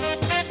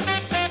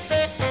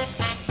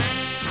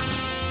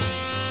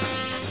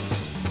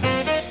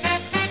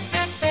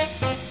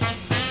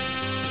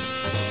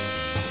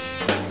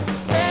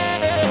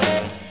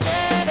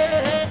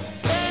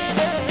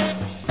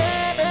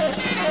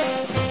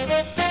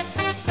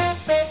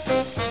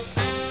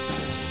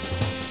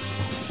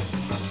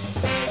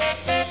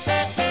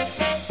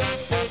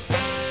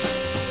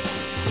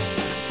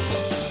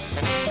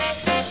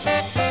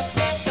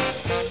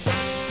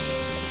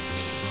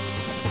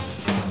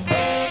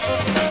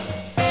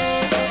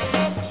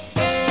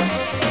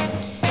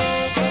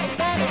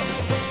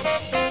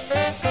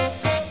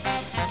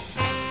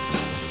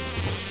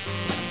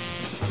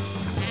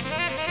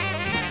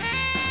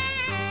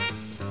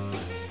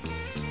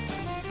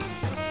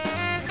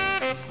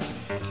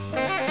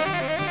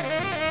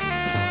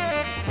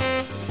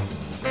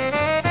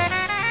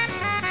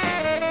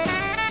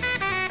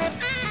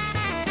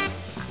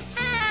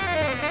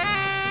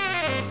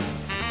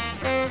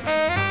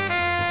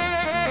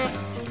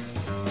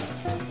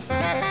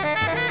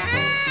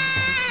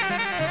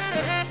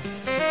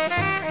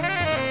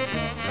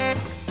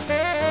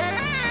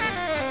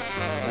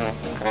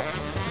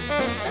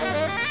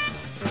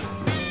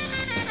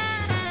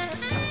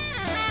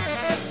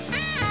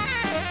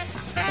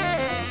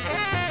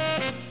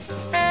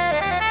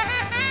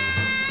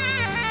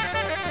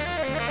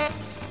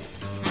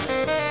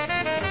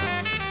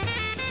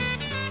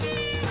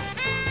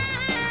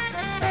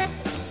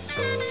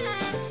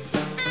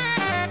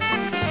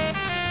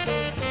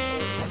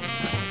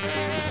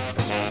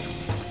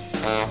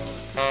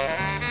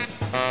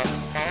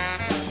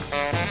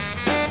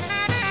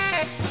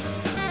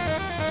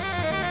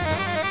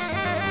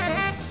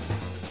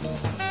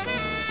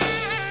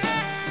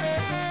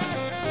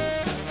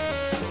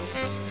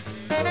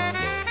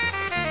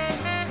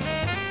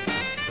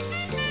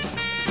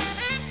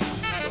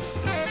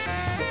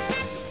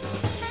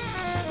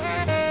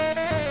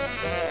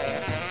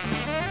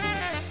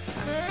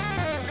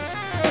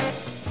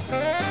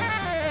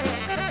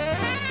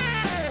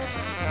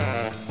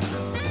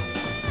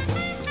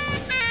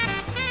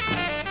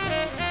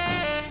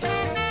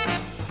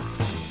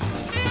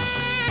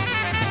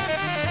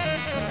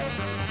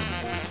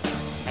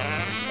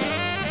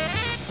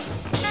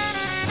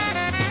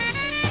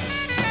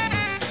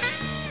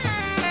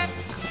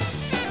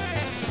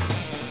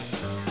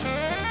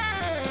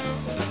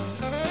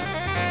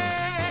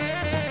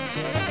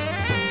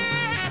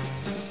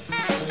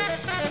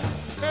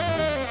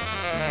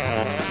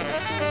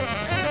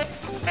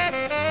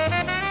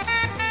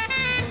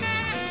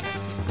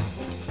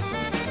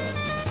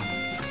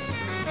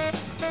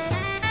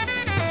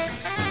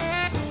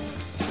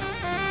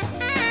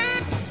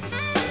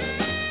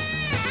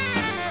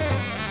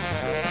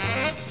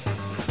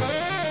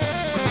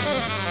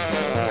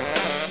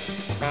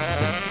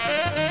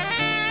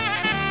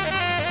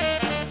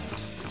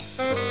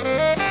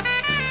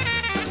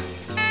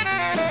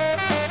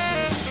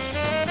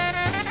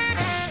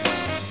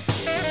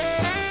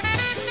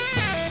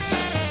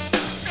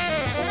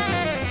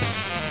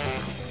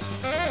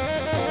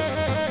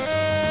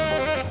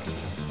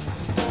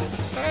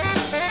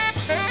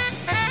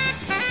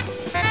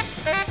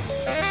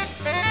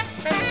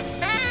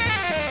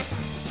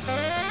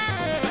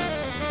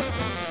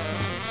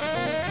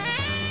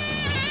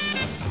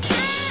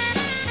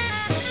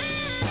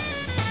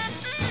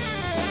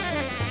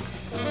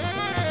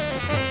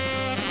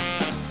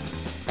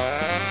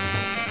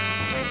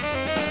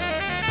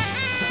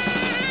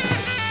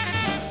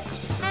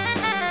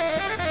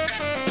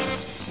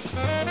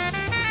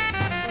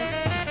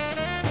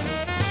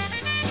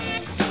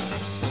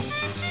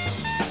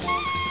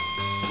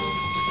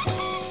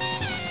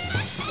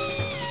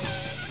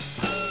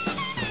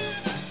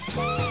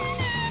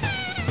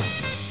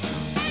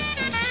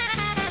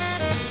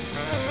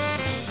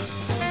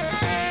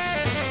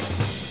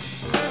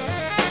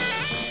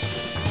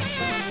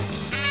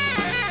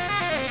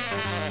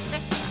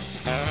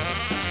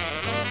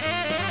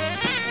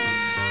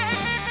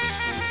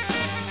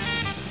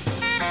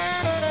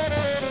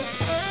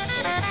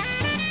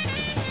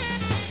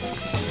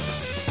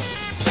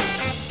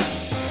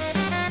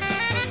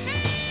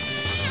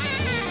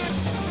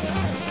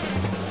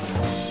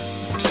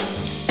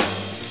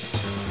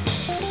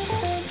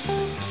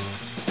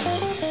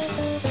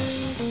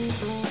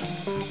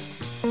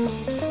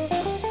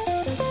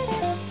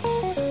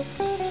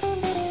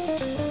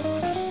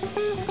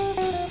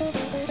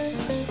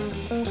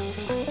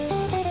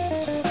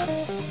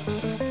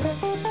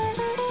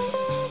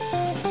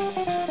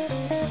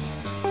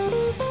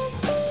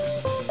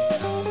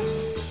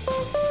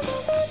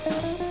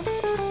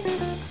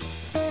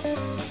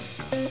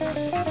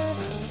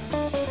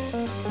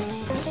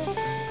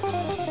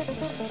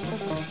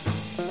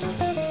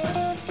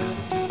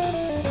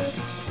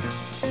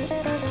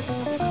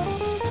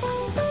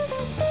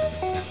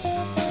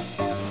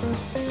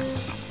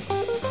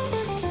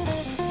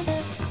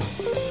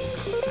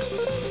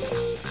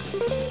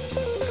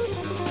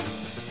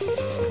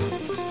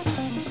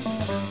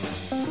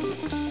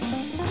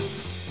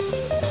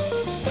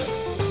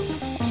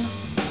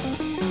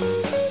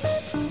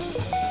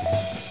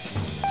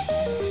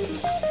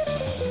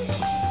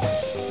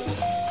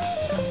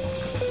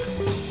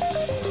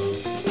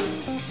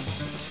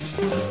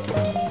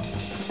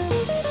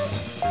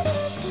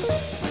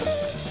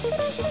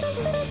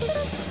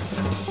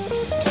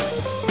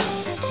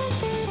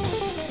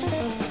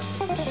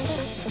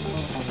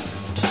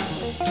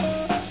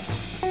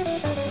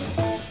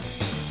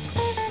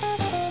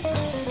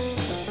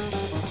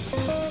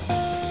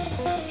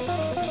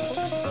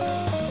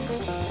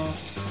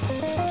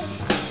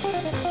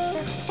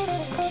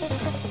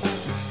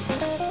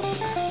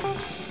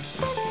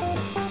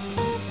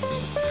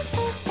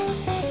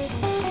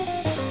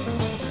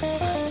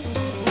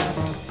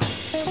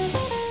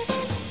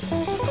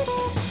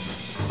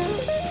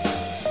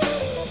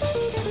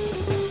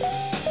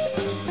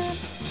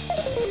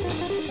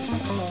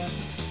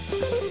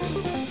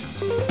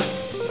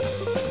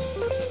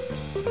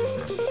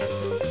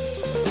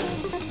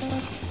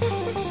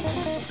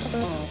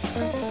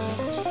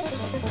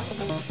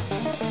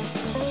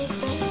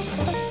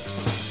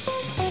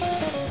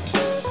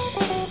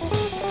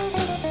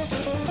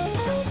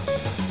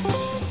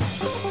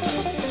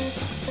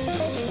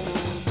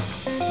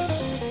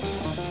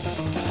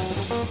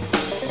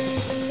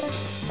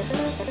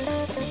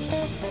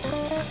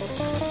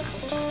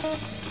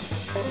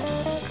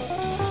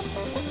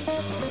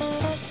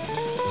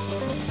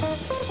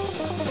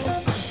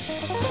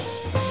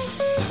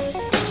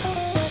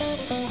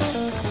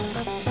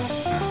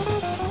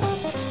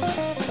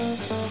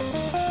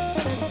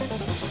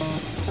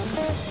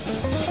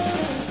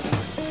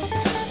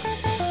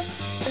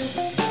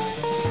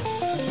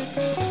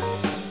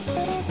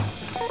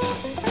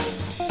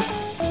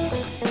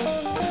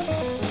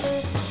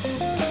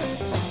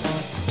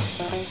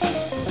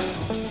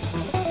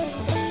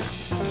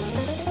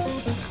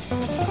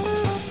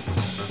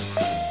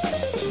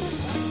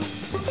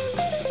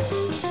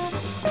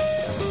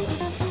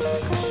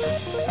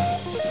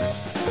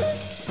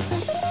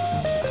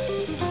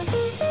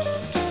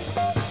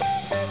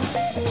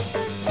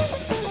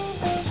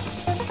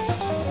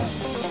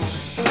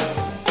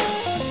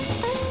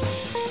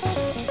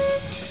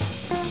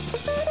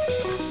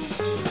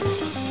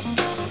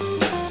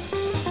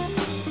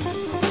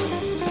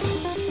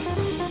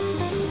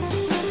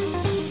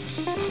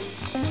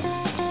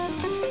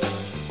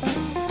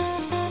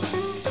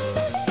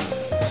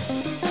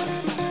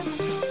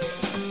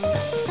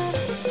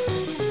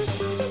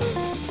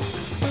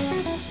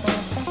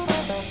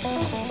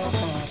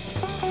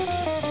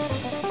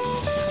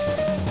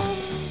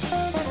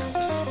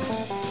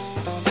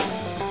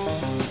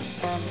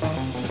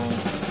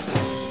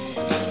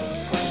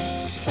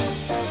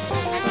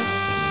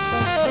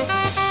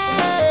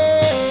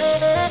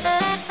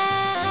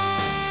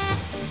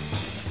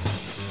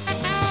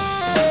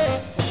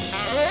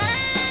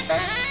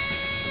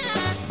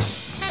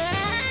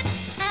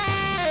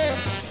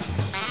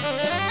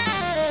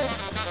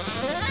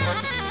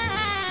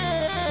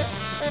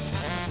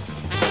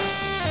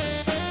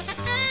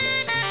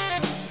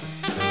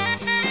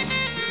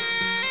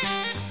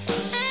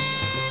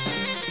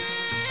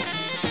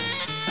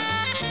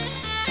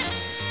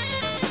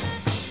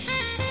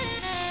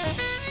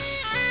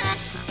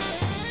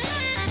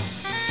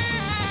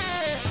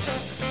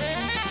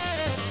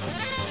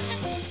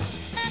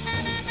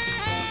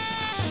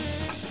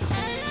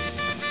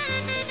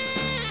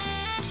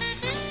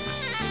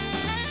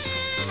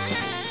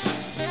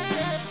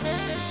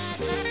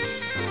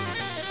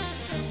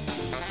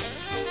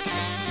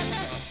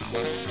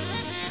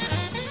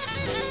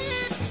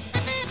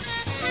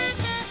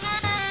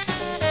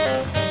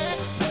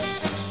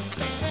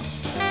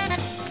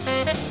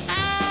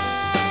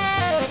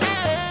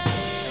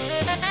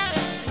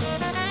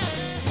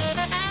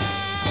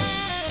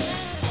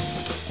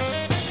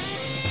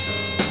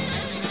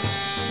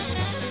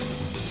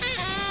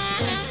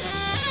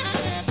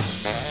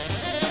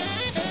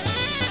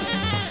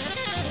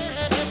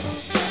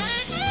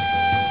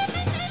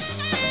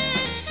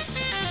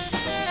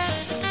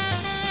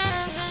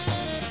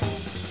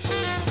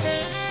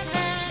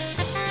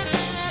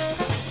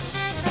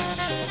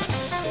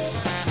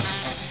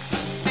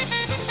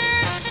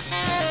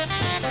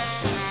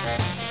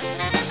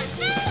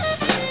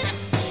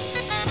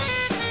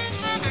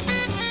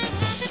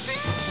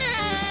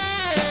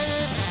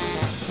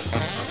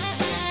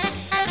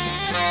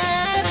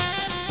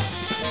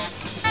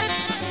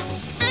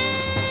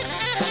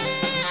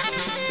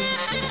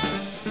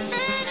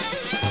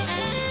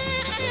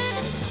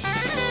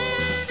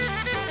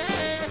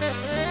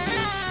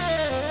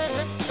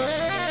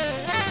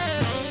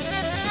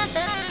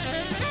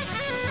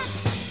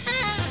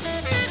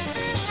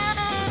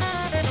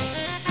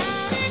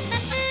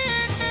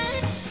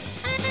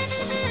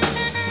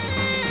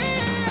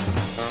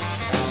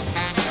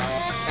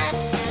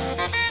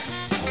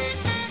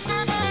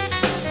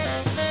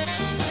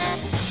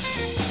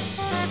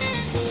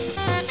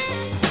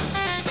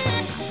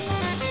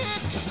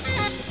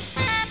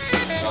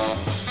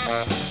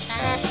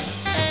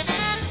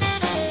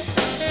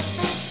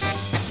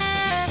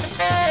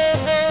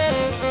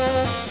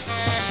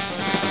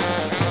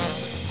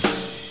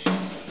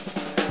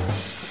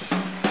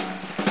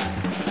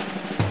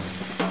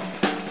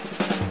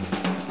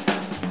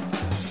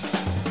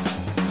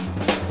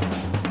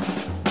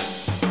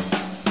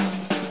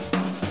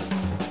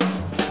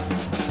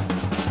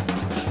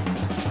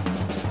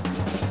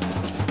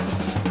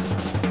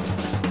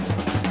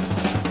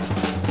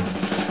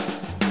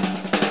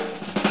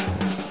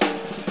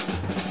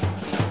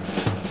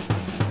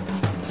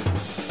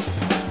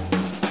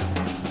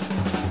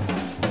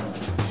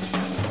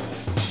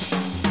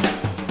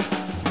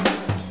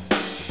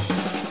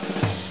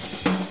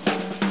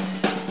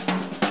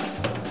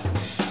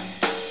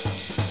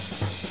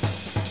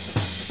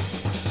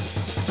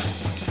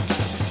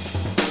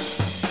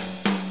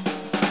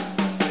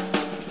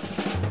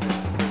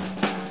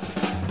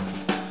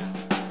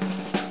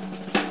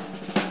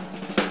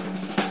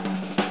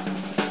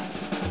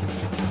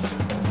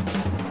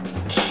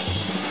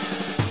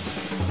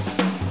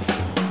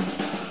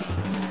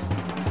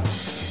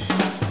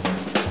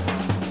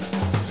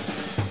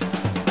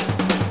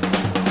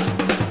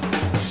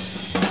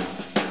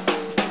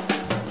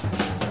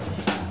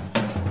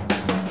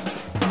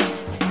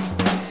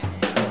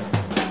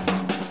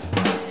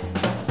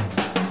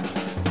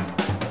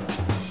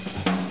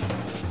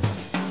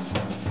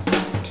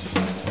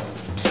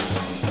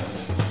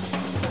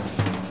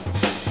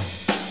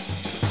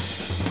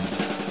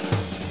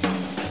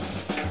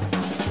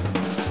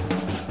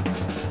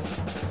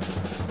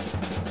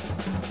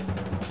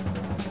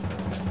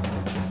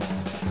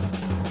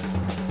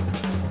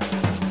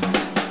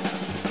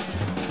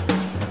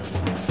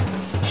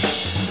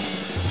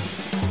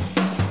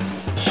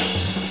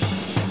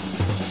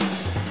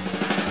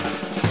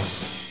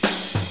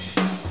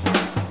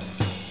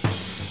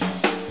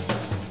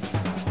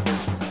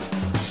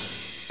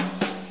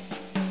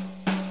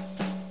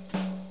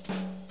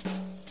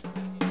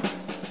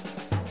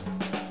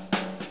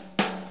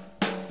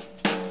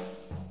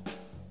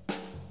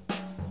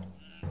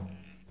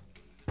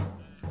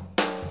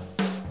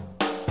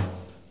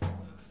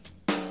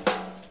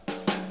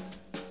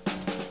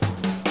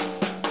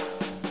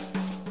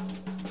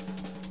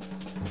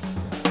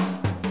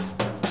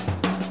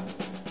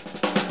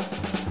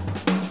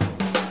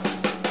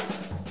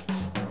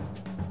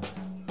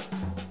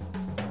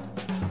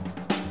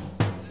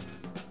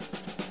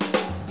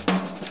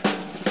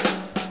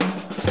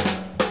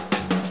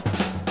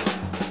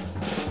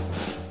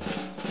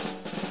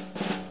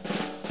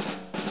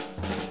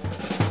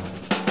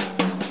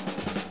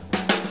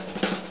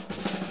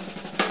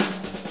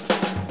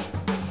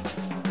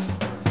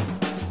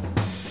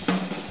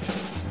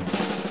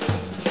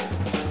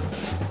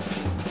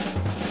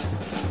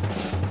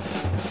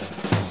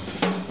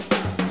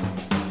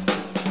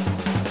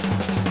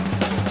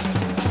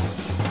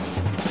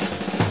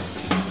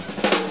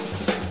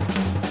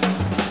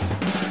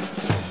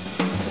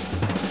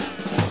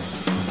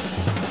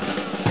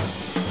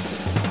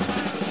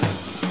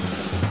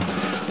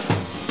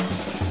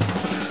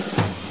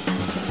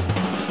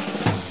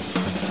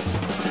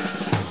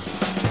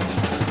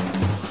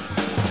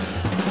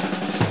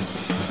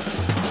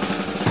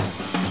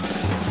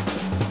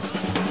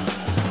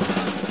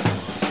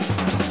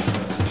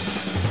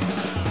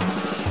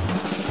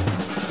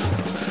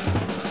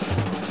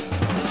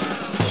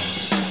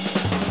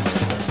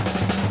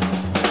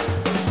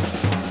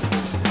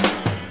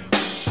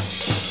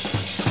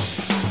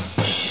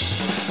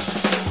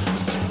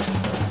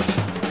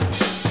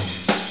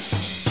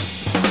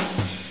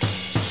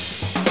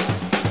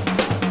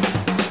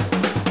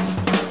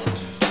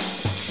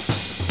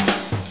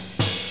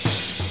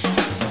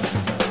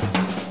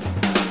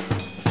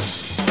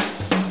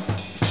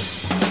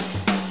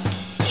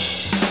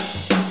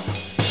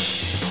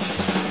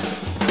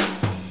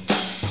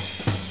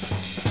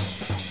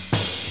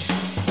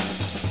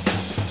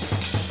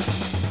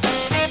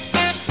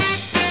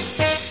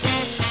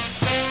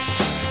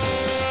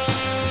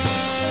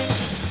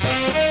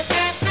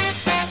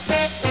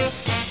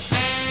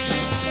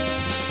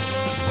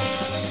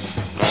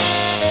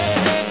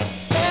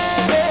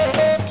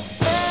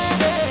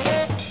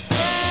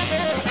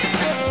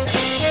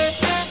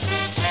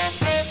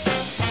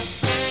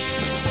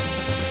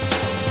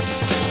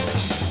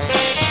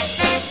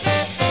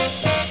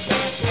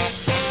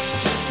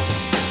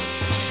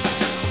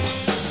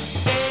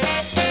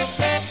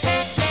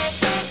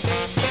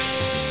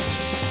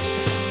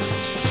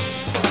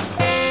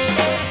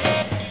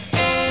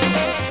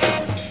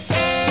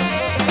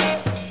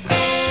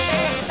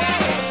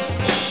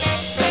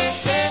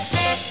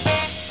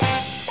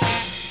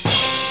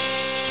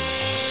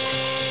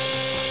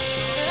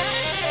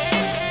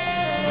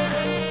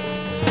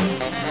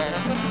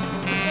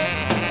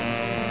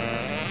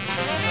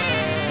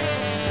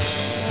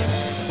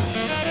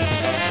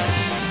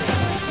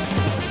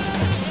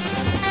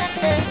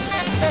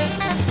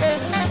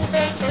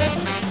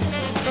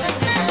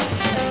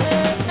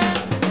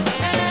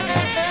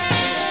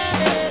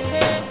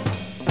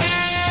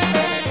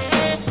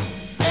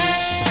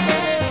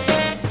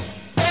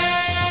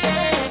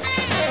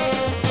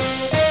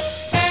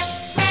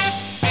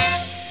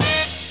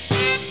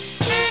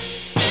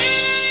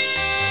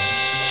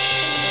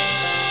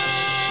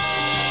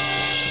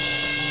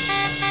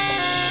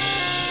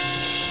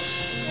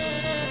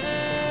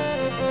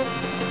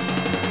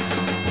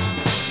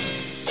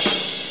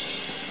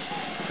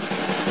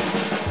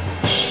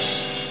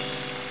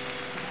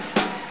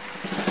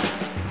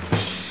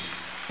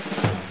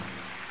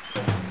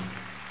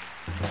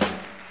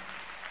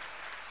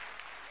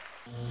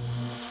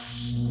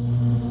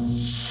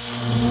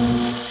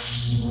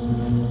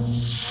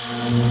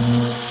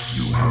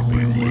 You have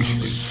been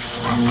listening to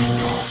Max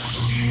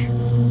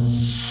Darkness.